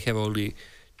 because I have only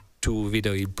 2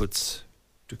 video inputs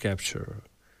to capture.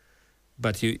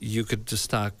 But you could just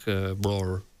stack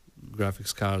more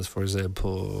graphics cards, for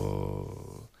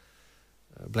example,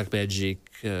 Blackmagic,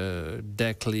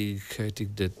 Decklink. I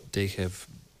think that they have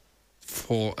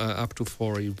up to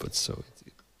 4 inputs, so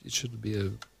it shouldn't be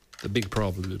a big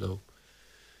problem, you know.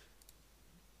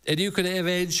 And you can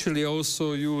eventually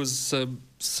also use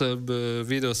some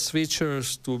video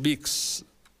switchers to mix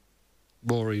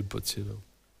more inputs, you know.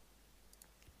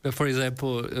 But for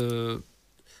example,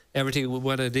 everything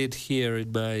what I did here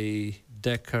in my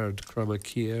Deckard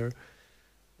Chroma-keyer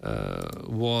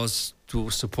was to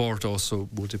support also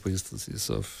multiple instances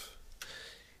of,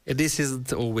 and this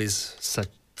isn't always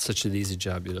such an easy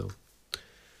job, you know.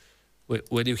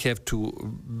 When you have to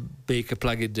make a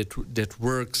plugin that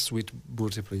works with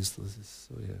multiple instances,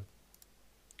 so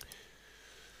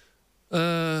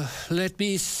yeah. Let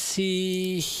me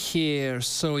see here.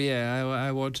 So yeah,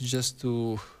 I want just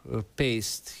to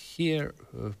paste here.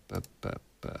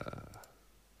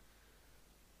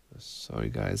 Sorry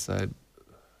guys, I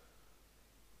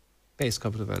paste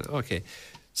complement. Okay,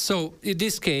 so in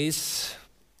this case,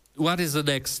 what is the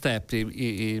next step?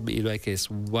 In my case,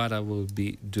 what I will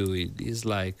be doing is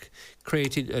like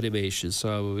creating animation. So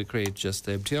I will create just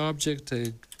an empty object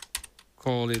and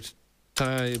call it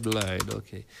timeline.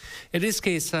 Okay, in this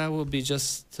case, I will be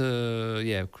just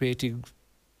yeah, creating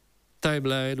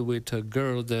timeline with a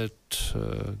girl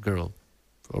girl,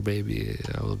 or maybe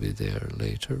I will be there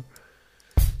later.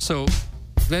 So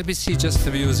let me see just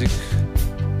the music.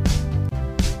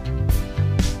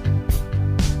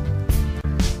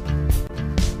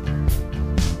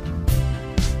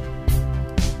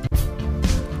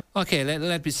 Okay,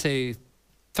 let me say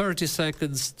 30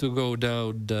 seconds to go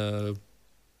down the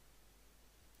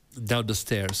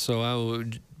stairs. So I will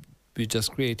be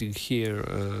just creating here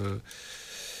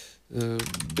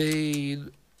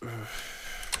main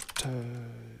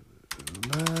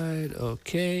timeline.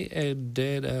 Okay, and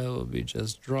then I will be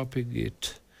just dropping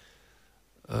it.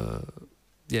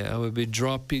 Yeah, I will be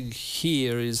dropping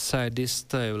here inside this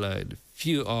timeline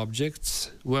few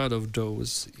objects. One of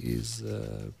those is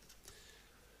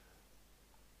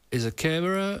a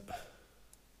camera.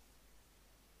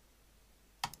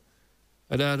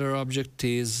 Another object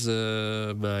is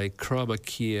my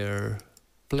Chroma-keyer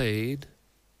plane.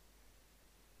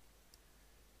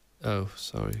 Oh,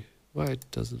 sorry. Why it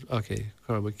doesn't? Okay,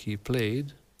 Chroma-key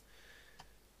plane.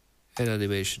 And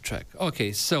animation track.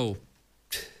 Okay, so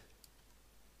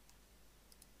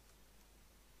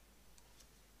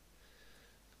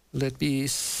let me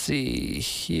see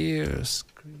here.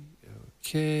 Screen.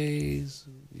 Okay,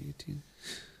 meeting.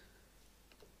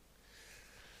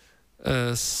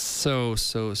 So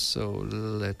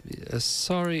let me.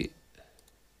 Sorry.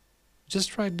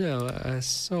 Just right now, I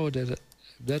saw that I'm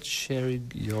not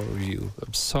sharing your view.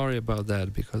 I'm sorry about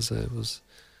that because I was.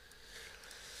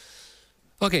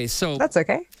 Okay, so that's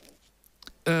okay.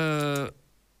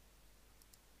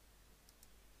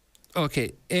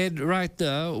 Okay, and right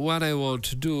now what I want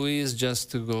to do is just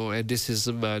to go, and this is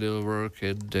a manual work,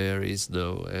 and there is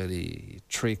no any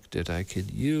trick that I can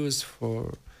use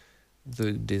for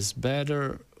doing this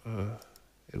better,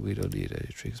 and we don't need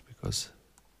any tricks because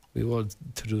we want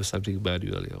to do something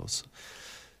manually also.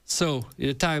 So in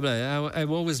the timeline,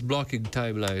 I'm always blocking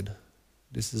timeline.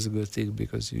 This is a good thing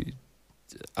because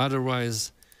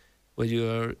otherwise when you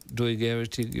are doing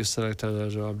everything, you select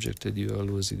another object and you are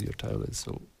losing your timeline.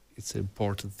 So it's an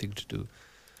important thing to do.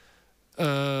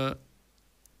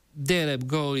 Then I'm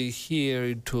going here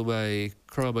into my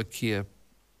Chroma-keyer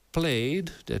plane,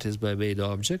 that is my main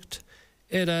object,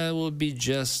 and I will be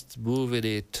just moving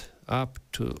it up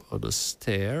to on the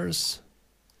stairs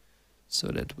so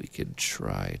that we can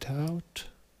try it out.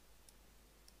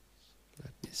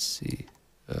 Let me see.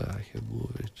 I can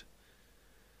move it.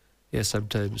 Yeah,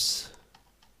 sometimes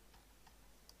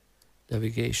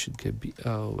navigation can be...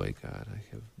 Oh my God, I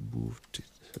have moved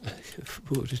it. I have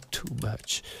moved it too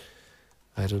much.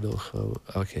 I don't know how...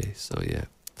 Okay, so yeah.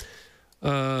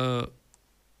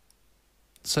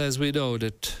 So as we know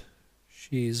that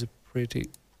she is pretty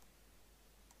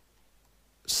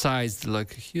sized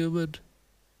like a human,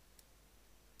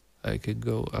 I can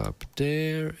go up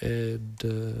there and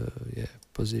yeah,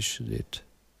 position it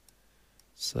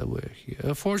somewhere here.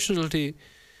 Unfortunately,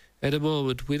 at the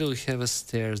moment we don't have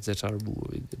stairs that are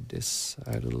moving in this.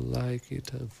 I don't like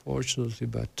it, unfortunately,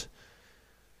 but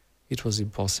it was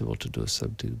impossible to do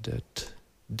something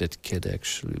that can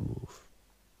actually move.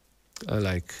 I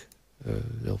like,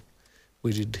 no,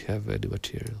 we didn't have any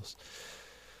materials.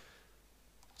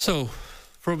 So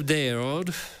from there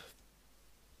on,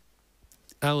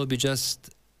 I will be just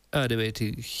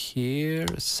animating here,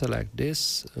 select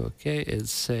this, okay, and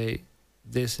say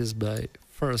this is my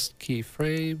first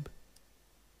keyframe.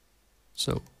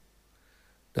 So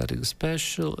nothing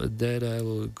special, and then I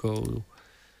will go.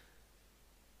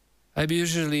 I'm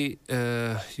usually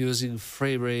using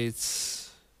frame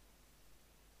rates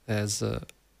as a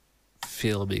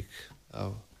filmic.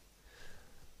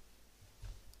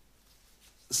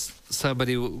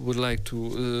 Somebody would like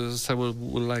to,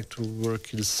 someone would like to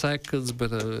work in seconds,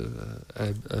 but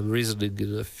I'm reasoning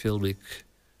in a filmic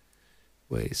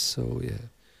way. So yeah.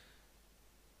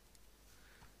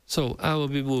 So I will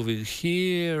be moving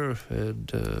here,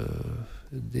 and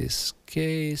in this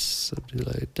case, something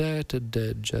like that, and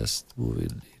then just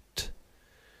moving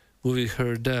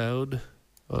her down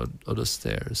on the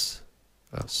stairs.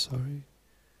 Oh, sorry.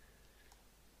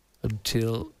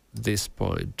 Until this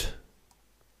point.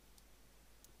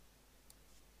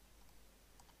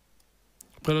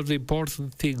 One of the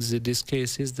important things in this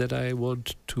case is that I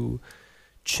want to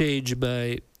change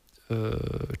my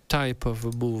type of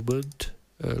a movement,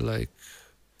 like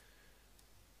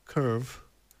curve.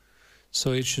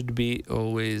 So it should be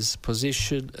always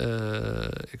position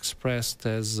expressed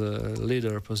as a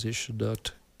linear position,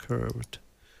 not curved,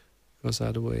 because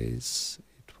otherwise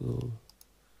it will.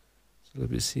 So let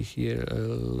me see here,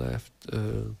 left.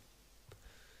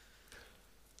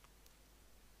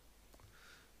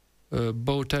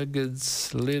 Both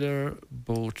tangents linear,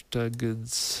 both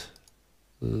tangents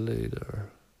linear.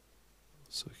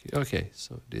 So here, okay,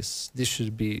 so this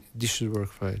should work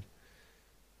fine.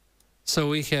 So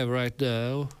we have right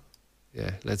now,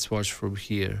 yeah, let's watch from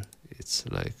here. It's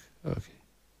like, okay.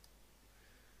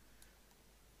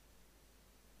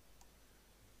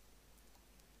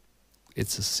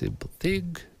 It's a simple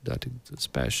thing, nothing too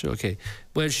special. Okay,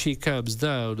 when she comes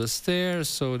down the stairs,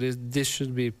 so this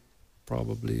should be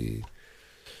probably,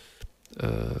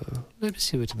 let me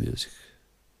see with the music.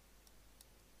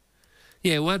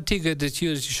 Yeah, one thing that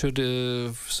Unity should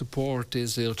support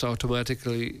is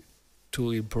automatically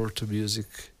to import the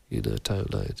music in a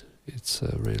timeline. It's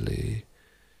really,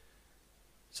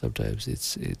 sometimes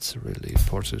it's really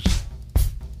important.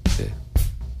 Okay.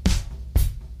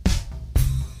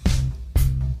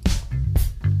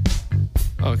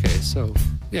 Okay, so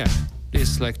yeah,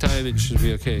 this like timing should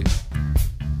be okay.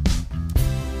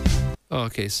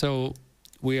 Okay, so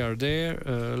we are there.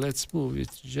 Let's move it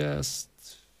just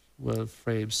one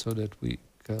frame so that we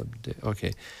come there.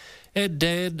 Okay, and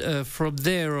then from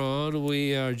there on,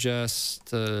 we are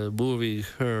just moving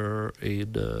her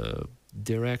in the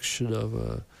direction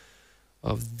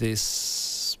of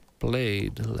this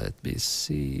plane. Let me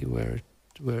see where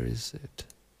is it.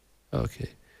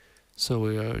 Okay, so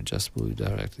we are just moving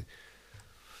directly.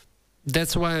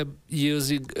 That's why I'm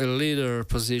using a linear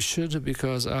position,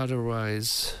 because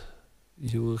otherwise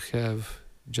you will have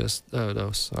just, oh no,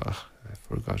 sorry,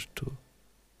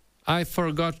 I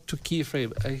forgot to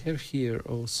keyframe. I have here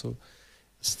also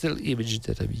still image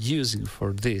that I'm using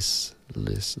for this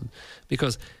lesson,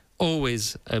 because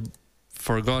always I'm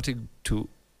forgetting to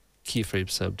keyframe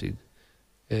something,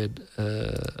 and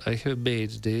I have made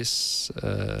this.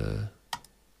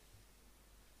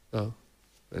 Oh,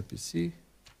 let me see.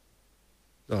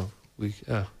 Oh,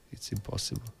 it's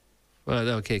impossible. Well,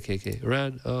 okay.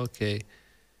 Run. Okay.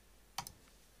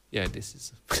 Yeah, this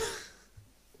is.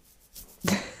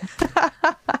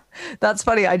 That's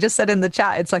funny. I just said in the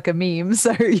chat it's like a meme,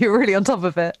 so you're really on top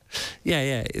of it.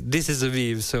 Yeah. This is a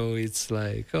meme, so it's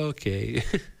like okay.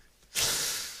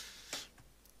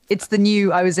 It's the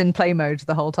new I was in play mode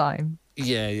the whole time.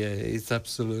 Yeah, it's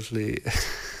absolutely.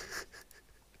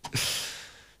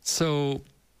 So,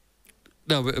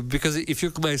 no, because if you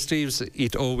look at my streams,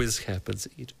 it always happens.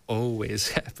 It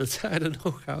always happens. I don't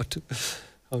know how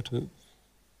to.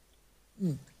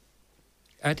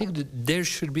 I think that there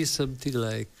should be something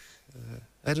like,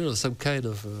 I don't know, some kind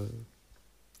of.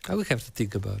 I would have to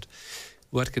think about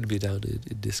what can be done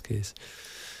in this case.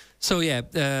 So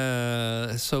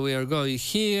yeah, so we are going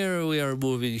here. We are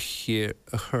moving here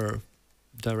her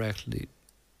directly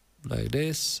like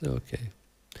this. Okay,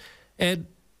 and.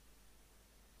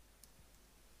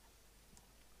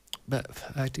 But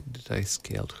I think that I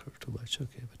scaled her too much.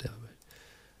 Okay, but never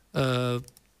mind.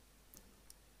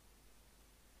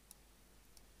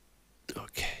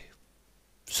 Okay.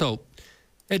 So,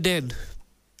 and then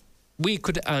we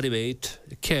could animate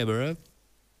a camera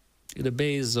in a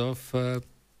base of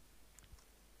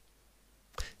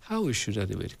how we should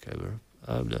animate a camera.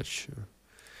 I'm not sure.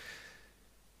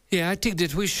 Yeah, I think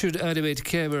that we should animate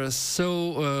cameras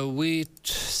so with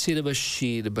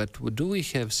Cinemachine, but do we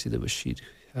have Cinemachine?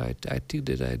 I think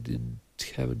that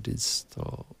haven't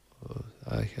installed.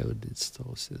 I haven't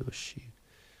installed Cinemachine.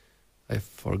 I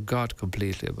forgot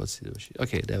completely about Cinemachine.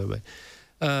 Okay, never mind.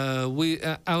 I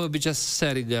will be just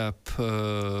setting up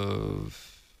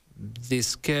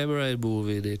this camera and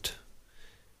moving it.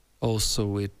 Also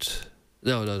with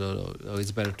no.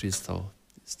 It's better to install.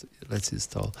 Let's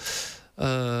install.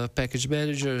 Package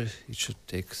manager. It should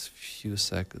take a few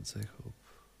seconds, I hope.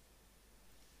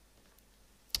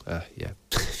 Yeah.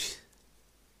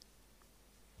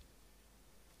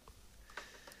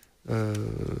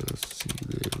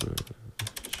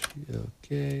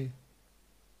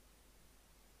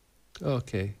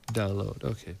 Okay, download.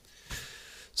 Okay,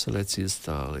 so let's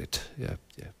install it. Yeah.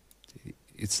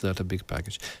 It's not a big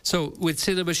package. So with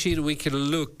Cinemachine, we can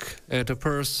look at a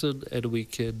person and we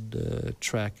can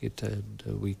track it, and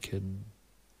we can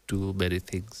do many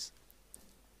things.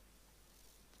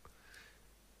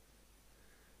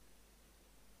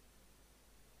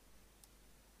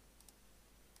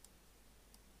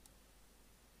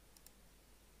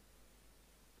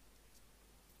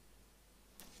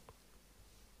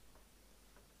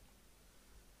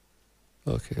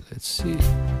 Okay, let's see.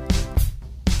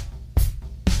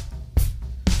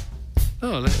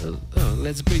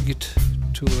 Let's bring it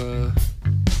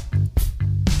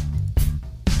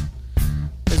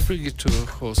to a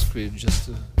whole screen just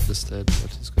to understand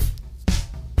what is going on.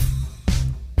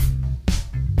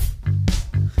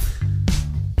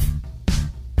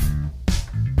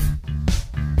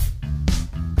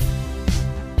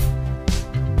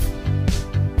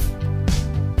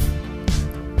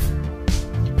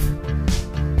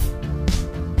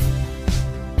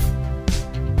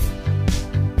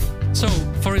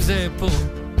 For example,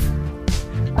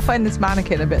 I find this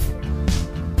mannequin a bit.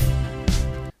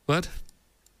 What?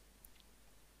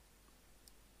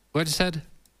 What you said?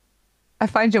 I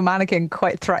find your mannequin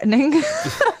quite threatening.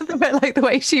 Like the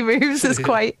way she moves is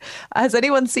quite. Has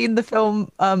anyone seen the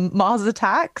film Mars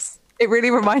Attacks? It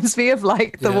really reminds me of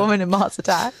like the woman in Mars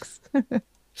Attacks.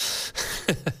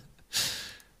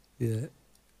 Yeah,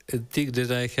 I think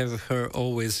that I have her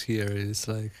always here. It's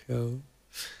like, oh,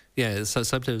 yeah. So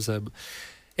sometimes I'm.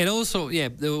 And also, yeah,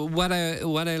 what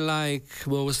I like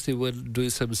mostly when doing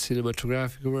some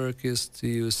cinematographic work is to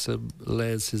use some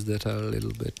lenses that are a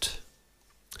little bit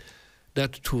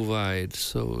not too wide.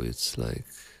 So it's like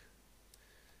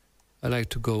I like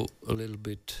to go a little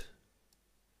bit,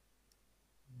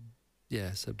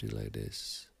 yeah, something like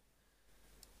this.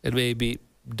 And maybe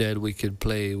then we can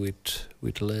play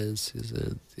with lenses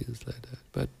and things like that.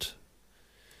 But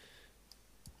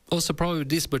also, probably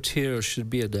this material should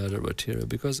be another material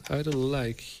because I don't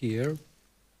like here.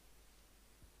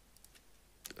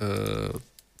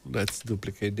 Let's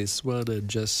duplicate this one and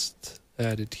just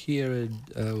add it here, and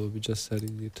I will be just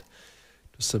adding it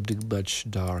to something much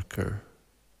darker.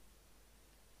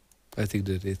 I think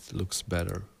that it looks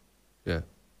better. Yeah,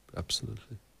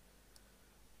 absolutely.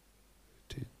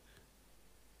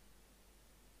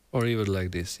 Or even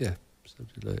like this, yeah,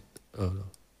 something like, oh no.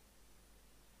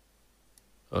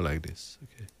 Oh, like this,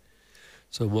 okay.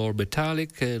 So more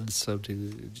metallic and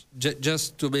something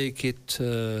just to make it.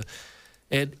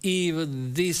 And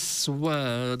even this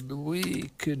one,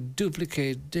 we could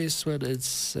duplicate this one and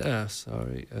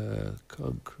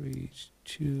concrete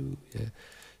 2. Yeah,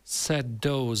 set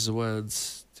those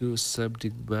ones to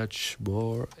something much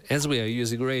more. As we are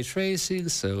using ray tracing,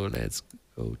 so let's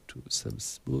go to some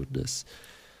smoothness.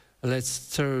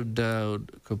 Let's turn down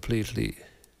completely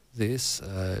this.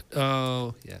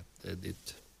 Oh yeah, and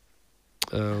it.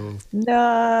 Oh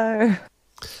no!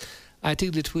 I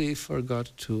think that we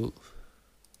forgot to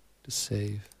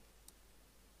save.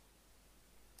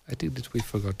 I think that we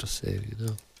forgot to save.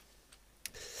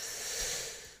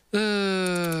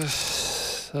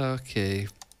 Okay.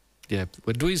 Yeah,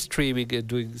 when doing streaming and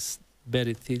doing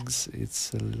many things,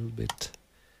 it's a little bit.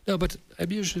 No, but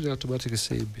I'm usually automatically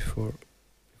saving before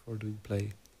doing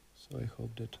play, so I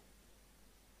hope that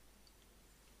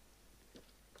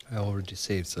I already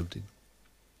saved something.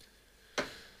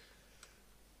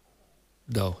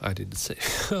 No, I didn't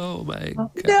save. Oh my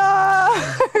god! No!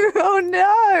 Oh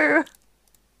no!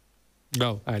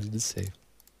 No, I didn't save.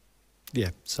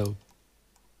 Yeah, so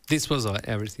this was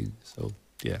everything. So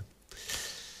yeah.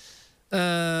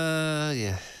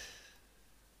 Yeah.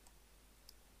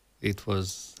 It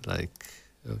was like,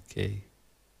 okay.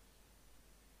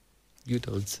 You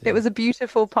don't say. It was a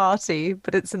beautiful party,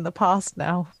 but it's in the past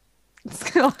now.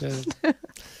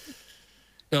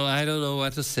 No, I don't know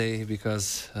what to say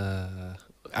because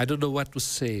I don't know what to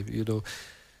say.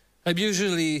 I'm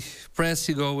usually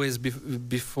pressing always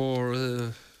before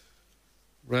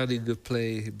running the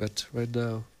play, but right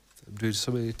now I'm doing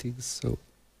so many things. So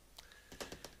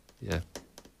yeah.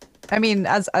 I mean,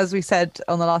 as we said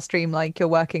on the last stream, like you're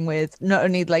working with not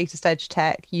only the latest edge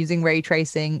tech, using ray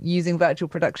tracing, using virtual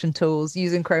production tools,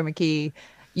 using chroma-key,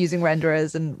 using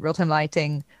renderers and real-time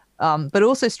lighting, but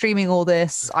also streaming all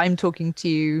this. I'm talking to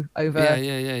you over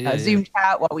Zoom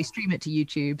chat while we stream it to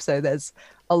YouTube. So there's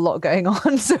a lot going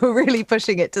on. So we're really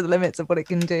pushing it to the limits of what it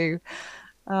can do.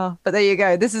 But there you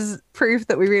go. This is proof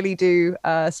that we really do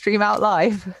stream out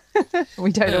live.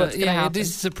 We don't know what's going to happen.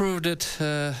 This is a proof that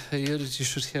Unity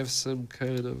should have some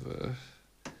kind of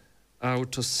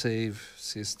autosave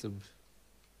system,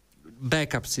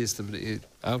 backup system.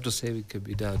 Autosaving can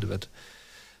be done, but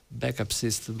backup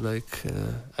system, like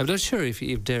I'm not sure if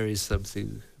there is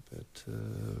something, but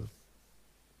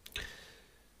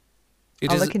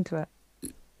I'll look into it.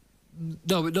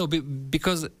 No,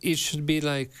 because it should be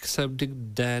like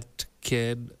something that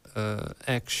can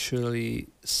actually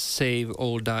save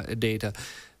all data.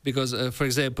 Because, for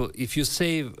example, if you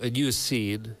save a new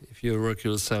scene, if you're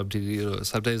working on something,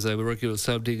 sometimes I'm working on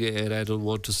something and I don't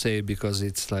want to save because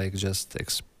it's like just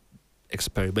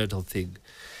experimental thing.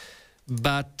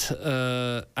 But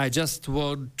I just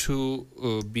want to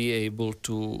be able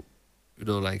to,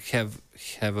 like have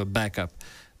a backup.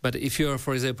 But if you're,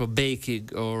 for example,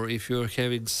 baking, or if you're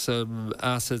having some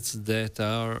assets that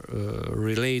are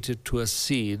related to a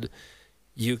scene,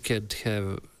 you can't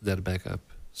have that backup.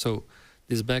 So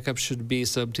this backup should be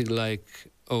something like,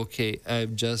 okay,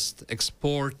 I'm just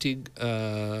exporting.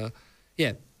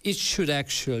 It should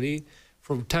actually,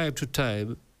 from time to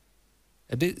time,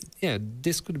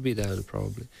 this could be done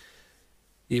probably,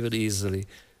 even easily.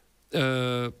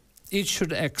 It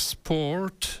should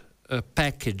export a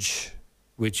package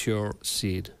with your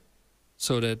seed,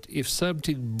 so that if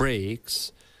something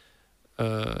breaks,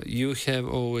 you have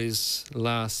always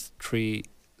last 3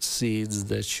 seeds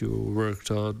that you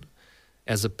worked on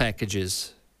as a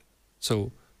packages.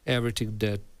 So everything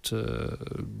that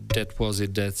was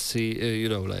in that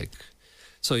seed,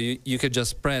 so you can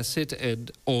just press it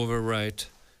and overwrite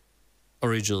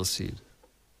original seed.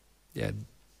 Yeah,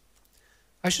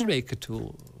 I should make a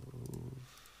tool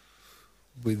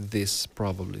with this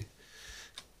probably.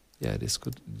 Yeah, this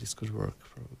could work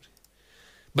probably,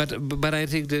 but I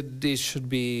think that this should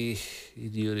be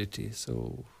in Unity,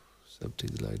 so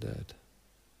something like that.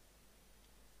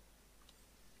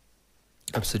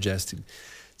 I'm suggesting.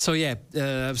 So yeah,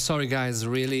 I'm sorry guys.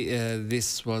 Really,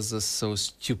 this was a so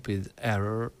stupid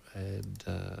error, and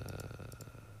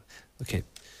okay.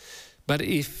 But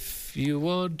if you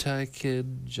want, I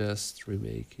can just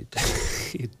remake it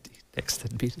in the next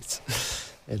 10 minutes,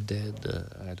 and then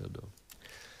I don't know.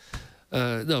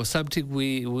 No, something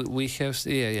we have,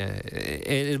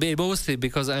 and mostly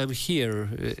because I'm here,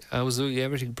 I was doing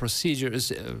everything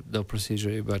not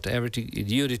procedure, but everything in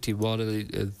Unity modeling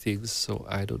and things, so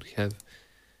I don't have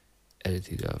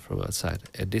anything from outside.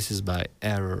 And this is my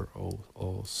error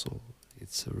also.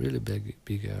 It's a really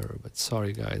big error, but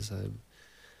sorry guys, I'm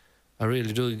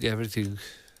really doing everything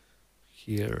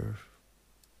here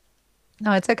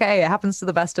No, it's okay. It happens to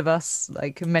the best of us.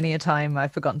 Like many a time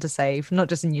I've forgotten to save, not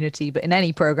just in Unity, but in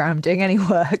any program doing any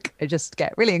work. I just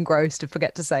get really engrossed and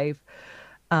forget to save.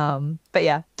 But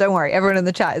yeah, don't worry. Everyone in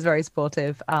the chat is very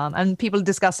supportive. And people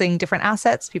discussing different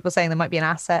assets, people saying there might be an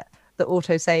asset that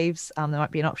auto saves. There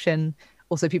might be an option.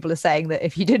 Also, people are saying that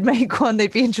if you did make one,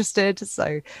 they'd be interested.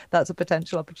 So that's a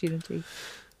potential opportunity.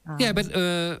 Yeah, but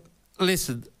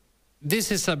listen,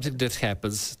 this is something that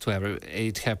happens to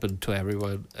it happened to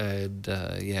everyone, and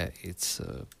yeah, it's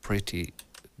a pretty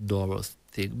normal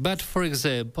thing. But for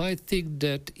example, I think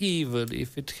that even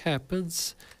if it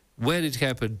happens, when it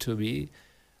happened to me,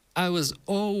 I was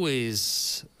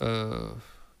always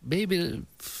maybe,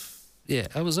 yeah,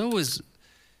 I was always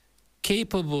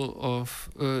capable of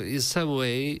in some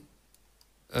way,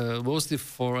 mostly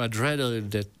for adrenaline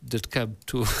that come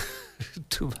to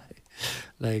to my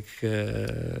like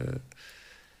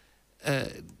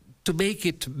to make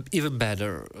it even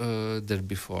better than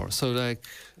before. So like,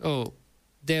 oh,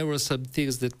 there were some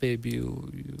things that maybe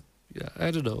you yeah,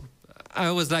 I don't know. I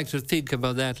always like to think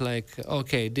about that, like,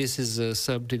 okay, this is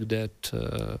something that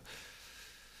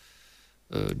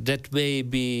that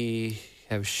maybe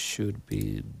should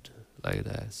be like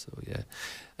that. So yeah,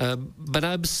 but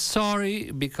I'm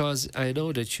sorry because I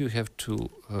know that you have to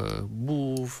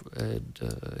move, and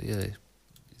yeah,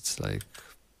 it's like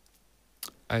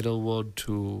I don't want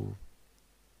to,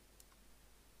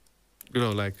 you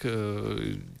know, like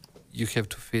you have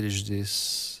to finish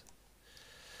this.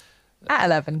 At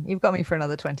 11, you've got me for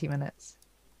another 20 minutes.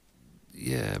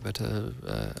 Yeah, but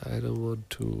I don't want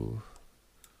to.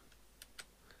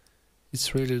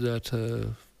 It's really not.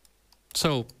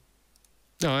 So,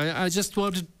 no, I just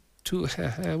wanted to.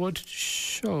 I wanted to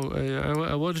show.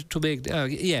 I wanted to make.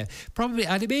 Yeah, probably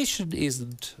animation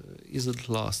isn't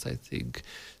lost, I think.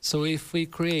 So if we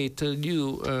create a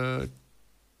new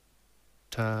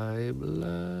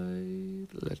timeline,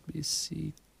 let me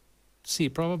see. See,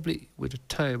 probably with a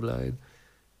timeline,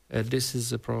 and this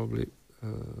is probably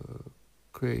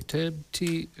create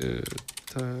empty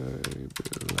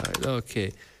timeline.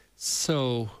 Okay,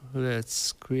 so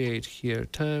let's create here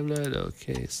timeline.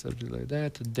 Okay, something like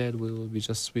that, and then we will be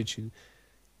just switching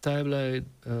timeline.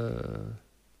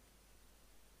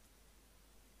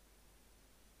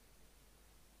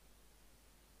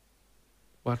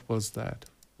 What was that?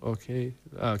 Okay,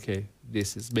 okay,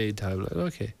 this is main timeline.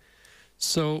 Okay,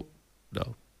 so.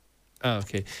 No.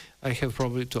 Okay. I have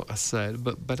probably to assign,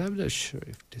 but I'm not sure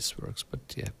if this works, but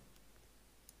yeah.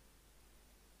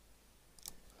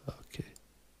 Okay.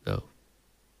 No.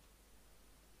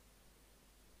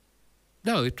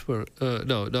 No, it worked.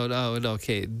 No,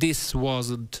 okay. This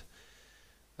wasn't.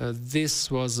 This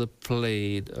was a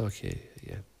plain. Okay,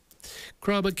 yeah.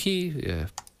 Chroma-key, yeah.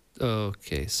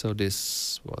 Okay, so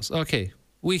this was. Okay,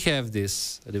 we have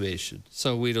this animation,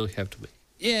 so we don't have to make.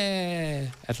 Yeah,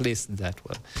 at least that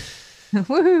one.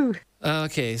 Woohoo!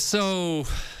 Okay, so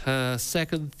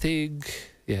second thing,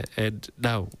 yeah, and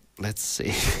now let's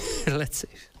see, let's see.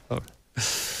 Oh.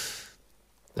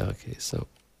 Okay, so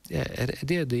yeah, at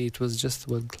the end it was just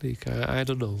one click. I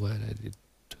don't know why I didn't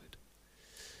do it.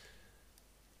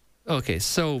 Okay,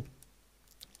 so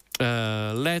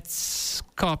let's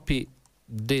copy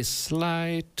this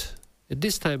slide. And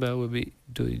this time I will be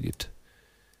doing it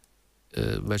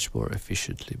much more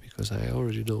efficiently because I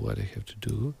already know what I have to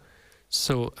do.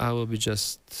 So I will be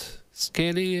just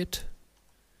scaling it,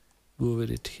 moving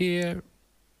it here,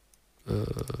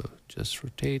 just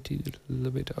rotating it a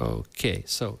little bit. Okay,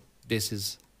 so this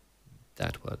is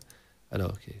that one. And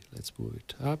okay, let's move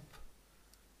it up.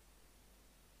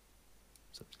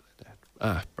 Something like that.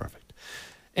 Ah, perfect.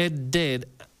 And then,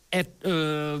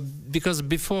 because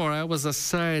before I was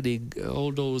assigning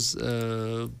all those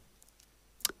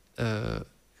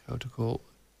how to call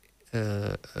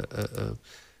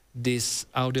these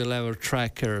audio level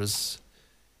trackers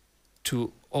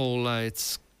to all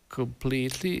lights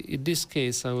completely. In this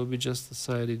case, I will be just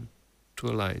assigning to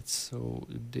a light. So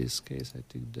in this case, I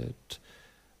think that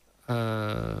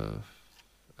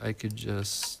I could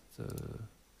just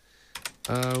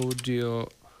audio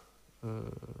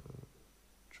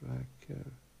tracker,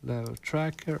 level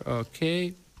tracker.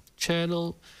 Okay,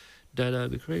 channel,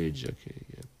 dynamic range. Okay,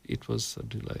 yeah. It was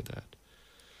something like that.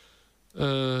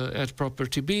 Add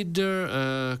property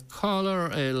bidder, color,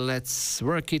 and let's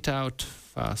work it out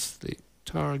fastly.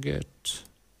 Target,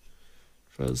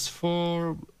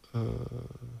 transform.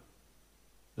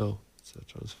 No, it's a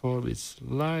transform. It's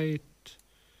light.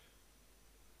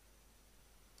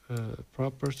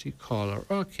 Property color.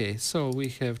 Okay, so we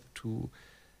have to.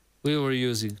 We were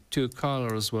using two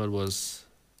colors. One was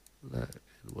black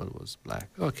and one was black.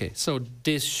 Okay, so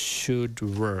this should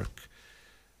work.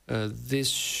 this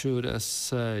should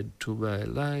assign to my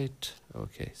light.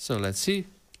 Okay, so let's see.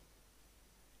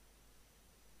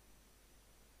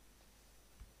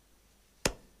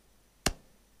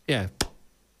 Yeah,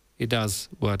 it does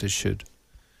what it should.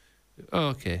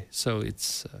 Okay, so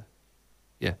it's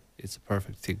yeah, it's a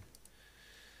perfect thing.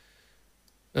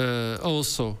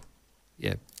 Also,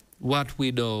 yeah, what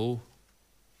we know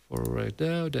for right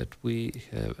now that we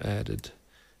have added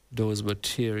those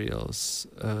materials.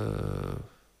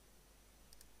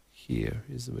 Here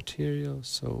is the material,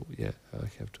 so yeah, I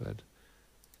have to add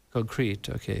concrete.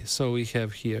 Okay, so we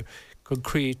have here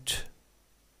concrete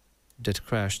that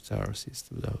crashed our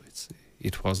system. No,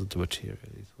 it wasn't the material.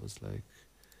 It was like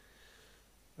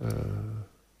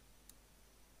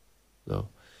no,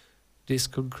 this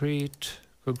concrete.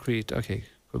 Okay,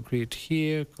 concrete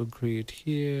here, concrete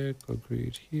here,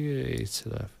 concrete here. It's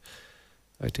enough.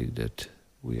 I think that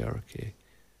we are okay.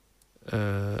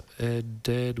 And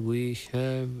then we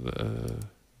have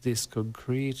this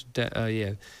concrete.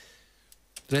 Yeah,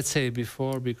 let's say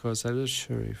before, because I'm not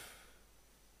sure if.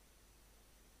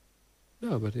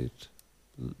 No, but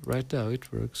right now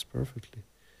it works perfectly.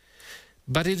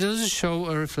 But it doesn't show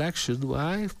a reflection.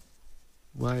 Why?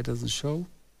 Why it doesn't show?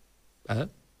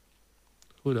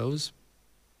 Who knows?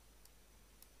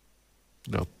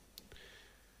 No.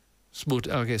 Smooth.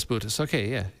 Okay, smooth. It's okay.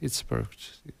 Yeah, it's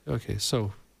perfect. Okay,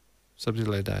 so something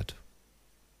like that.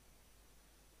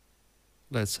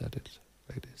 Let's add it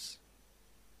like this.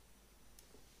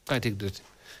 I think that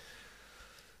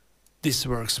this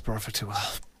works perfectly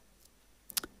well.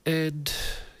 And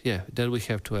yeah, then we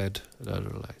have to add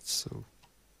another light.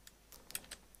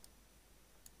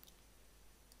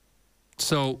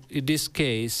 So in this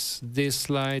case, this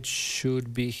light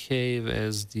should behave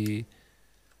as the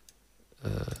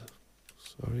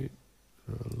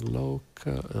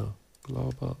local,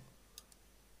 global.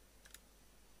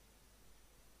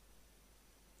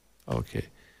 Okay,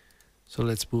 so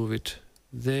let's move it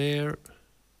there.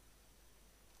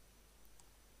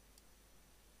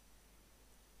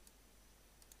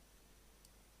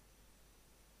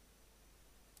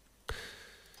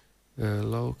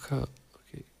 Local.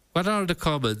 Okay. What are the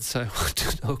comments? I want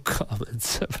to know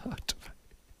comments about.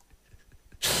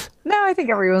 No, I think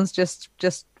everyone's just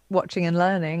watching and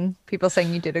learning. People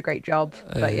saying you did a great job,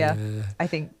 but yeah, I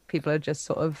think people are just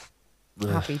sort of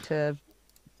happy to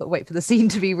sort of wait for the scene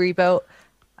to be rebuilt.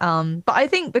 But I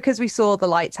think because we saw the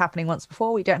lights happening once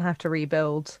before, we don't have to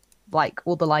rebuild like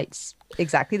all the lights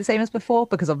exactly the same as before,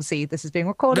 because obviously this is being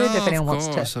recorded. No, if anyone wants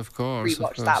to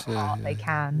rewatch that part, they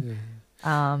can.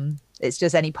 Yeah. It's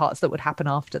just any parts that would happen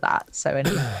after that. So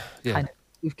any kind of,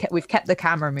 we've kept the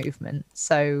camera movement.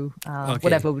 So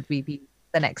whatever would be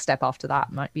the next step after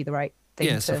that might be the right thing.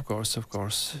 Yes, of course.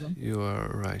 You are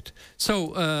right.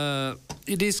 So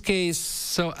in this case,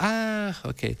 so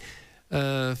okay,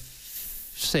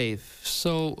 save.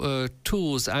 So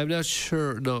tools. I'm not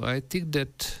sure. No, I think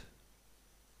that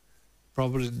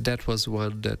probably that was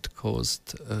one that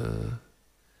caused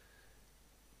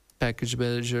package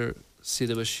manager.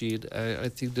 Cinemachine. I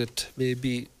think that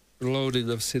maybe loading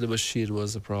of Cinemachine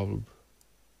was a problem.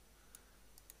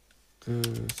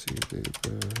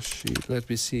 Cinemachine. Let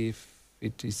me see if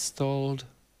it installed.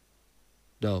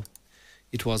 No,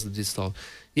 it wasn't installed.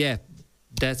 Yeah,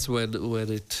 that's when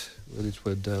it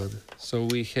went down. So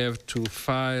we have to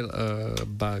file a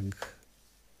bug.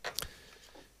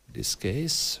 In this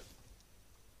case,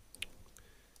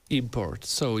 import.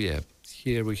 So yeah,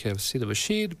 here we have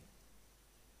Cinemachine.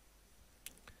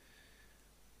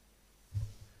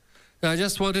 I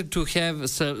just wanted to have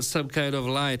some kind of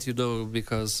light, you know,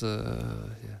 because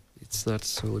yeah, it's not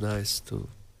so nice to.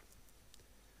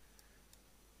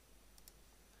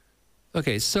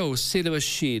 Okay, so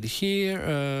Cinemachine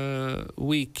here,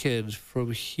 we can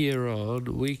from here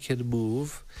on we can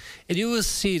move, and you will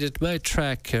see that my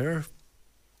tracker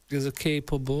is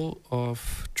capable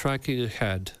of tracking a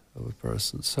head of a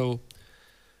person. So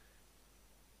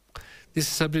this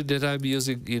is something that I'm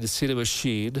using in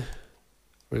Cinemachine.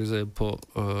 For example,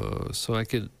 so I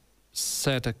can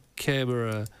set a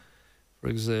camera, for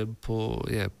example,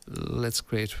 yeah, let's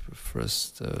create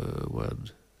first one,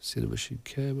 Cinemachine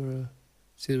camera,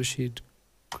 Cinemachine,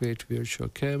 create virtual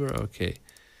camera, okay.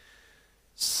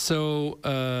 So,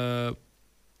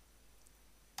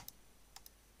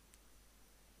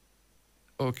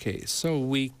 okay, so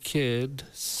we can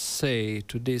say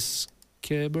to this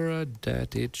camera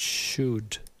that it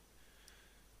should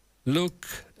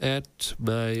look at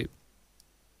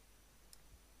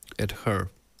her.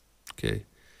 Okay,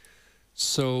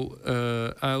 so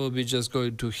I will be just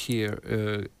going to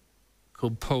here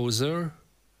composer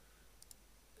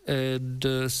and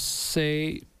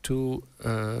say to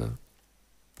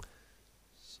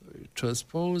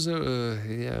transposer.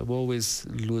 Yeah, I'm always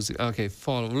losing. Okay,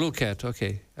 follow. Look at.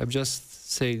 Okay, I'm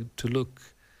just saying to look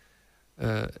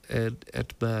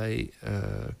at my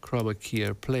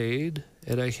Chroma-keyer plane,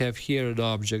 and I have here an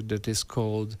object that is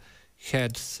called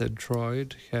head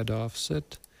centroid, head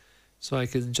offset. So I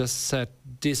can just set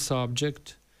this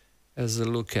object as a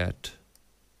look at.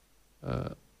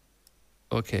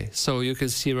 Okay, so you can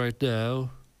see right now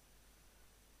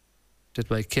that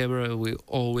my camera will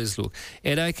always look.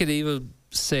 And I can even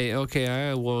say, okay,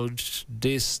 I want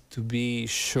this to be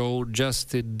shown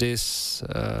just in this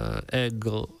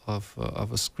angle of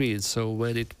a screen. So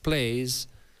when it plays,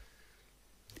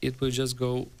 it will just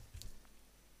go.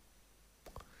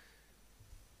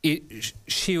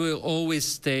 She will always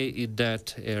stay in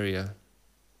that area.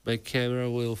 My camera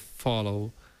will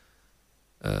follow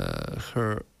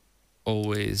her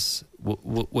always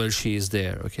when she is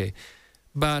there. Okay.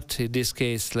 But in this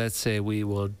case, let's say we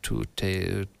want to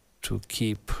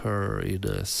keep her in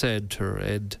the center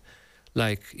and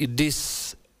like in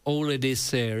this, only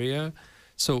this area.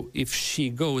 So if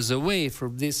she goes away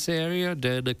from this area,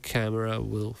 then the camera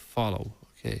will follow.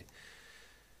 Okay.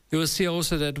 You will see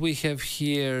also that we have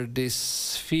here this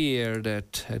sphere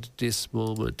that at this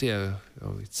moment, yeah,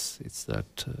 oh, it's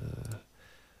not.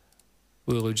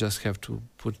 We will just have to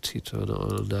put it on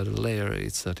another layer.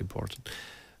 It's not important.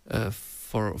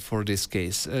 For this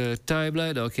case,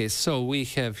 timeline. Okay, so we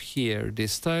have here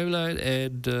this timeline,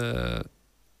 and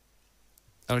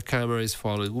our camera is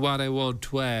following. What I want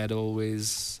to add always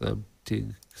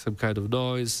something, some kind of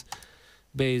noise,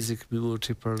 basic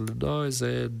multiple noise,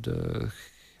 and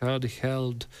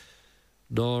handheld,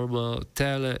 normal,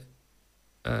 tele.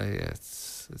 Yeah,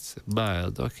 it's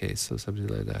mild. Okay, so something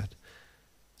like that.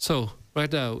 So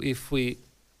right now, if we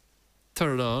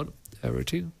turn on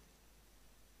everything.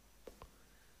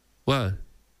 Well,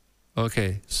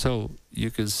 okay, so you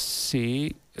can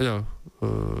see, you know,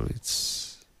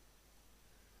 it's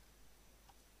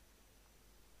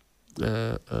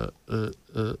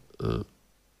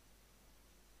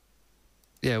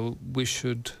yeah, we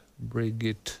should bring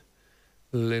it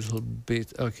a little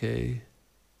bit. Okay,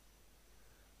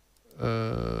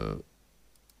 body.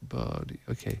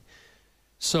 Okay,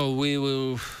 so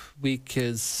we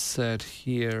can set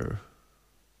here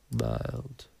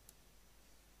mild.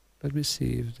 Let me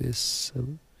see if this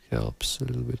helps a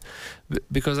little bit,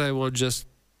 because I want just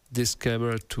this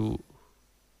camera to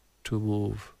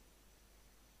move.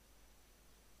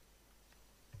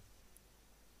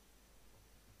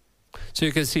 So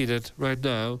you can see that right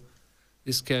now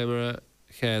this camera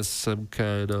has some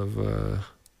kind of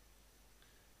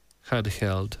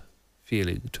handheld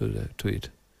feeling to it.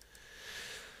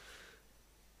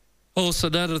 Also,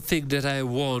 another thing that I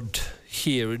want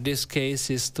here in this case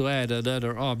is to add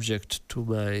another object to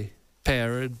my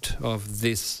parent of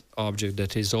this object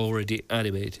that is already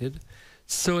animated,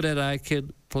 so that I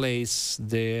can place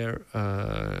there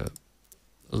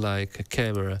like a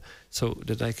camera, so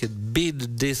that I can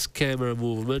bind this camera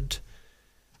movement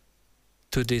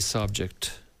to this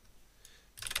object.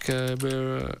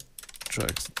 Camera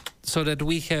tracks, so that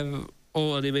we have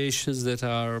all animations that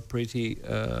are pretty,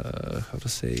 how to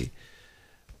say,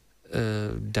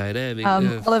 dynamic.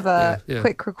 Oliver,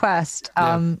 quick request.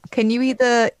 Can you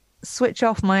either switch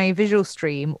off my visual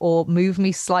stream or move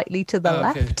me slightly to the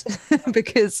left?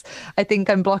 Because I think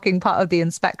I'm blocking part of the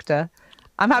inspector.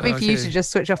 I'm happy for you to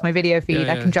just switch off my video feed.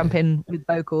 I can jump in with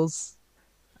vocals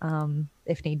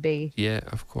if need be. Yeah,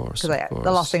 of course. Because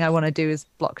the last thing I want to do is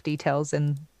block details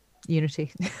in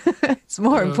Unity. It's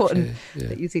more important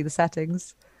that you see the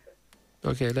settings.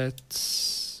 Okay,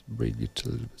 let's bring it a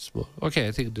little bit small. Okay,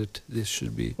 I think that this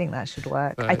should be. I think that should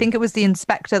work. I think it was the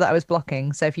inspector that I was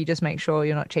blocking. So if you just make sure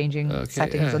you're not changing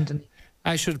settings underneath.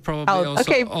 I should probably also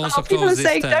people close are this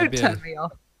saying tab. don't turn me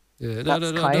off. Yeah, no.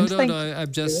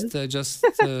 I'm just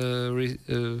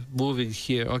moving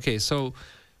here. Okay, so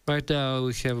right now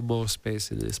we have more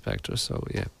space in the inspector. So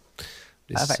yeah,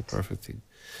 this is a perfect thing.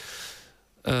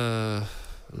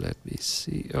 Let me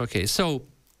see. Okay, so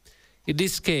in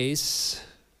this case,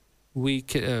 we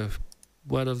can.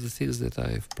 One of the things that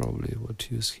I probably want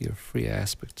to use here, free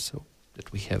aspect, so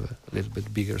that we have a little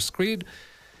bit bigger screen.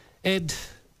 And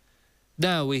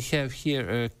now we have here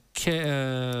a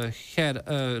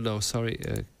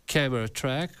camera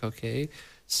track. Okay,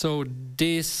 so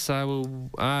this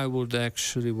I would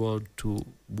actually want to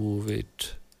move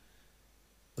it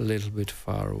a little bit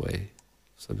far away,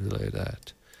 something like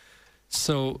that.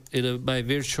 So in my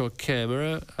virtual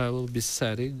camera, I will be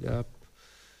setting up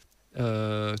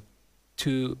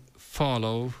to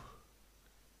follow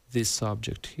this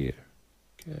object here,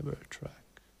 camera track.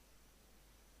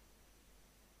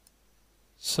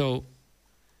 So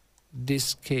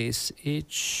this case,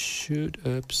 it should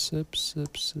ups.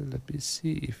 Let me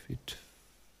see if it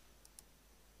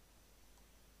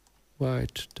why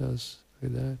it does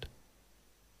like that.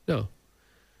 No,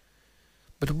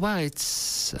 but why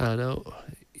it's I know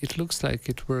it looks like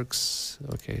it works.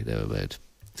 Okay, never mind.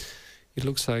 It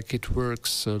looks like it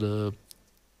works on a.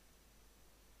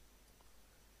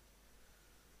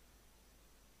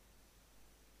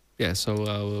 Yeah, so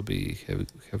I will be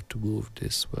have to move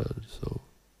this one. So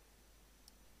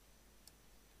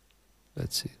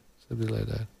let's see, something like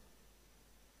that.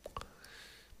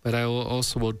 But I will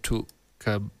also want to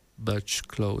come much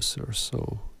closer.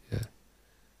 So yeah,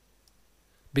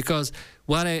 because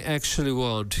what I actually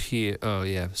want here. Oh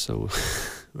yeah, so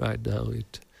right now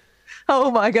it.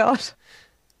 Oh my God.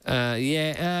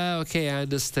 Yeah. Okay, I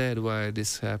understand why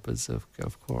this happens.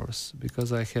 Of course,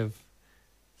 because I have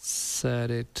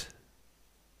set it.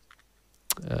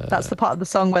 That's the part of the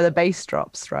song where the bass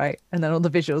drops, right? And then all the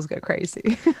visuals go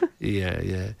crazy.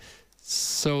 Yeah.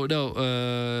 So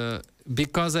no,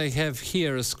 because I have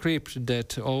here a script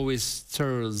that always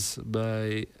turns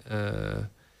my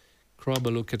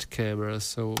chroma look at camera,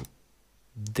 so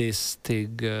this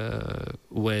thing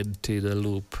went in a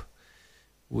loop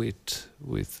with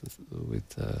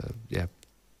yeah.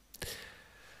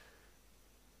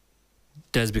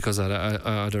 That's because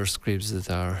other scripts that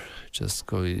are just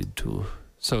going to.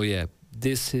 So yeah,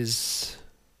 this is.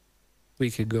 We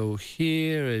can go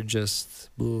here and just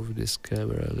move this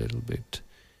camera a little bit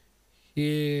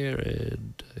here,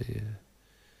 and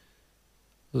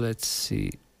let's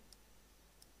see.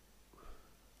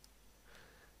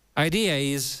 Idea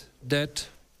is that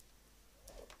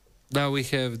now we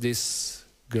have this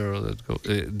girl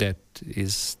that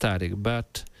is static,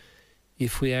 but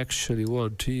if we actually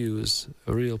want to use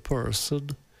a real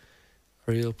person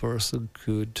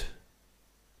could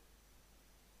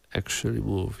actually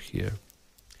move here.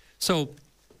 So,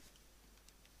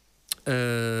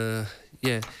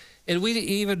 yeah, and we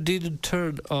even didn't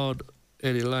turn on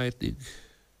any lighting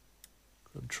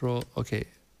control. Okay,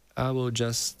 I will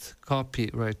just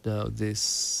copy right now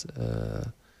this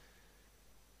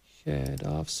head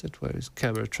offset. Where is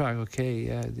camera track? Okay,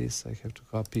 yeah, this I have to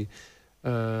copy.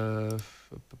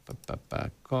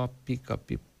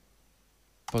 Copy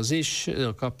position.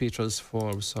 No, copy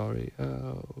transform. Sorry.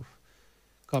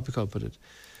 Copy component.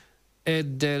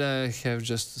 And then I have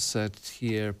just to set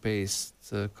here, paste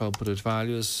component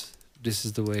values. This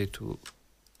is the way to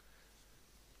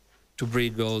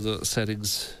bring all the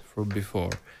settings from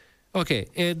before. Okay,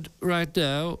 and right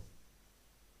now,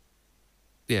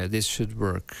 yeah, this should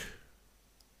work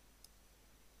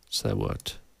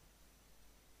somewhat.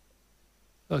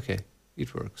 Okay,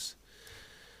 it works.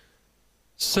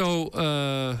 So,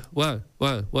 well,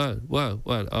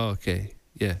 okay,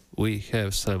 yeah, we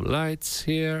have some lights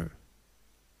here.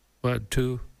 1,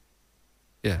 2,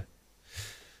 yeah.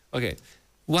 Okay,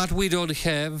 what we don't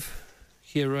have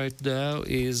here right now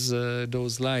is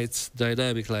those lights,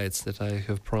 dynamic lights that I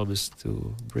have promised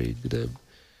to bring them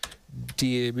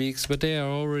DMX, but they are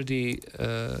already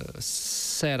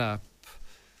set up.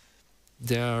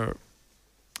 They are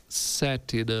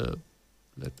set in a,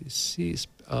 let me see,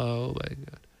 oh my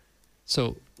God.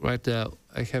 So right now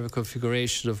I have a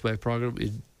configuration of my program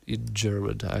in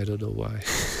German. I don't know why.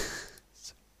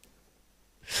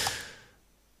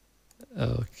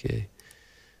 Okay.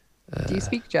 Do you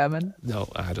speak German? No,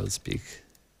 I don't speak.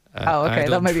 Oh, okay,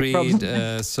 that might be a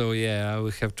problem. So yeah, I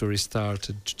will have to restart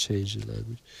and change the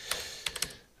language.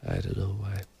 I don't know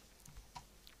why.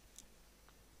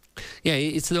 Yeah,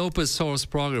 it's an open source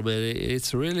program, and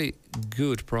it's a really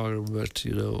good program. But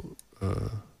you know,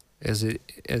 as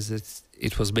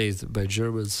it was made by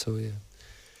Germans, so yeah,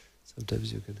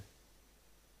 sometimes you can.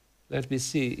 Let me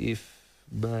see if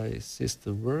my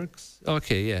system works.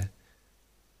 Okay, yeah.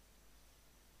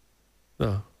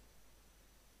 Oh.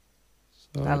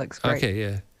 Sorry. That looks great. Okay,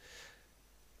 yeah.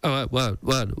 Oh, one.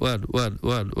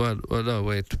 No,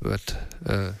 wait, but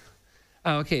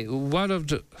okay. One of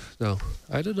the no,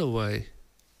 I don't know why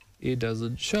it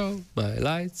doesn't show my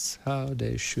lights how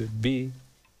they should be.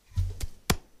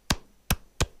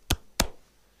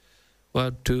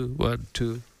 1, 2, 1,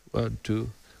 2, 1, 2.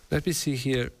 Let me see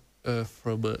here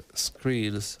from a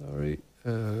screen. Sorry,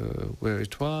 where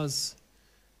it was.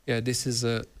 Yeah, this is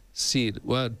a scene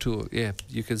 1, 2. Yeah,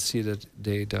 you can see that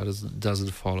they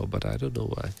doesn't follow, but I don't know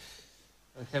why.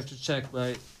 I have to check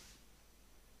my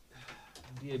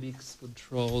DMX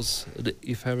controls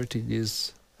if everything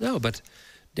is no, but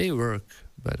they work,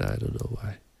 but I don't know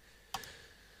why.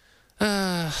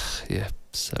 Yeah,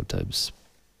 sometimes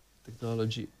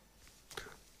technology.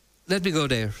 Let me go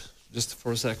there just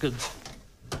for a second.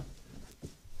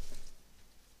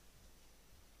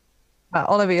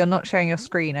 Oliver, you're not sharing your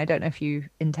screen. I don't know if you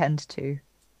intend to.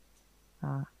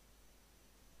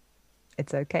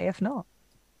 It's okay if not.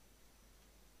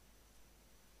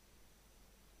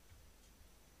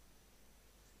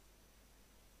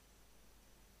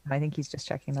 I think he's just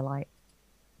checking the light.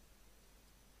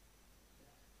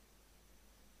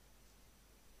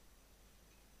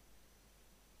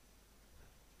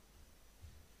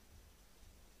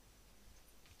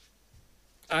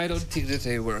 I don't think that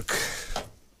they work.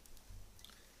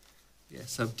 Yeah,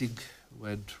 something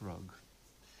went wrong.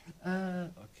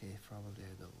 Okay, probably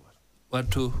I know what. 1,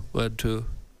 2, 1, 2.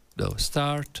 No,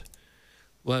 start.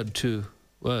 1, 2,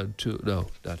 1, 2. No,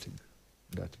 nothing.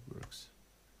 Nothing works.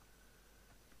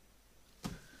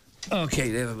 Okay,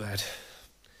 never mind.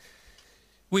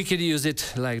 We can use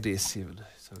it like this even,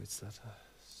 so it's not.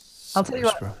 I'll tell you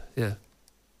what. Yeah.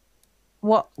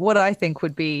 What I think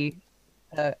would be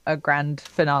a grand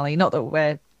finale. Not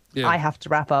that I have to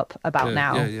wrap up about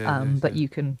now, but you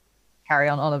can carry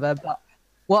on, Oliver. But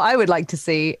what I would like to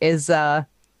see is the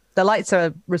lights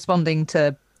are responding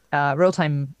to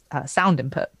real-time sound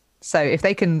input. So if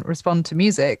they can respond to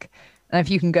music, and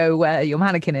if you can go where your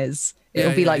mannequin is,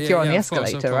 it'll be like you're on the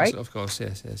escalator, right? Of course,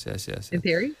 yes. In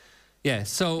theory? Yeah,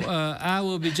 so I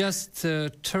will be just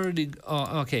turning...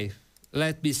 okay,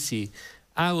 let me see.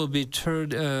 I will be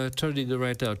turning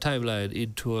right now timeline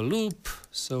into a loop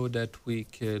so that we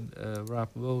can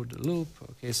wrap mode the loop,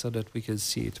 okay, so that we can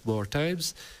see it more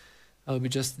times. I'll be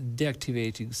just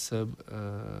deactivating some,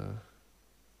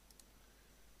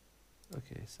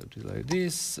 okay, something like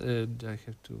this, and I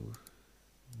have to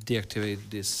deactivate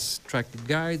this tracking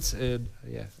guides, and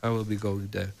yeah, I will be going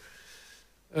there.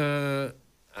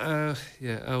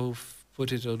 Yeah, I will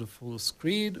put it on the full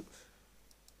screen.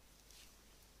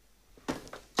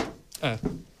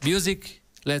 Music.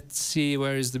 Let's see,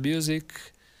 where is the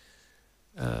music?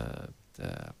 1,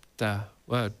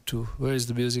 2. Where is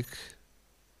the music?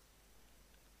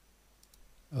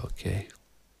 Okay.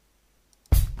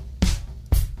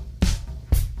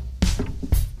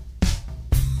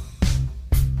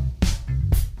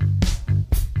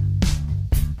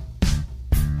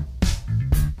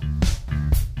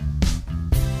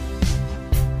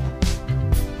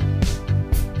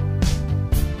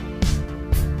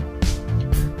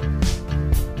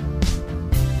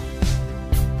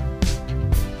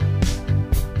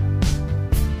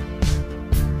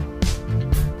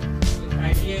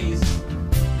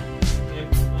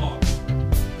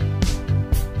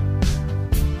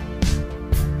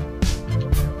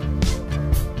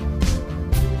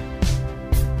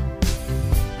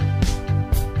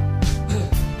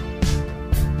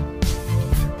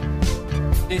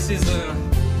 This is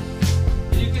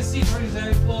you can see, for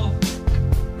example,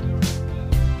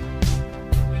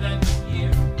 when I'm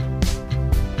here,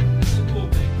 there's a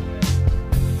movement.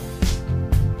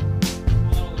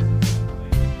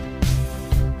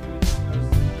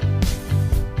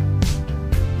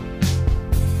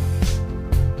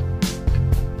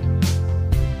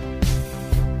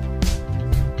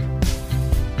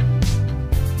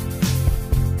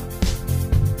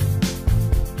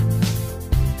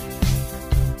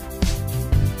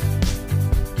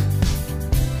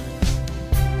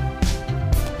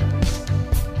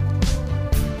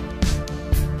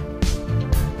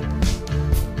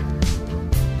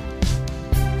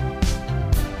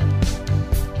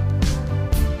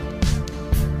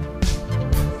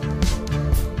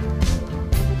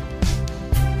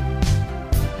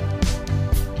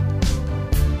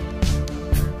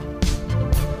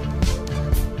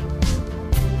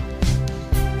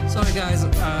 Sorry guys,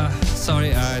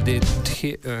 sorry I didn't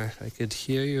hear, I could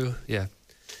hear you, yeah.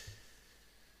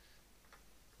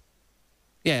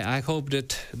 Yeah, I hope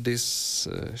that this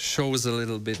shows a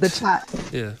little bit. The chat.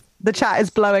 Yeah. The chat is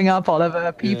blowing up,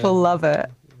 Oliver. People love it.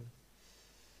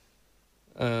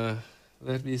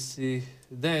 Let me see.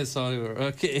 There's Oliver.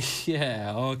 Okay,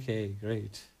 yeah, okay,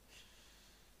 great.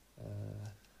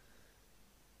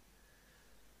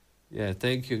 Yeah,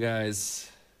 thank you guys.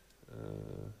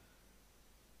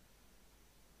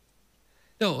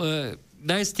 No,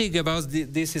 nice thing about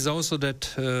this is also that,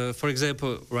 for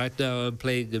example, right now I'm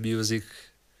playing the music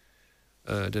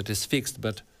that is fixed,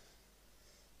 but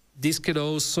this can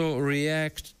also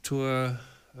react to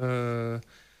a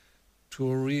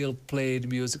real played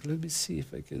music. Let me see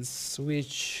if I can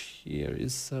switch here in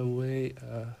some way.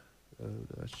 I'm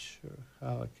not sure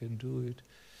how I can do it.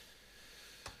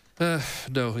 No,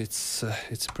 it's a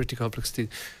pretty complex thing.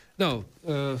 No.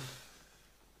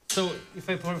 So if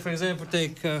I, for example,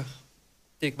 take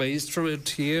my instrument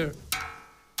here.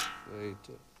 Wait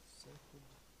a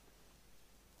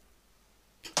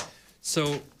second.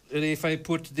 So and if I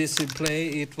put this in play,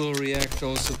 it will react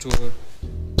also to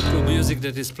music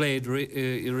that is played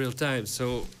in real time.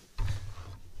 So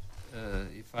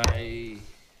if I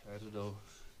don't know.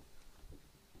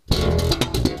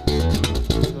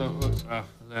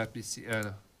 Let me see.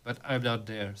 But I'm not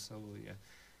there, so yeah,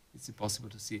 it's impossible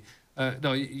to see.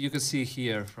 No, you can see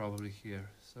here, probably here.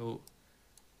 So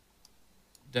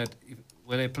that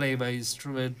when I play my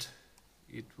instrument,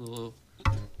 it will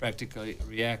practically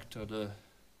react on the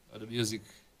music,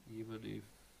 even if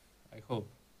I hope.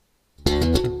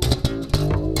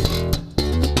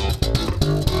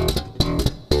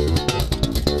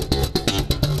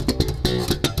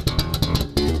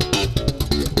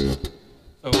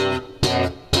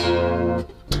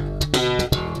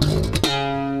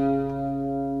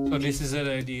 So this is an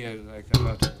idea, like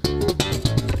about.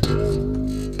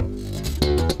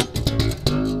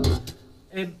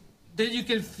 And then you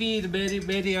can feed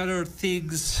many other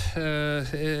things.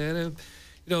 You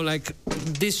know, like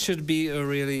this should be a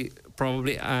really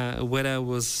probably when I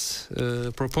was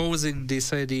proposing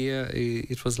this idea,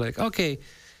 it was like, okay,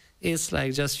 it's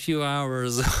like just few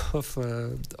hours of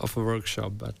a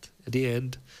workshop, but at the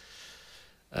end,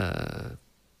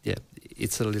 yeah,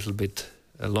 it's a little bit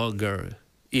longer.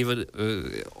 Even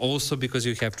also because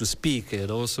you have to speak,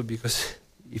 and also because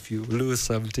if you lose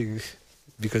something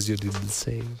because you didn't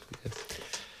say.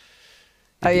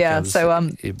 Yeah. So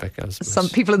some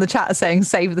people in the chat are saying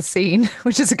save the scene,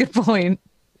 which is a good point.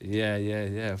 Yeah.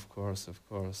 Of course.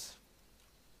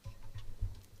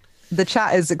 The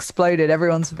chat is exploded.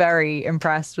 Everyone's very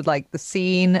impressed with like the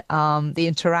scene, the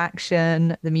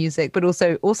interaction, the music, but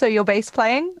also your bass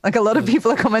playing. Like a lot of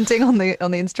people are commenting on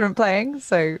the instrument playing.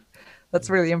 So that's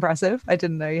really impressive. I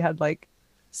didn't know you had like,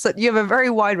 so you have a very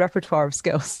wide repertoire of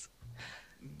skills.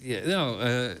 Yeah,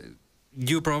 no,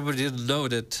 you probably didn't know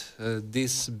that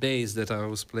this bass that I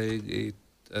was playing,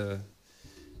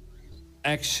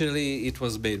 actually it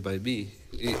was made by me.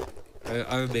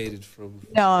 I made it from.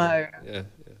 No. Yeah.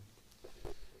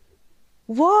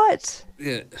 What?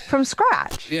 Yeah. From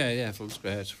scratch? Yeah, from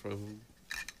scratch,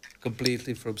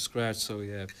 completely from scratch. So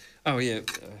yeah. Oh yeah.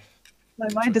 My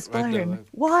mind is blown. Right now,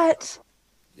 what?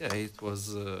 Yeah, it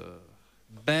was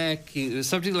back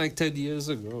something like 10 years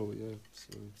ago. Yeah,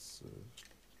 so it's.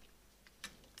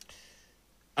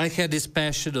 I had this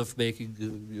passion of making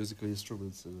musical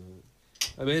instruments.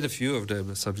 I made a few of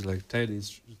them, something like 10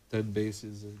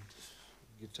 basses and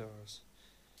guitars.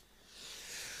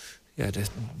 Yeah,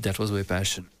 that was my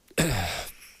passion.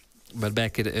 But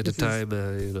back at the time,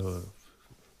 you know,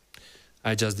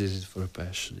 I just did it for a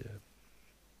passion. Yeah.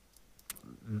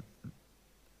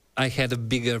 I had a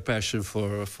bigger passion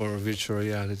for virtual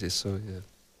reality, so yeah.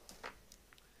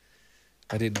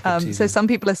 I didn't continue. So some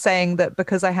people are saying that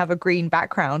because I have a green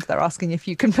background, they're asking if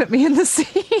you can put me in the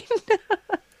scene.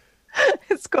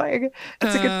 It's a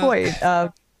good point.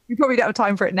 You probably don't have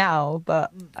time for it now,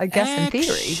 but I guess in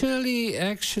theory.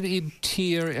 Actually, in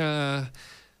theory,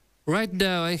 right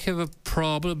now I have a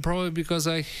problem. Probably because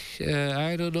I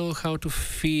don't know how to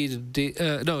feed the.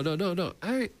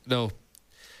 No.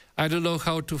 I don't know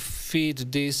how to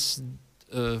feed this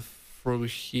from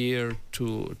here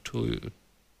to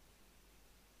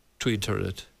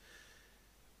internet,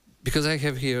 because I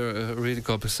have here a really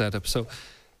complex setup. So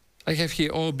I have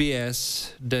here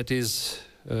OBS that is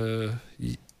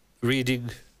reading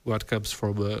what comes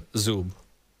from Zoom.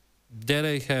 Then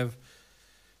I have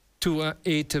two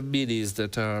ATEM minis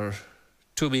that are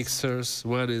two mixers.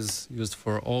 One is used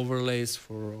for overlays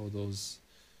for all those,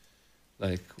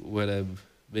 like when I'm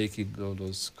making all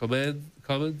those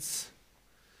comments.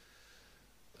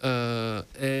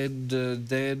 And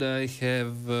then I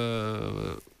have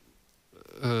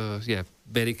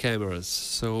many cameras,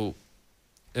 so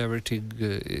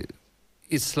everything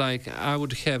it's like I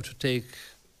would have to take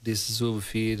this Zoom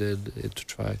feed and to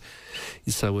try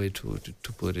in some way to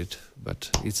put it,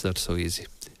 but it's not so easy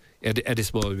at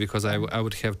this moment, because I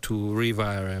would have to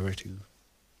rewire everything.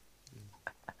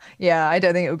 Yeah, I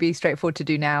don't think it would be straightforward to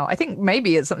do now. I think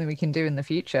maybe it's something we can do in the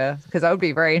future, because that would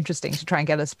be very interesting to try and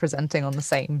get us presenting on the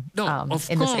same. Of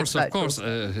course.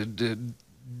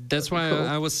 That's why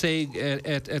I was saying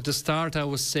at the start. I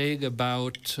was saying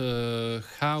about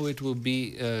how it would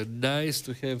be nice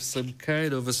to have some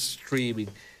kind of a streaming.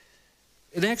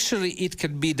 And actually, it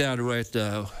can be done right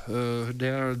now.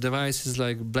 There are devices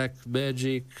like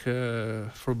Blackmagic,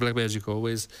 from Blackmagic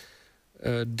always.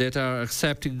 That are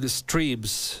accepting the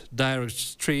streams, direct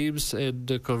streams,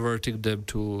 and converting them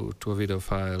to a video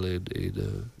file in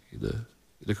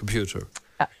the computer.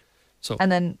 So,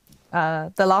 and then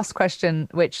the last question,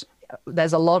 which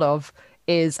there's a lot of,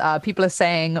 is people are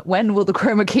saying, when will the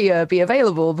Chroma-keyer be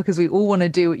available? Because we all want to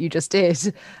do what you just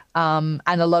did. And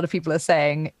a lot of people are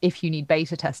saying, if you need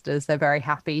beta testers, they're very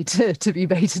happy to be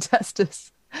beta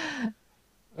testers.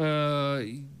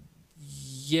 I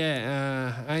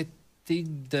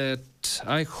think that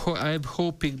I'm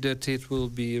hoping that it will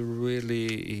be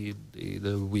really in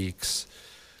the weeks,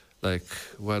 like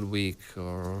 1 week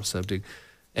or something,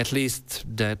 at least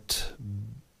that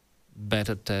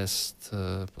beta test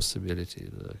possibility.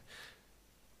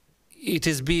 It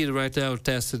is being right now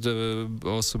tested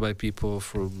also by people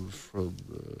from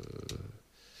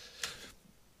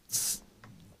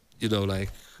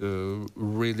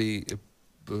really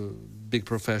big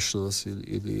professionals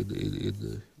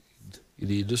in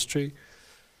the industry.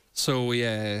 So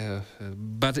yeah,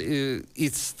 but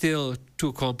it's still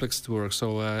too complex to work.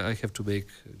 So I have to make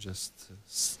just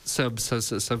some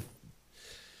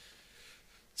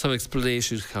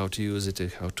explanations how to use it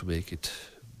and how to make it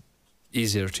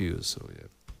easier to use. So yeah.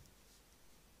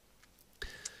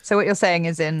 So what you're saying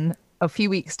is, in a few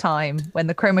weeks' time, when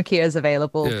the Chroma-keyer is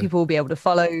available, people will be able to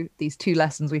follow these 2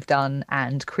 lessons we've done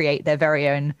and create their very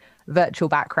own virtual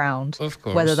background. Of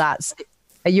course. Whether that's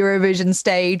a Eurovision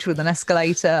stage with an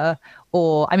escalator,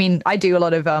 or I mean, I do a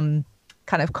lot of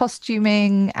kind of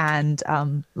costuming and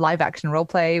live action role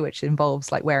play, which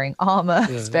involves like wearing armor.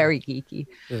 It's very geeky.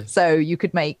 So you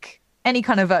could make any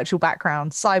kind of virtual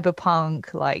background,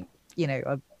 cyberpunk, like, you know,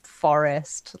 a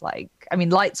forest, like, I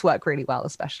mean, lights work really well,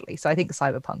 especially. So I think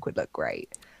cyberpunk would look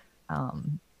great.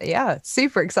 Yeah, it's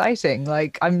super exciting.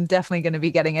 Like, I'm definitely going to be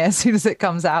getting it as soon as it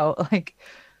comes out. Like,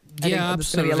 yeah,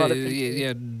 absolutely.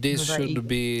 Yeah, this shouldn't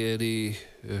be any.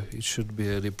 It shouldn't be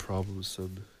any problems.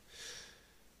 And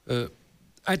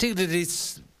I think that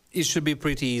it should be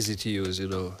pretty easy to use. You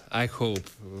know, I hope.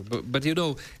 But you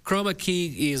know,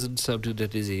 Chroma-key isn't something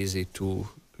that is easy to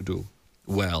do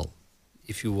well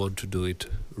if you want to do it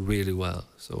really well.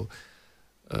 So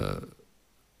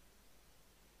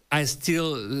I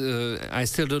still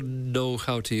don't know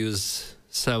how to use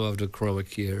some of the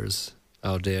Chroma-keyers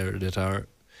out there that are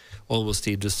almost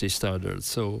industry standard.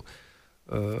 So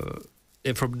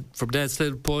and from that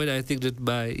standpoint, I think that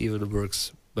mine even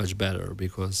works much better,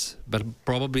 but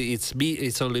probably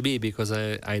it's only me, because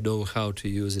I know how to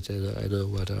use it and I know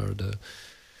what are the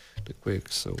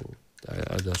quirks. So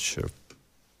I'm not sure.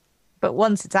 But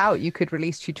once it's out, you could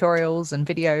release tutorials and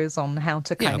videos on how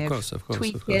to kind of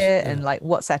tweak it and like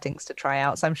what settings to try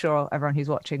out. So I'm sure everyone who's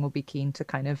watching will be keen to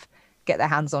kind of get their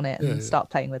hands on it and start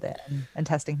playing with it and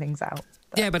testing things out.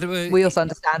 But we also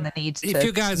understand the need to if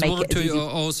you guys make want it to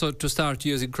also to start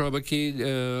using Chroma-key,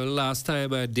 last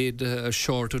time I did a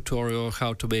short tutorial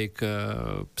how to make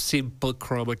a simple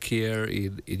Chroma-keyer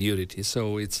in Unity.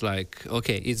 So it's like,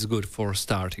 okay, it's good for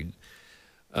starting.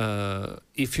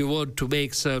 If you want to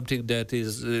make something that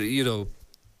is, you know,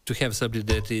 to have something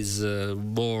that is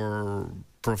more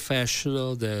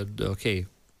professional, then okay.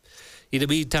 In the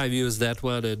meantime, use that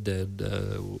one, and then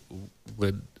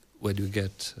when you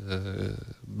get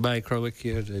my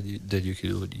Chroma-keyer, then you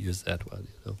can use that one.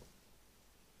 You know,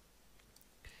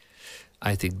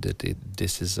 I think that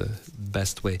this is the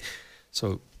best way.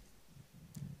 So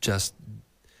just.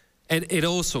 And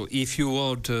also, if you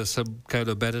want some kind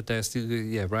of beta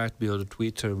testing, write me on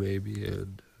Twitter maybe,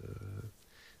 and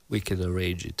we can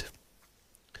arrange it.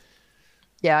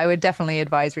 Yeah, I would definitely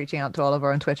advise reaching out to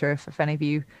Oliver on Twitter if any of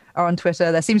you are on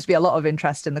Twitter. There seems to be a lot of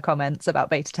interest in the comments about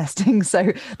beta testing.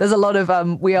 So there's a lot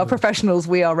of, we are professionals,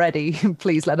 we are ready.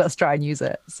 Please let us try and use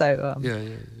it. So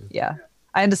yeah,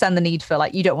 I understand the need for,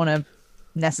 like, you don't want to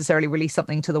necessarily release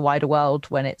something to the wider world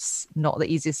when it's not the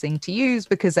easiest thing to use,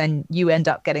 because then you end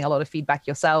up getting a lot of feedback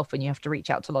yourself and you have to reach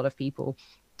out to a lot of people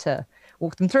to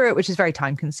walk them through it, which is very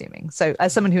time consuming. So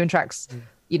as someone who interacts,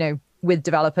 you know, with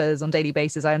developers on a daily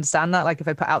basis, I understand that. Like, if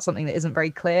I put out something that isn't very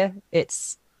clear,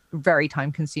 it's very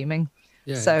time consuming.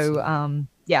 I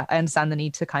understand the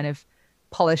need to kind of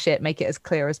polish it, make it as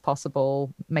clear as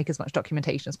possible, make as much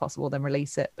documentation as possible, then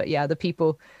release it. But yeah, the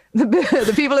people in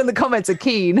the comments are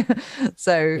keen.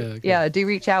 So do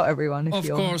reach out, everyone. Of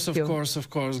course,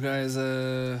 guys.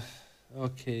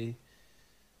 Okay.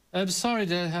 I'm sorry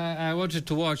that I wanted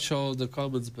to watch all the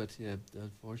comments, but yeah,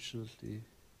 unfortunately,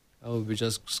 I will be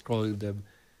just scrolling them.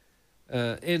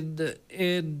 And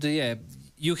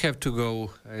you have to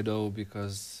go, I know,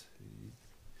 because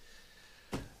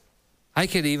I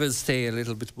can even stay a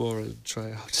little bit more and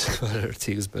try out other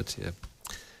things, but yeah,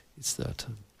 it's not.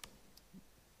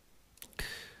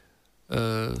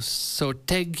 So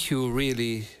thank you,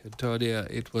 really, Antonia.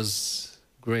 It was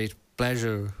great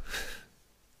pleasure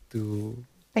to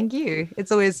Thank you.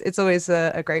 It's always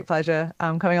a great pleasure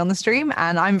coming on the stream,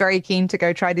 and I'm very keen to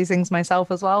go try these things myself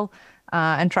as well,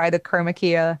 and try the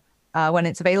Chroma-keyer when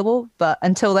it's available. But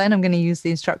until then, I'm going to use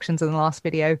the instructions in the last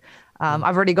video.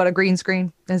 I've already got a green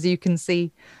screen, as you can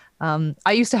see.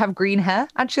 I used to have green hair,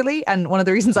 actually, and one of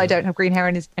the reasons I don't have green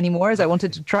hair anymore is I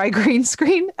wanted to try green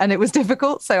screen, and it was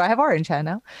difficult, so I have orange hair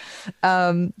now.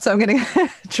 So I'm going to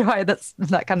try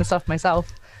that kind of stuff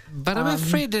myself. But I'm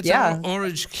afraid that our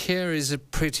orange hair is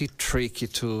pretty tricky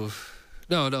to...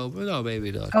 No,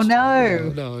 maybe not. Oh, no.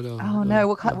 No. Oh, no.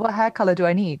 What hair color do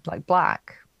I need? Like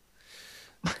black?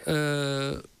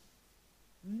 No,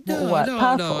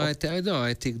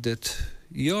 I think that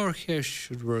your hair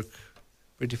should work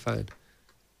pretty fine.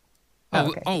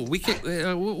 We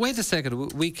can. Wait a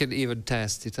second. We can even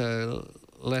test it.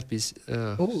 Let me.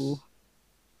 Ooh.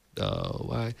 No,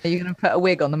 why? Are you going to put a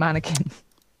wig on the mannequin?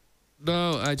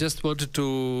 No, I just wanted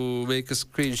to make a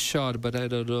screenshot, but I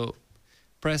don't know.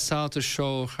 Press Alt to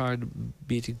show hard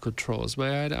beating controls,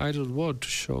 but I don't want to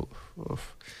show.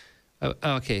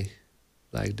 Okay,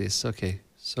 like this. Okay,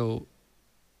 so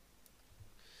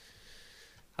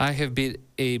I have been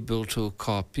able to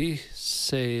copy,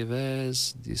 save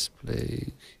as,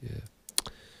 display. Yeah.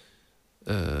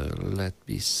 Let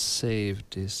me save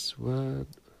this one.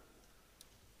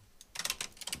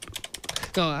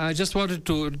 No, I just wanted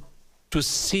to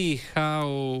see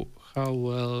how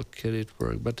well can it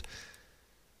work, but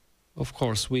of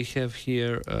course we have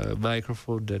here a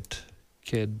microphone that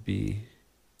can be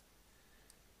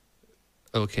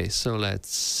okay. So let's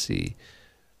see,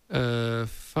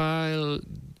 file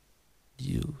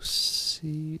you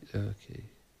see, okay,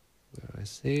 where I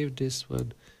saved this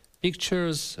one,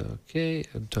 pictures, okay,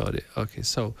 Antonia, okay,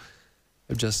 so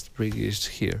I'm just bringing it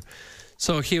here.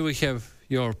 So here we have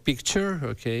your picture,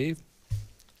 okay,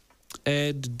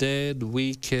 and then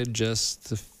we can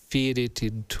just feed it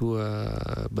into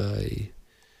my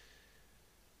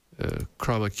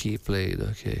chroma key plane.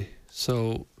 Okay,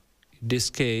 so in this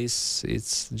case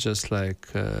it's just like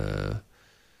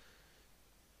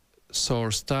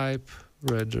source type,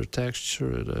 render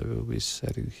texture, and I will be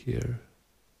setting here.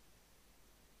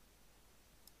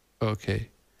 Okay,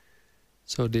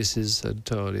 so this is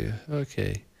Antonia.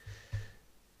 Okay.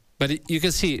 But you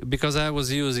can see, because I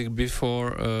was using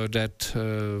before that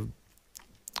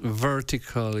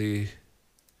vertically,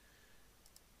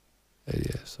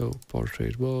 yeah, so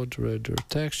portrait mode, render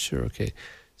texture, okay.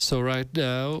 So right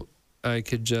now, I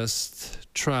can just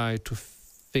try to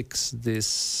fix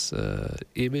this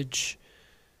image.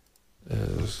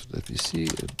 Let me see,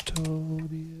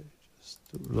 Antonia, just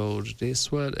to load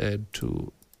this one and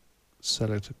to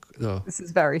select, no. This is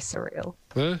very surreal.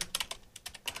 Huh?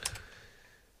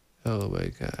 Oh my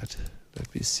God,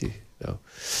 let me see. No.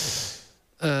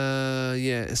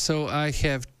 Yeah, so I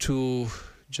have to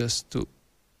just to,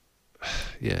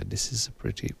 yeah, this is a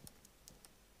pretty,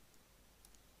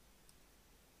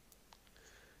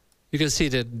 you can see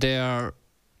that there are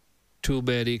too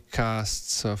many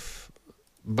casts of,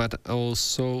 but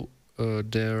also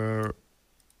there are,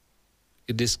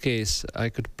 in this case, I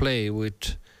could play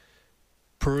with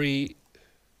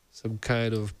some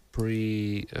kind of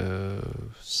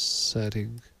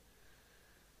setting,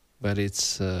 but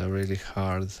it's a really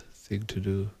hard thing to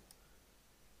do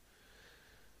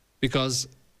because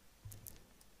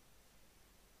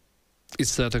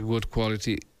it's not a good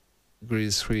quality green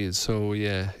screen. So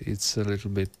yeah, it's a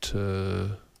little bit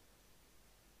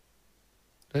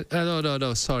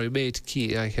no, sorry, mate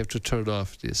key, I have to turn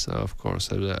off this. Of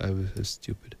course, I'm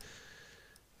stupid.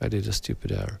 I did a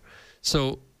stupid error.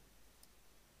 So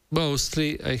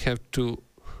mostly I have to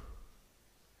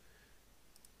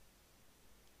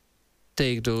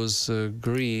take those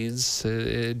greens,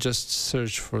 just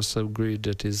search for some green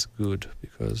that is good,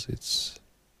 because it's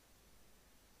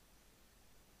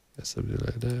something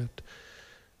like that,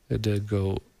 and then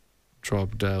go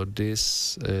drop down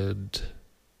this, and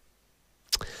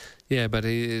yeah, but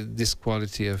this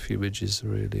quality of image is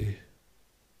really...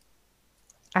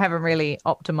 I haven't really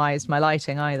optimized my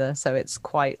lighting either, so it's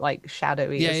quite like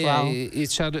shadowy as well. Yeah,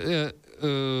 it's shadow.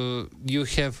 You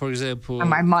have, for example, and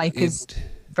my mic is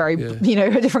very,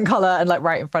 a different color and like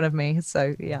right in front of me.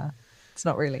 So yeah, it's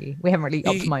not really. We haven't really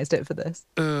optimized it for this.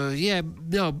 Yeah,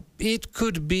 no, it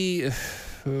could be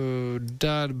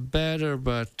done better,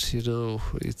 but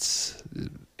it's,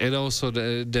 and also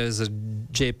there's a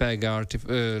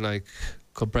JPEG like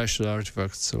compression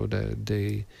artifact, so that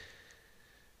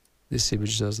this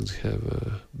image doesn't have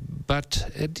a...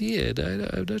 But at the end,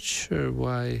 I'm not sure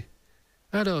why...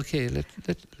 Oh, no, okay, let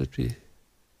me...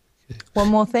 One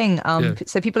more thing.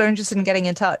 So people are interested in getting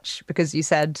in touch because you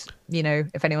said, you know,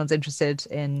 if anyone's interested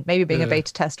in maybe being a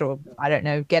beta tester or, I don't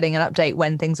know, getting an update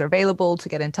when things are available to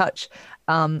get in touch.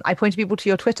 I pointed people to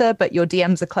your Twitter, but your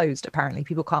DMs are closed. Apparently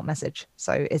people can't message.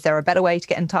 So is there a better way to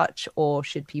get in touch, or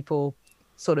should people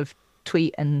sort of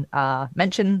tweet and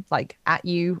mention like at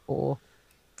you, or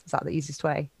is that the easiest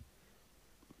way?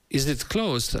 Is it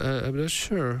closed? I'm not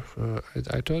sure.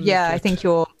 I thought. Yeah, I think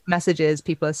your messages,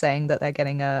 people are saying that they're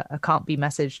getting a can't be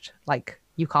messaged, like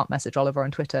you can't message Oliver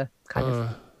on Twitter kind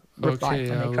of reply okay,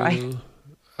 when they try.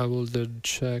 I will then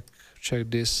check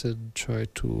this and try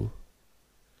to.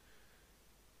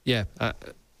 Yeah,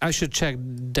 I should check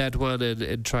that one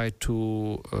and try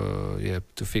to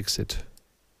to fix it.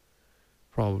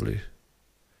 Probably.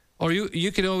 Or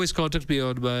you can always contact me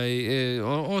on my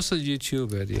also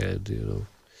YouTube at the end, you know.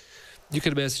 You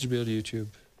can message me on YouTube.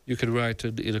 You can write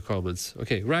in the comments.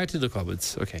 Okay, write in the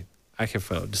comments. Okay, I have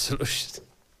found the solution.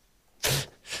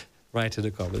 Write in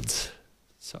the comments.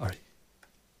 Sorry.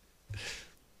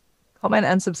 Comment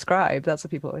and subscribe. That's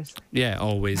what people always say. Yeah,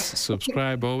 always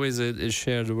subscribe, always and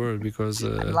share the word because...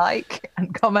 and like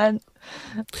and comment.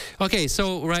 Okay,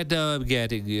 so right now I'm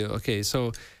getting you. Okay,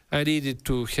 so I needed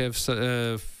to have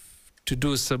to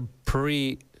do some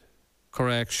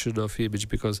pre-correction of image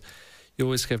because you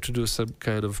always have to do some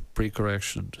kind of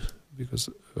pre-correction because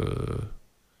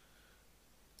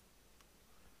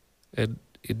and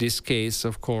in this case,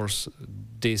 of course,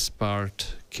 this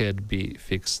part can be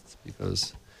fixed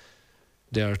because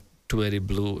there is too many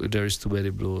blue,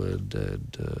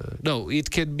 and no,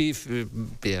 it can be,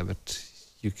 yeah, but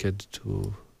you can't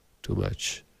do too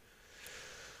much.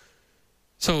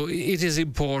 So it is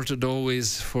important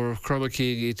always for chroma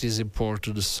keying. It is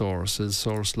important the source and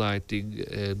source lighting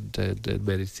and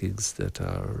many things that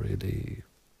are really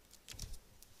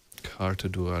hard to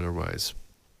do otherwise.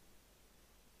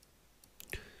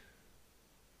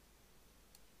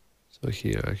 So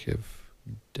here I have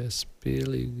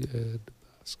despilling and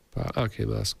mask power. Okay,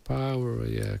 mask power.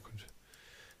 Yeah, I could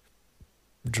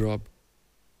drop.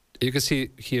 You can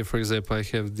see here, for example, I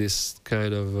have this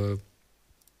kind of.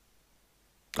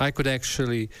 I could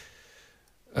actually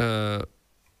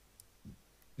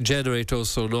generate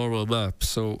also a normal map.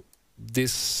 So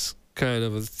this kind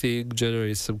of a thing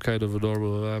generates some kind of a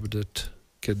normal map that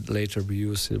can later be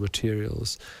used in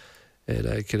materials. And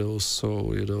I can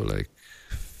also, you know, like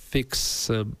fix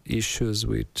some issues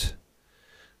with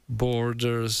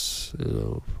borders, you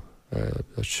know, I'm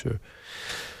not sure.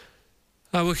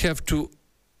 I will have to.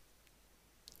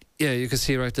 Yeah, you can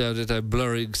see right now that I'm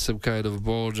blurring some kind of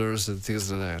borders and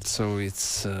things like that. So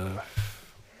it's...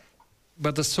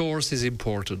 but the source is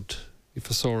important. If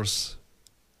a source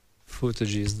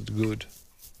footage isn't good,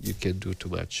 you can do too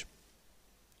much.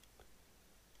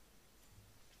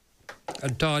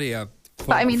 Antonia,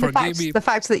 but I mean, the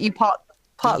fact that you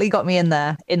partly got me in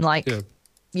there in like,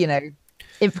 you know,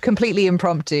 if completely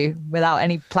impromptu without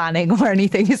any planning or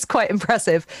anything is quite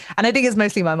impressive. And I think it's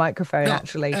mostly my microphone,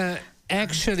 actually.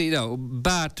 Actually, no,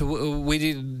 but we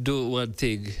didn't do one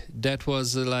thing. That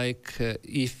was like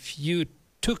if you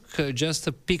took just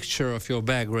a picture of your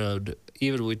background,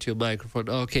 even with your microphone,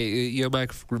 okay, your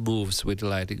microphone moves with the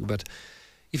lighting, but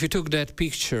if you took that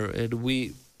picture and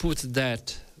we put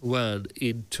that one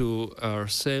into our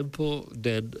sample,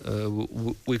 then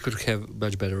we could have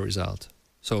much better result.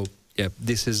 So, yeah,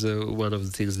 this is one of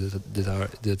the things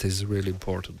that is really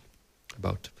important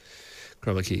about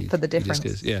chroma key for the difference.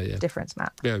 Difference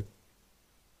map. Well,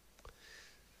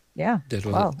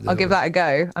 I'll give that a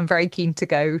go. I'm very keen to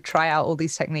go try out all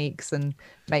these techniques and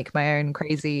make my own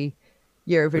crazy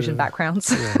Eurovision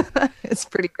backgrounds. It's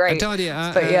pretty great. Antonia,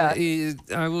 but yeah,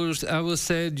 I will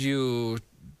send you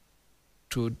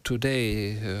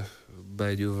today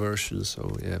my new version.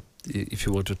 So yeah, if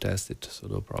you want to test it, so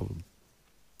no problem.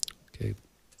 Okay.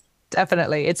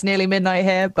 Definitely. It's nearly midnight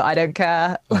here, but I don't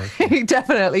care. Okay.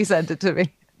 Definitely send it to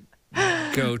me.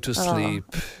 Go to sleep.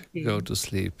 Go to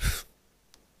sleep.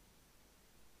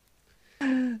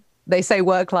 They say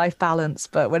work-life balance,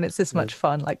 but when it's this much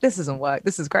fun, like this isn't work.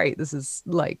 This is great. This is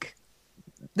like,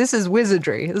 this is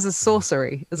wizardry. This is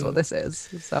sorcery is what this is.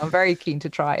 So I'm very keen to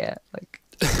try it. Like,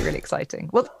 it's really exciting.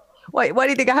 Well, why do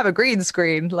you think I have a green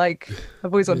screen? Like,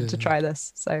 I've always wanted to try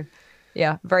this. So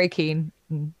yeah, very keen.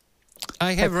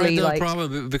 I have right no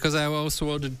problem because I also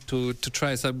wanted to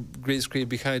try some green screen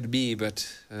behind me, but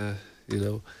you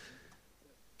know,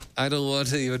 I don't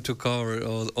want even to cover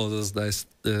all those nice,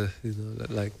 you know,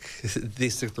 like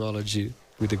this technology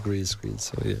with a green screen.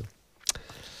 So yeah,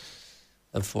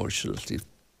 unfortunately.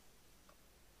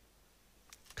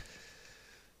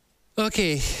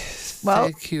 Okay, Well,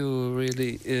 thank you,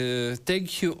 really.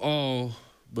 Thank you all,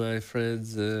 my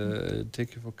friends.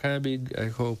 Thank you for coming. I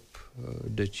hope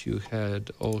that you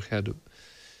all had a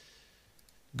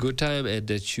good time and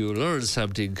that you learned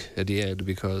something at the end,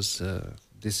 because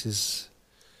this is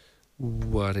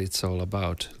what it's all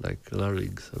about, like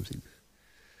learning something.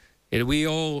 And we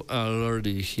all are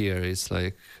learning here. It's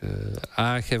like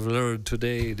I have learned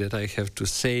today that I have to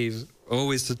save,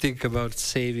 always to think about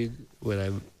saving when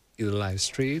I'm in a live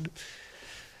stream.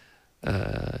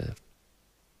 And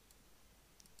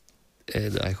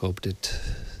I hope that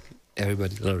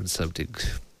everybody learned something.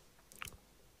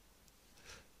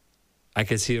 I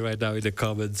can see right now in the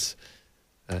comments,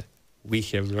 we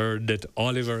have learned that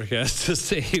Oliver has to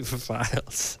save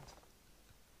files.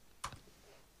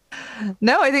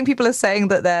 No, I think people are saying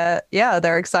that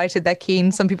they're excited, they're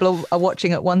keen. Some people are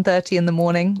watching at 1:30 in the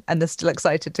morning and they're still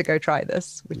excited to go try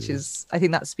this, which is, I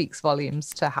think that speaks volumes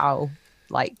to how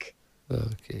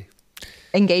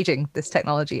engaging this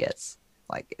technology is.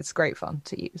 Like, it's great fun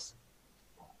to use.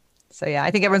 So yeah, I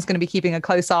think everyone's going to be keeping a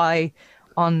close eye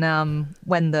on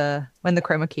when the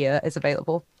Chroma-keyer is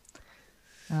available.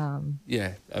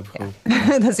 Yeah, I'm hoping.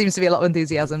 There seems to be a lot of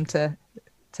enthusiasm to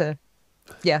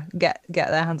get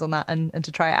their hands on that and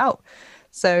to try it out.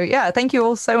 So yeah, thank you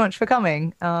all so much for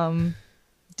coming.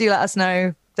 Do let us know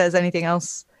if there's anything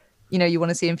else you want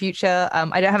to see in future.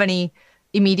 I don't have any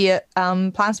immediate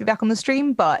plans to be back on the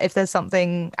stream, but if there's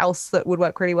something else that would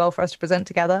work really well for us to present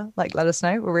together, like, let us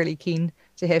know. We're really keen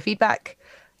to hear feedback.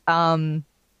 I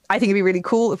think it'd be really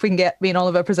cool if we can get me and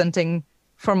Oliver presenting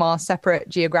from our separate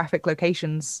geographic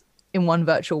locations in one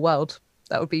virtual world.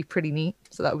 That would be pretty neat.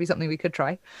 So that would be something we could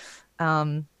try.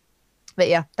 But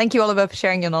yeah, thank you, Oliver, for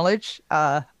sharing your knowledge.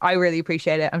 I really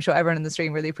appreciate it. I'm sure everyone in the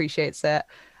stream really appreciates it.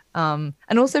 And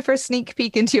also for a sneak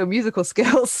peek into your musical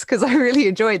skills, because I really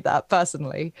enjoyed that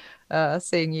personally.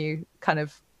 Seeing you kind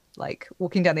of like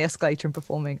walking down the escalator and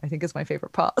performing, I think, is my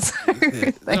favorite part. So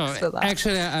thanks for that.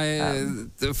 Actually,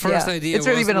 the first idea it's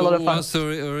really been a lot of fun. Was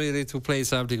really to play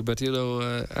something, but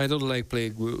I don't like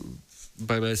playing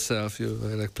by myself. I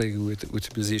like playing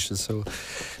with musicians. So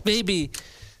maybe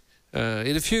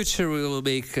in the future we will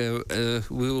be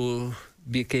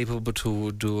capable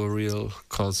to do a real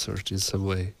concert in some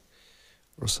way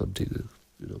or something.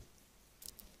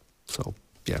 So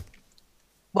yeah.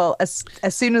 Well, as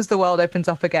soon as the world opens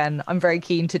up again, I'm very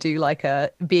keen to do like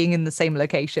a being in the same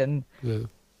location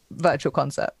virtual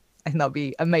concert. I think that'd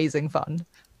be amazing fun.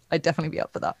 I'd definitely be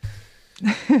up for that.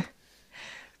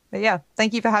 But yeah,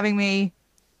 thank you for having me.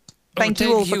 Thank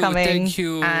you all for coming. Thank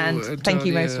you, and Antonia. thank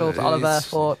you most of all to Oliver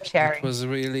for sharing. It was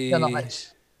really your knowledge.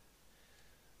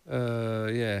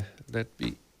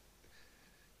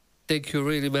 Thank you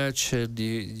really much, and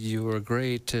you were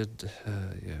great, and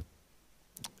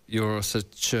you're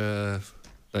such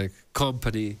like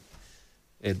company,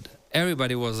 and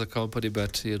everybody was a company,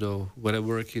 but when I'm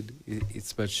working,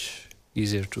 it's much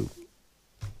easier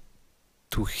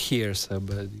to hear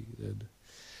somebody and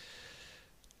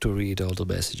to read all the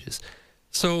messages.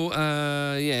 So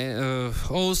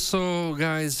also,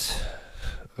 guys,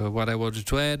 what I wanted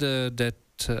to add, that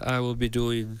I will be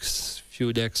doing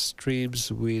few next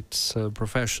streams with some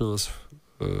professionals,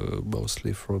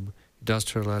 mostly from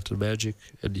Industrial Light and Magic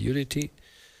and Unity,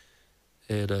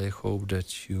 and I hope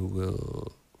that you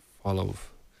will follow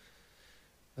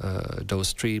those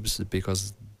streams,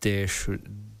 because they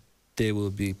will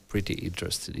be pretty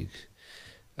interesting.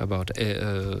 About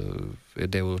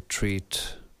they will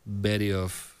treat many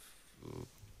of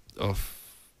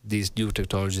these new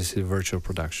technologies in virtual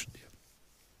production.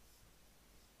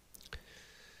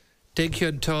 Thank you,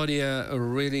 Antonia.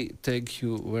 Really, thank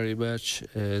you very much.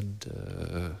 And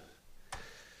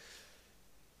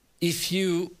if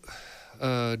you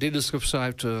didn't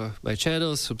subscribe to my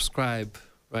channel, subscribe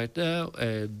right now.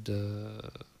 And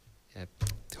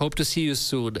hope to see you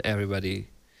soon, everybody.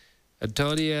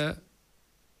 Antonia,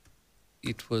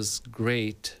 it was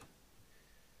great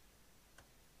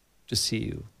to see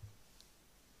you.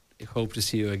 I hope to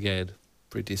see you again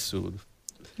pretty soon.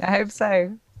 I hope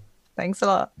so. Thanks a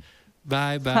lot.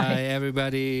 Bye,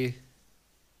 everybody.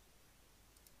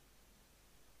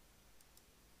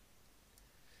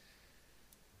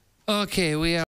 Okay, we are